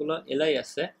যতগুলো এলআই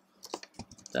আছে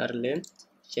তার লেন্থ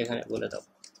সেখানে বলে দাও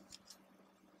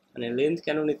মানে লেন্থ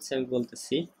কেন নিচ্ছে আমি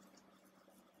বলতেছি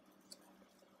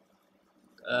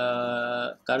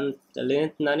কারণ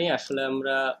লেন্থ না নিয়ে আসলে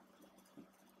আমরা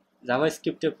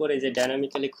জাভাস্ক্রিপ্টে পরে যে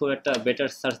ডাইনামিক্যালি খুব একটা বেটার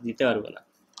সার্চ দিতে পারবো না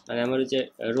মানে আমার যে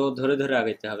রো ধরে ধরে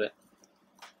আগাইতে হবে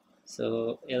সো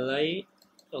এলআই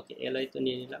ওকে এলআই তো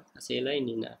নিয়ে নিলাম আচ্ছা এলআই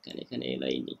নি না কেন এখানে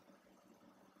এলআই নি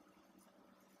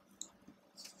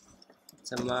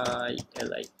আচ্ছা মাই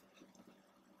এলআই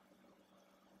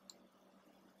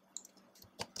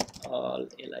অল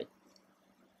এলআই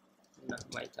না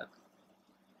মাই থাক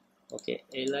ওকে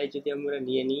এলআই যদি আমরা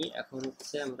নিয়ে নিই এখন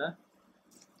হচ্ছে আমরা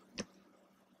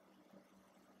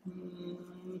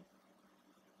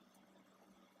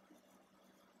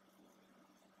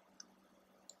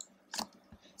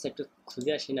একটু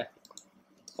খুঁজে আসি না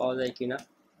পাওয়া যায় কিনা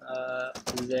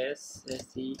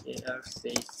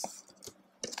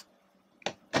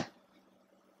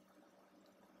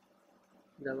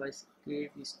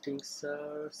JavaScript string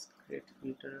search create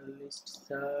filter list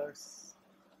search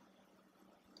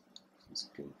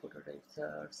string prototype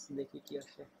search দেখি কি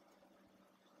আসে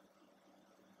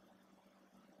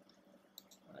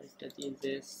আর এটা দিয়ে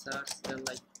যে search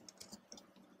like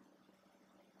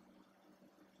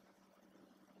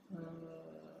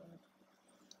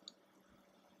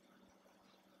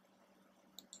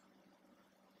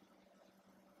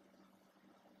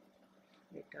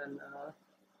এটা না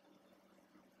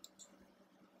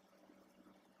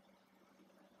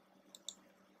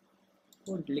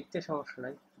কোড লিখতে সমস্যা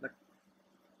নাই বাট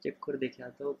চেক করে দেখি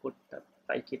আদৌ কোডটা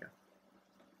পাই কিনা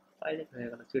পাইলে হয়ে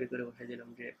গেল চুরি করে বসাই দিলাম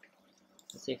ডিরেক্ট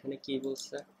আচ্ছা এখানে কি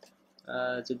বলছে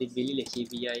যদি বিলি লিখি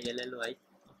BILLY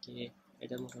ওকে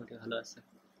এটা মোটামুটি ভালো আছে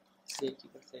সে কি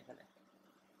করছে এখানে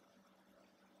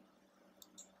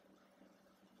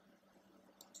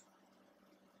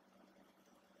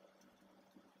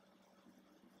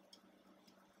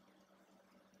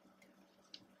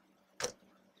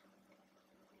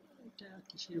এটা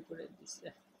কিসের উপরে দিচ্ছে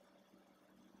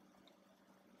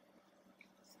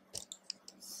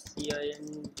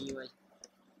CINDY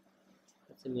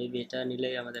আচ্ছা মেবি এটা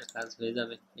নিলেই আমাদের কাজ হয়ে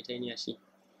যাবে এটাই নিয়ে আসি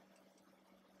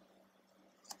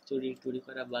চুরি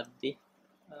করা বাদ দিই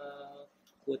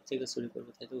কোড থেকে চুরি করবো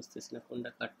তাই তো বুঝতেছি না কোনটা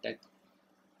কাট ট্যাগ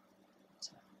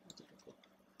আচ্ছা এতটুকু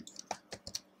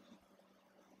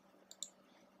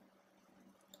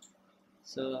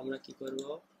সো আমরা কি করব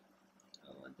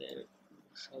আমাদের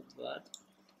সব বাদ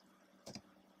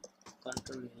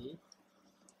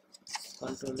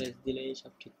কন্ট্রোল এস দিলেই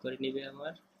সব ঠিক করে নিবে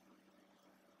আমার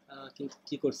কিন্তু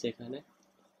কি করছে এখানে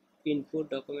input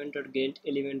document dot gate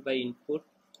element by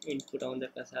input আমাদের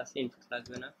কাছে আছে ইনপুট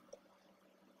লাগবে না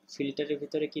ফিল্টারের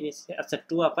ভিতরে কি নিচ্ছে আচ্ছা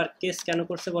টু আপার কেস কেন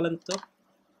করছে বলেন তো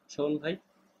শোন ভাই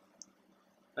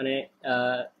মানে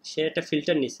সে একটা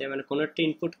ফিল্টার নিচ্ছে মানে কোনো একটা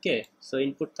ইনপুটকে সো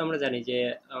ইনপুট তো আমরা জানি যে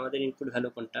আমাদের ইনপুট ভ্যালু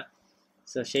কোনটা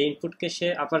সো সেই ইনপুটকে সে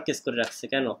আপার কেস করে রাখছে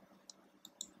কেন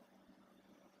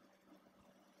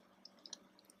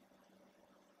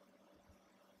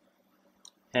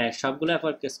হ্যাঁ সবগুলো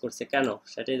আপার কেস করছে কেন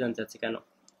সেটাই জানতে চাচ্ছি কেন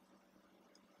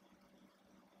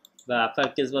বা আপার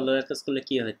কেস বা লোয়ার কেস করলে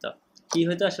কি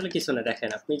হয়তো আসলে কিছু না দেখেন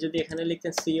আপনি যদি এখানে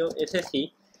লিখতেন COFFE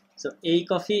সো এই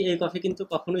কফি কিন্তু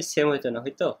কখনোই সেম হইতো না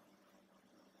হয়তো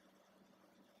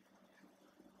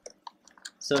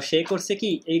সো সে করছে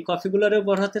কি এই কপিগুলোরও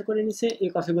বড় হাতের করে নিছে, এই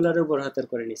কপিগুলোরও বড় হাতের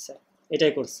করে নিছে,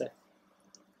 এটাই করছে।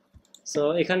 সো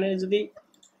এখানে যদি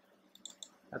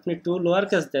আপনি টু লোয়ার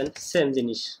কেস দেন সেম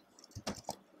জিনিস,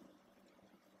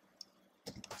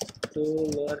 টু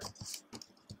লোয়ার,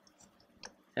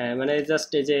 হ্যাঁ মানে জাস্ট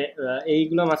এই যে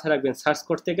এইগুলো মাথায় রাখবেন, সার্চ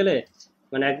করতে গেলে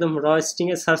মানে একদম র স্ট্রিং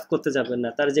এ সার্চ করতে যাবেন না,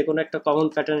 তার যে কোনো একটা কমন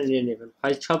প্যাটার্ন নিয়ে নেবেন,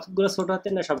 হয় সবগুলো ছোট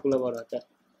হাতের না সবগুলো বড় হাতের,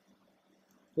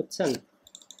 বুঝছেন?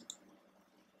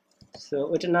 সো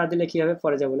ওইটা না দিলে কি হবে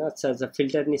পরে যাবো না। আচ্ছা আচ্ছা,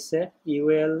 ফিল্টার নিচ্ছে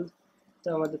ইউএল, তো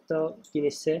আমাদের তো কি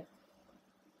নিচ্ছে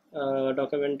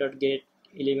document dot gate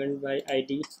element by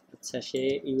ID, আচ্ছা সে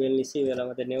ইউএল নিচ্ছে, ইউএল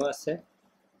আমাদের নেওয়া আছে।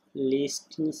 লিস্ট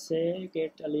নিচ্ছে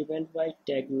gate element by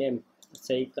tag name,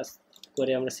 আচ্ছা এই কাজ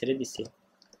করে আমরা ছেড়ে দিছি।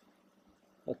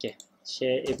 ওকে, সে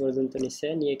এ পর্যন্ত নিচ্ছে,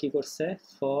 নিয়ে কি করছে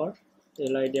for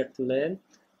LI dot length,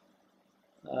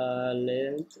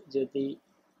 length যদি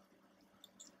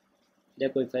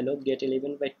দেখো পাইলো gate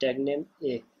element by tag name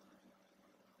এ,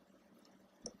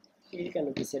 এর কেন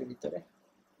পিসের ভিতরে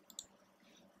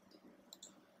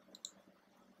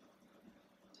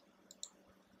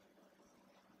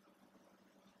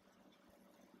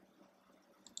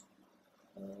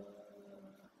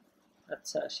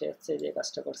আচ্ছা সে হচ্ছে যে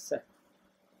কাজটা করছে,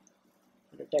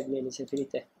 ট্যাগ নিয়ে নিছে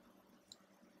ফ্রিতে।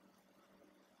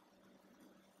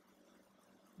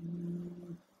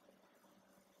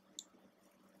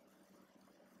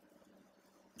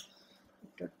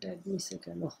 ট্যাগ নিছে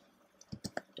কেন,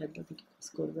 ট্যাগটা কি কাজ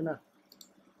করবে না?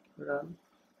 রান,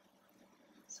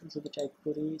 যদি টাইপ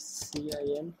করি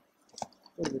সিআইএন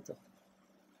করবে তো,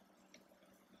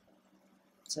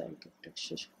 আচ্ছা ট্যাগ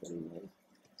শেষ করি নাই,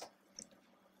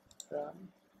 রান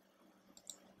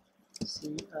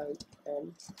সিআইএন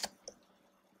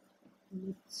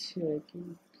নিচ্ছে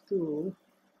কিন্তু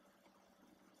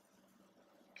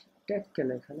ট্যাগ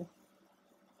কেন এখানে,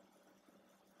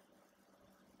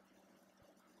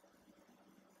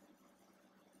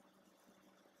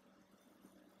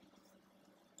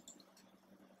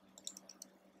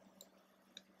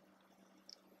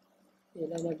 এই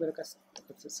লাইন একবার কাজ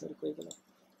করছে, সরি কই গেল,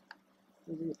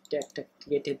 ট্যাগ ট্যাগ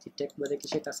গেটে ট্যাগ বাদে কি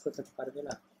সে কাজ করতে পারবে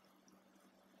না?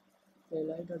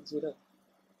 li dot zero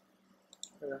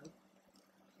run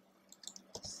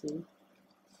see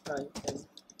I N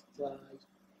Y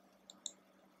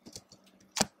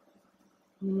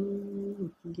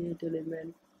gate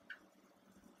element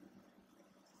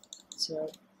চার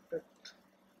ডট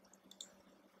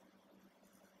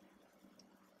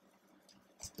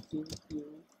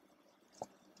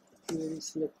query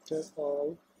selector all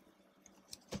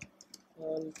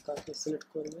কাকে সিলেক্ট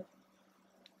করবে,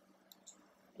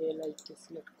 li কে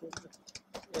সিলেক্ট করবে,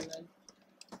 li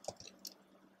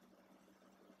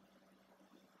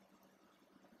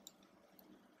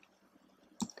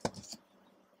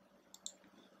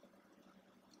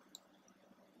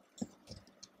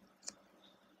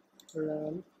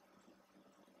run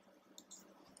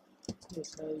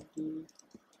sid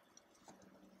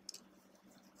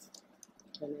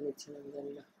কেন নিচ্ছে না আমি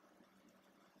জানি না।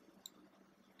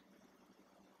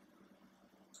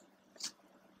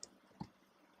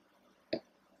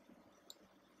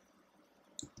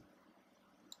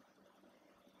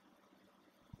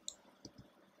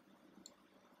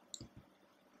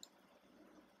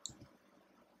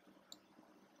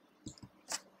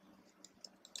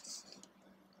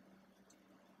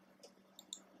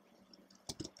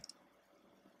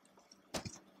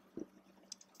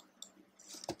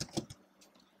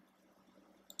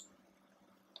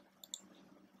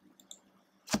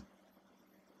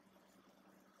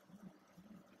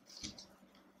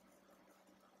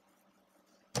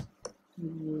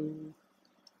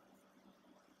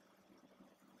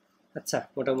 আচ্ছা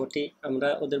মোটামুটি আমরা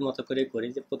ওদের মতো করে করি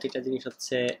যে প্রতিটা জিনিস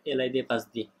হচ্ছে এলআই দিয়ে পাস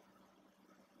দিই,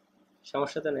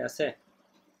 সমস্যা তো নেই আছে,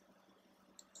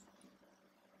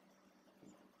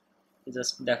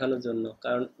 জাস্ট দেখানোর জন্য,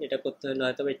 কারণ এটা করতে হলে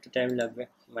হয়তো একটু টাইম লাগবে,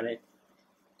 মানে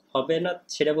হবে না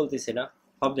সেটা বলতেছি না,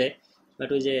 হবে, বাট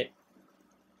ওই যে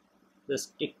জাস্ট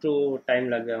একটু টাইম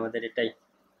লাগবে আমাদের, এটাই।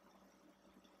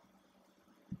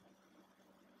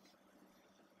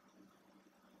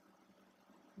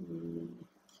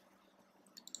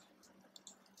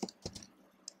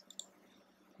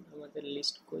 আমাদের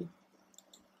লিস্ট কই,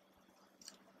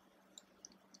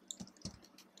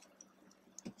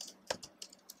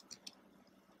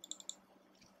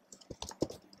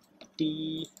 টি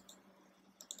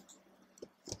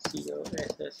CO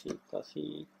SSC coffee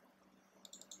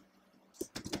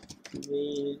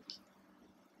milk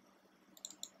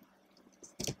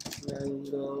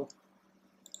mango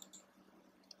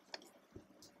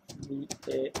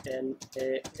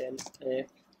BANANA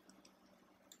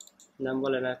নাম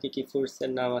বলে না, কি কি ফ্রুটস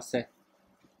এর নাম আছে।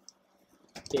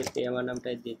 পেঁপে, আমার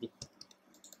নামটাই দিয়ে দিই।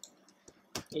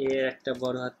 এ একটা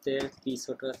বড় হাতের, পি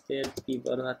ছোট হাতের, পি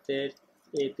বড় হাতের,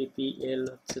 এ পি পি, এল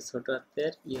হচ্ছে ছোট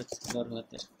হাতের, ই হচ্ছে বড়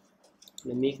হাতের।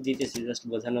 মিক্স দিতেছি জাস্ট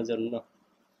বোঝানোর জন্য।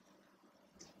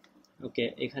 ওকে,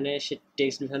 এখানে সে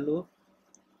টেক্সট ভ্যালু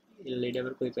এটা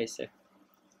আবার কই পাইছে।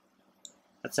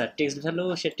 আচ্ছা, টেক্সট ভ্যালু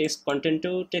সে টেক্সট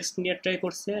কন্টেন্টেও টেক্সট নিয়ে ট্রাই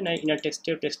করছে না ইনার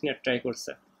টেক্সটেও টেক্সট নিয়ে ট্রাই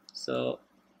করছে। সো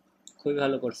খুবই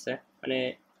ভালো করছে। মানে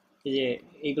এই যে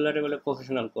এইগুলারে বলে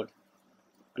প্রফেশনাল কোড,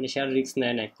 মানে সে আর রিস্ক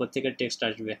নেয় নাই কোত্থেকে টেক্সট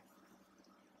আসবে।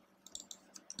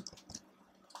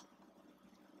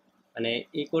 মানে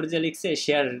এই কোড যে লিখছে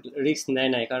সে আর রিস্ক নেয়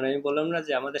নাই, কারণ আমি বললাম না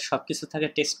যে আমাদের সবকিছু থাকে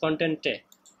টেক্সট কন্টেন্টে।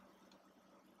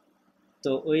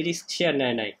 তো ওই রিস্ক সে আর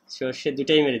নেয় নাই, সে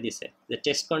দুটাই মেরে দিছে যে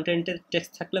টেক্সট কন্টেন্টের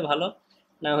টেক্সট থাকলে ভালো,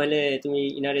 না হলে তুমি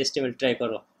ইনার এস্টিমেট ট্রাই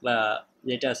করো বা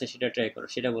যেটা আছে সেটা ট্রাই করো।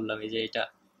 সেটা বললাম, এই যে এটা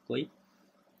কই,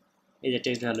 এই যে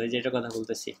টেক্সট ভ্যালু, এই যে এটা কথা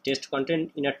বলতেছি, টেক্সট কন্টেন্ট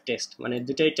ইনার টেক্সট, মানে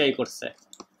দুটাই ট্রাই করছে।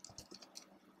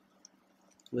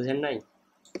 বুঝেন নাই?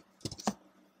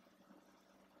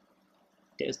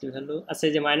 টেক্সট ভ্যালু আচ্ছা,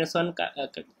 এই যে -1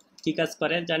 কি কাজ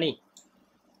করে জানি।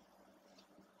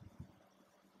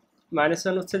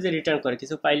 -1 হচ্ছে যে রিটার্ন করে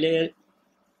কিছু পাইলে,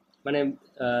 মানে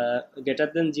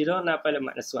 >0 না পাইলে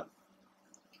 -1,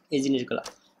 এই জিনিসগুলা।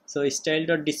 সো স্টাইল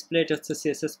ডট ডিসপ্লে হচ্ছে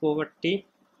সিএসএস প্রপার্টি,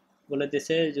 বলে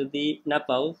দিয়েছে যদি না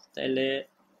পাও তাহলে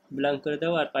ব্ল্যাঙ্ক করে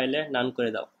দাও, আর পাইলে নান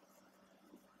করে দাও।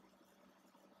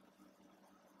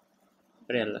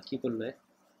 আরে আল্লাহ, কি করলো এ?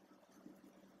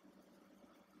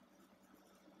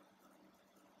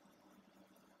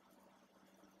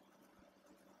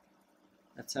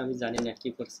 আচ্ছা, আমি জানি না কি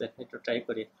করছে, একটু ট্রাই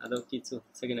করি আদৌ কিছু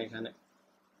হচ্ছে কিনা এখানে।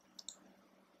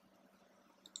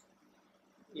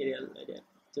 এরিয়াল এরিয়া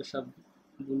তো সব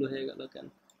ব্লু হয়ে গেল কেন?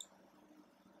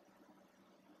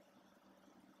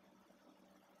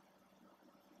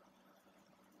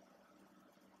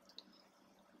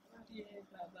 আরে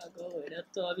বাবা গো, এটা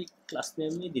তো আমি ক্লাস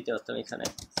নেমই দিতে পারতাম এখানে।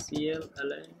 সিএল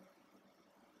এল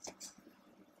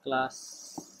ক্লাস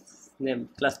নেম,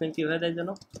 ক্লাস নেম কিভাবে দেয় যেন,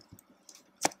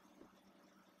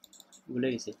 ভুলে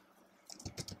গেছি।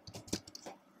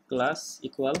 Class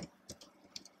equal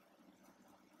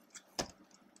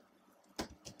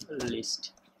list,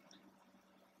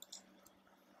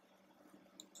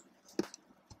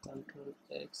 control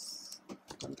x,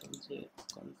 control J,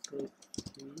 control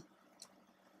V,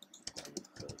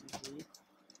 control V,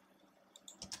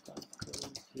 control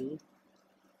V,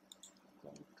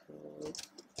 control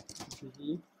V,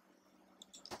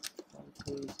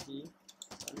 control V,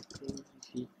 control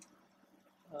V.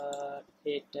 আর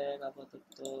এটা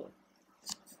আপাতত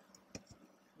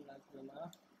লাগবে না।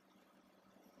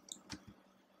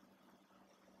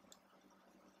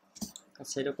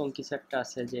 আচ্ছা, এরকম কিছু একটা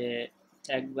আছে যে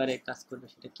একবারে কাজ করবে,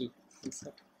 সেটা কি?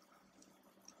 ইনসার্ট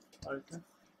অল্টার,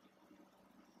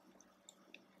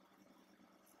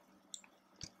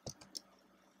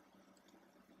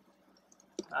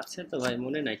 আছে তো ভাই,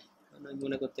 মনে নাই।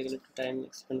 মনে করতে গেলে একটু টাইম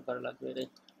এক্সপেন্ড করা লাগবে রে।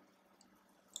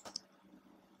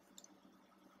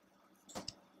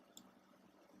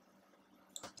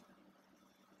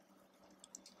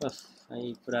 আমি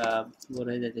পুরা বোর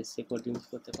হয়ে যাইতেছি কোড ইউজ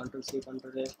করতে। Control C,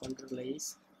 control F, control H,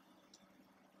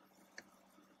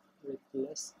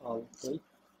 replace all. কই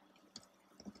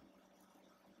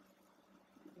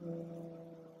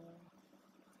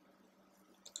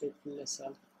রিপ্লেস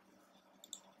অল,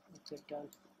 ওকে ডান।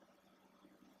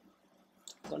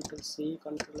 Control C,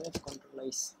 control F, control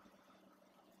H,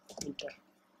 enter.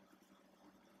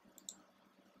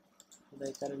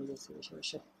 খোদাই কারেন্ট গেছে বসে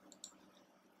বসে।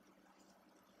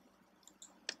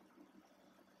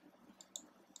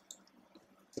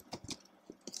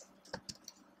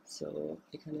 সো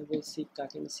এখানে বলছি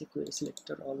কাকে নিচ্ছি, কোয়েরি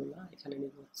সিলেক্টর অল না, এখানে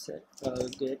নিব হচ্ছে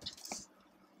gate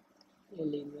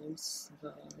elements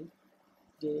by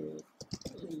gate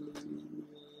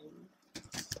element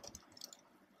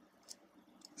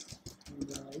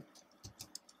by,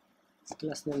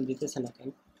 class name দিতেছে না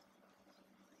কেন?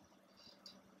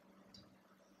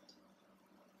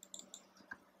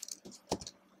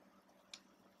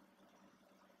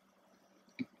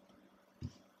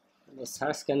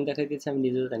 সার্চ কেন দেখা দিচ্ছে আমি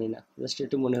নিজেও জানি না, জাস্ট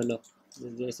একটু মনে হলো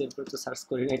যে এর উপর তো সার্চ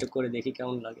করি না, একটু করে দেখি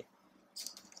কেমন লাগে।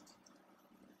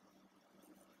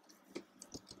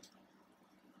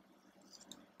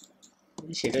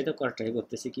 সেটাই তো করার ট্রাই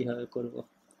করতেছি, কিভাবে করব।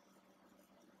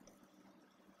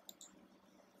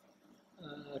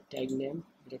 ট্যাগ নেম,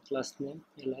 এটা ক্লাস নেম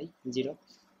li 0,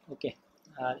 ওকে।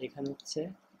 আর এখানে হচ্ছে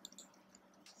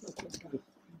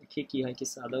দেখি কি হয়,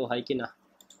 কিছু আদৌ হয় কি না।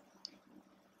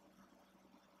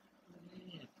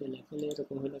 অ্যাপেল অ্যাপেল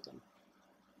এরকম হলো কেন?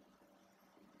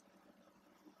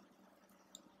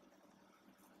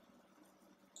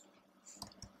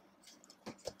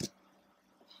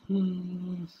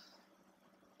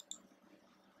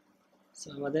 সো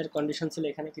আমাদের কন্ডিশন ছিল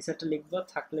এখানে কিছু একটা লিখবো,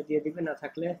 থাকলে দিয়ে দিবে, না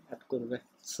থাকলে অ্যাড করবে।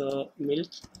 So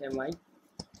milk MI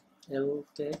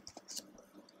এলকে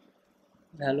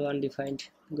value undefined,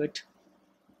 good.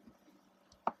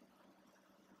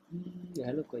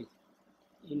 Value কই,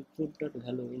 ইনপুট ডট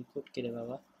ভ্যালু, ইনপুট কে রে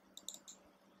বাবা,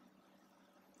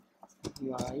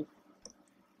 মাই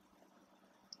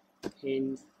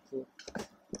input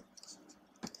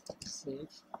save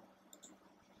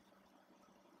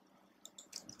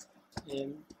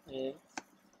M A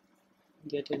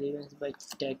get elements by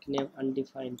tag name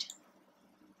undefined।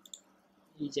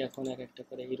 এই যে এখন এক একটা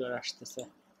করে এরর আসতেছে,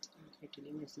 get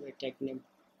elements by tag name,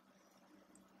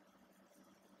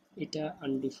 এটা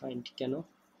আনডিফাইন্ড কেন?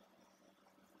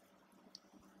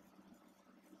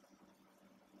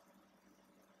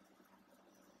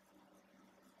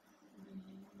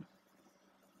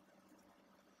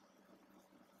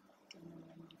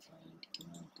 undefined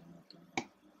কেন?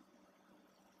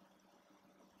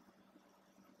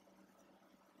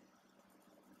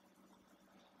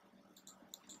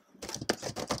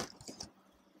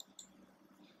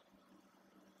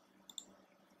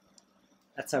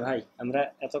 আচ্ছা ভাই, আমরা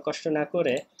এত কষ্ট না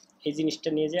করে এই জিনিসটা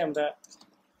নিয়ে যে আমরা,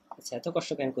 আচ্ছা এত কষ্ট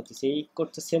কেন করতেছি, এই কোড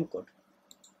তো সেম কোড,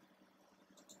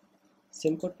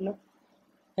 সেম কোড না?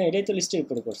 হ্যাঁ এটাই তো লিস্টের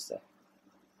উপরে করছে,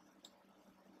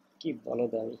 কি বলো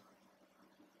দামি।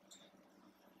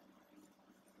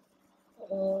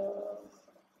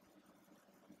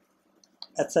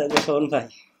 আচ্ছা এই যে শোন ভাই,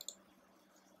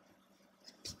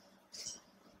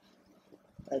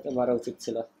 তাই তো মারা উচিত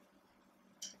ছিল,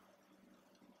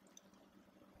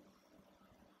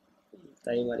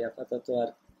 তাই মারি, আপাতত আর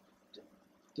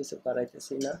কিছু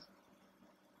করাইতেছি না।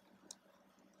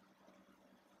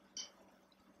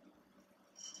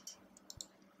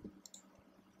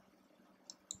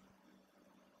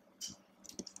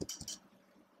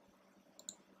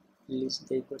 লিস্ট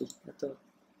দিয়ে করি, এত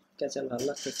ক্যাচাল ভালো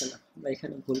লাগতেছে না বা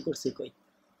এখানে ভুল করছি কই।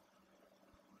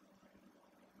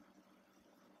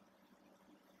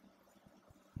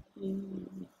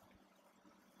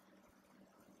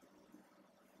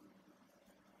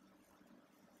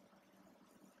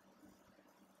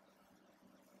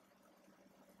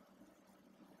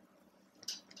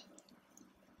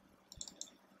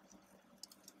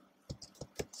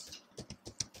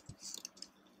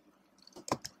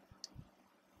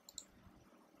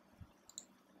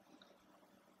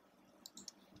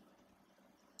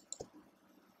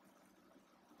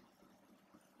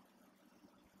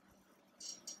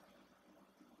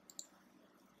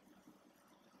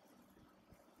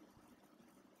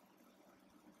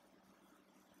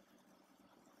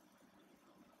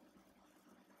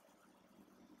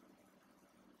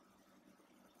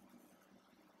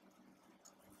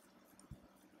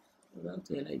 ওরাও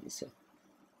তো এলাই দিছে।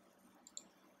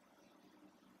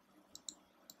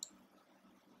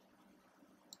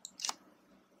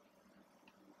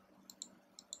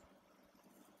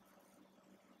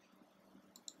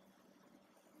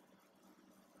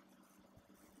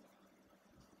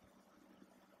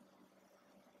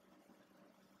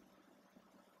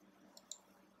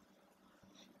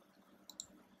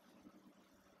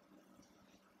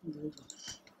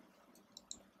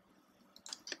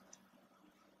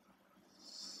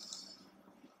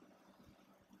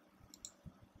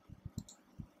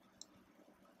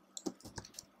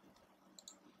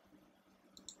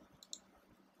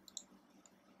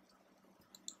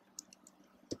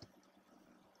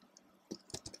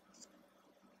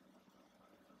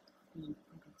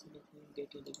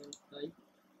 get element by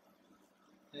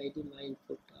id my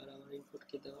input, আর আমার ইনপুট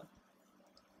কে দেওয়া,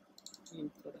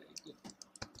 input id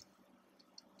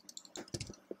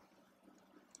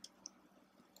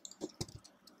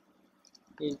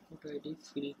input id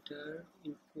filter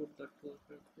input dot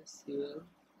SQL,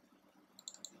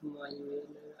 my email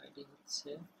এর আইডি হচ্ছে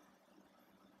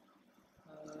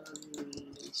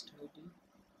লিস্ট আইডি,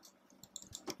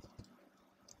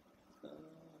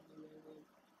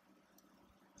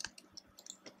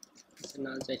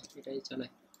 না যাই এটাই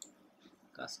চালাই,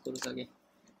 কাজ করুক আগে।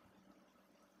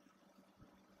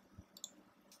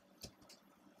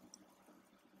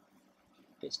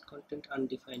 Test content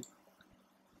undefined,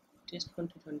 test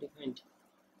content undefined,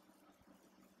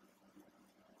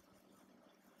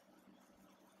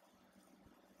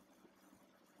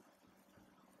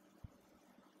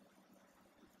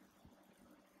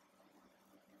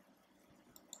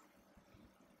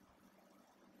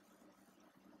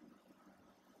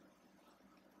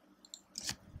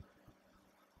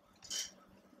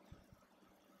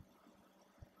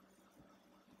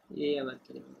 এই আবার কি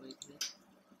দেবো এখানে,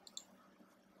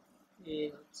 এ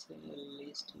হচ্ছে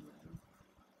লিস্ট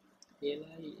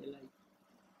এলাই এলাই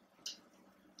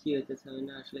কি হইতেছে আমি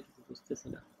না আসলে কিছু বুঝতেছি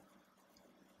না।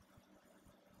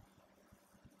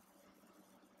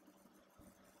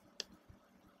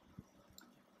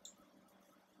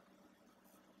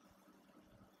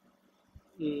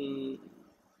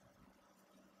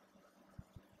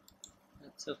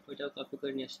 আচ্ছা ওইটাও কপি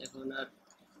করে নিয়ে আসছি, এখন আর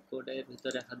কোডের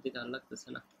ভিতরে হাত দিতে ভালো লাগতেছে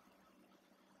না।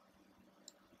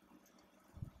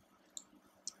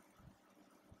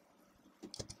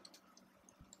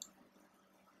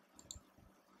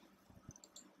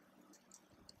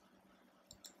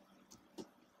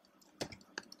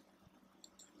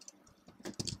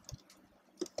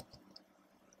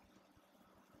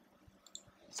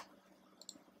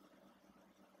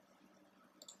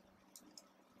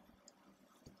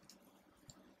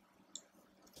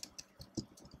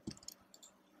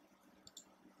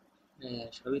 হ্যাঁ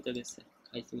সবই তো গেছে,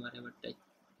 খাইছি মারে বারটাই।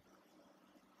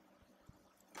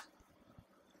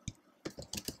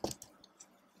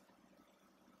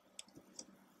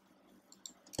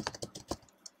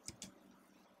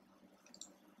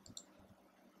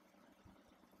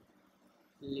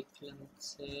 লিখলাম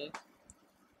হচ্ছে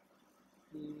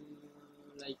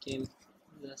লাইক এম,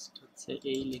 জাস্ট হচ্ছে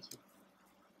এই লিখি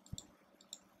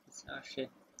আসে।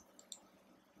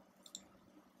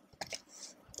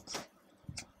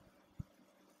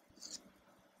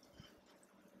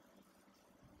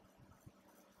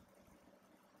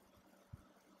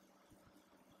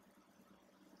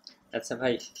 আচ্ছা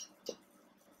ভাই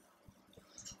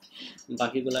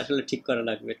বাকিগুলো আসলে ঠিক করা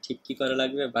লাগবে, ঠিক কি করা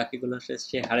লাগবে বাকিগুলো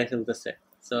সে হারে ফেলতেছে।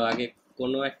 তো আগে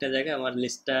কোনো একটা জায়গায় আমার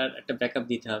লিস্টটার একটা ব্যাকআপ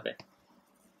দিতে হবে।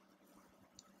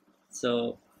 সো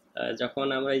যখন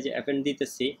আমরা এই যে অ্যাপেন্ড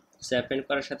দিতেছি, সো অ্যাপেন্ড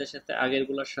করার সাথে সাথে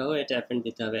আগেরগুলো সহ এটা অ্যাপেন্ড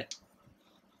দিতে হবে।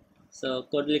 সো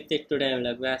কোড লিখতে একটু টাইম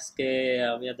লাগবে, আজকে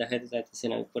আমি আর দেখাইতে চাইতেছি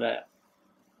না, পুরা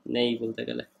নেই বলতে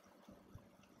গেলে।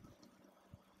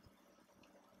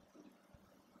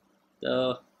 তো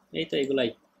এই তো এগুলাই।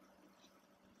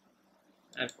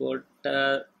 আর কোডটা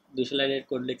 200 লাইনের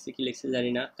কোড লিখছি কি লিখছি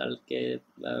জানি না, কালকে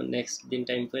নেক্সট দিন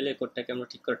টাইম পেলে কোডটাকে আমরা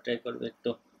ঠিক করে ট্রাই করবো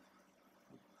একটু।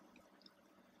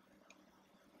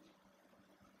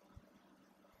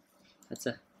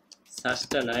 আচ্ছা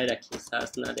সার্চটা নাই রাখি,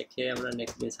 সার্চ না রেখে আমরা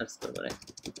নেক্সট দিন সার্চ করবো, রাখি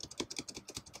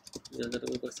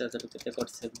যতটুকু করছে ততটুকুতে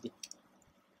করছে।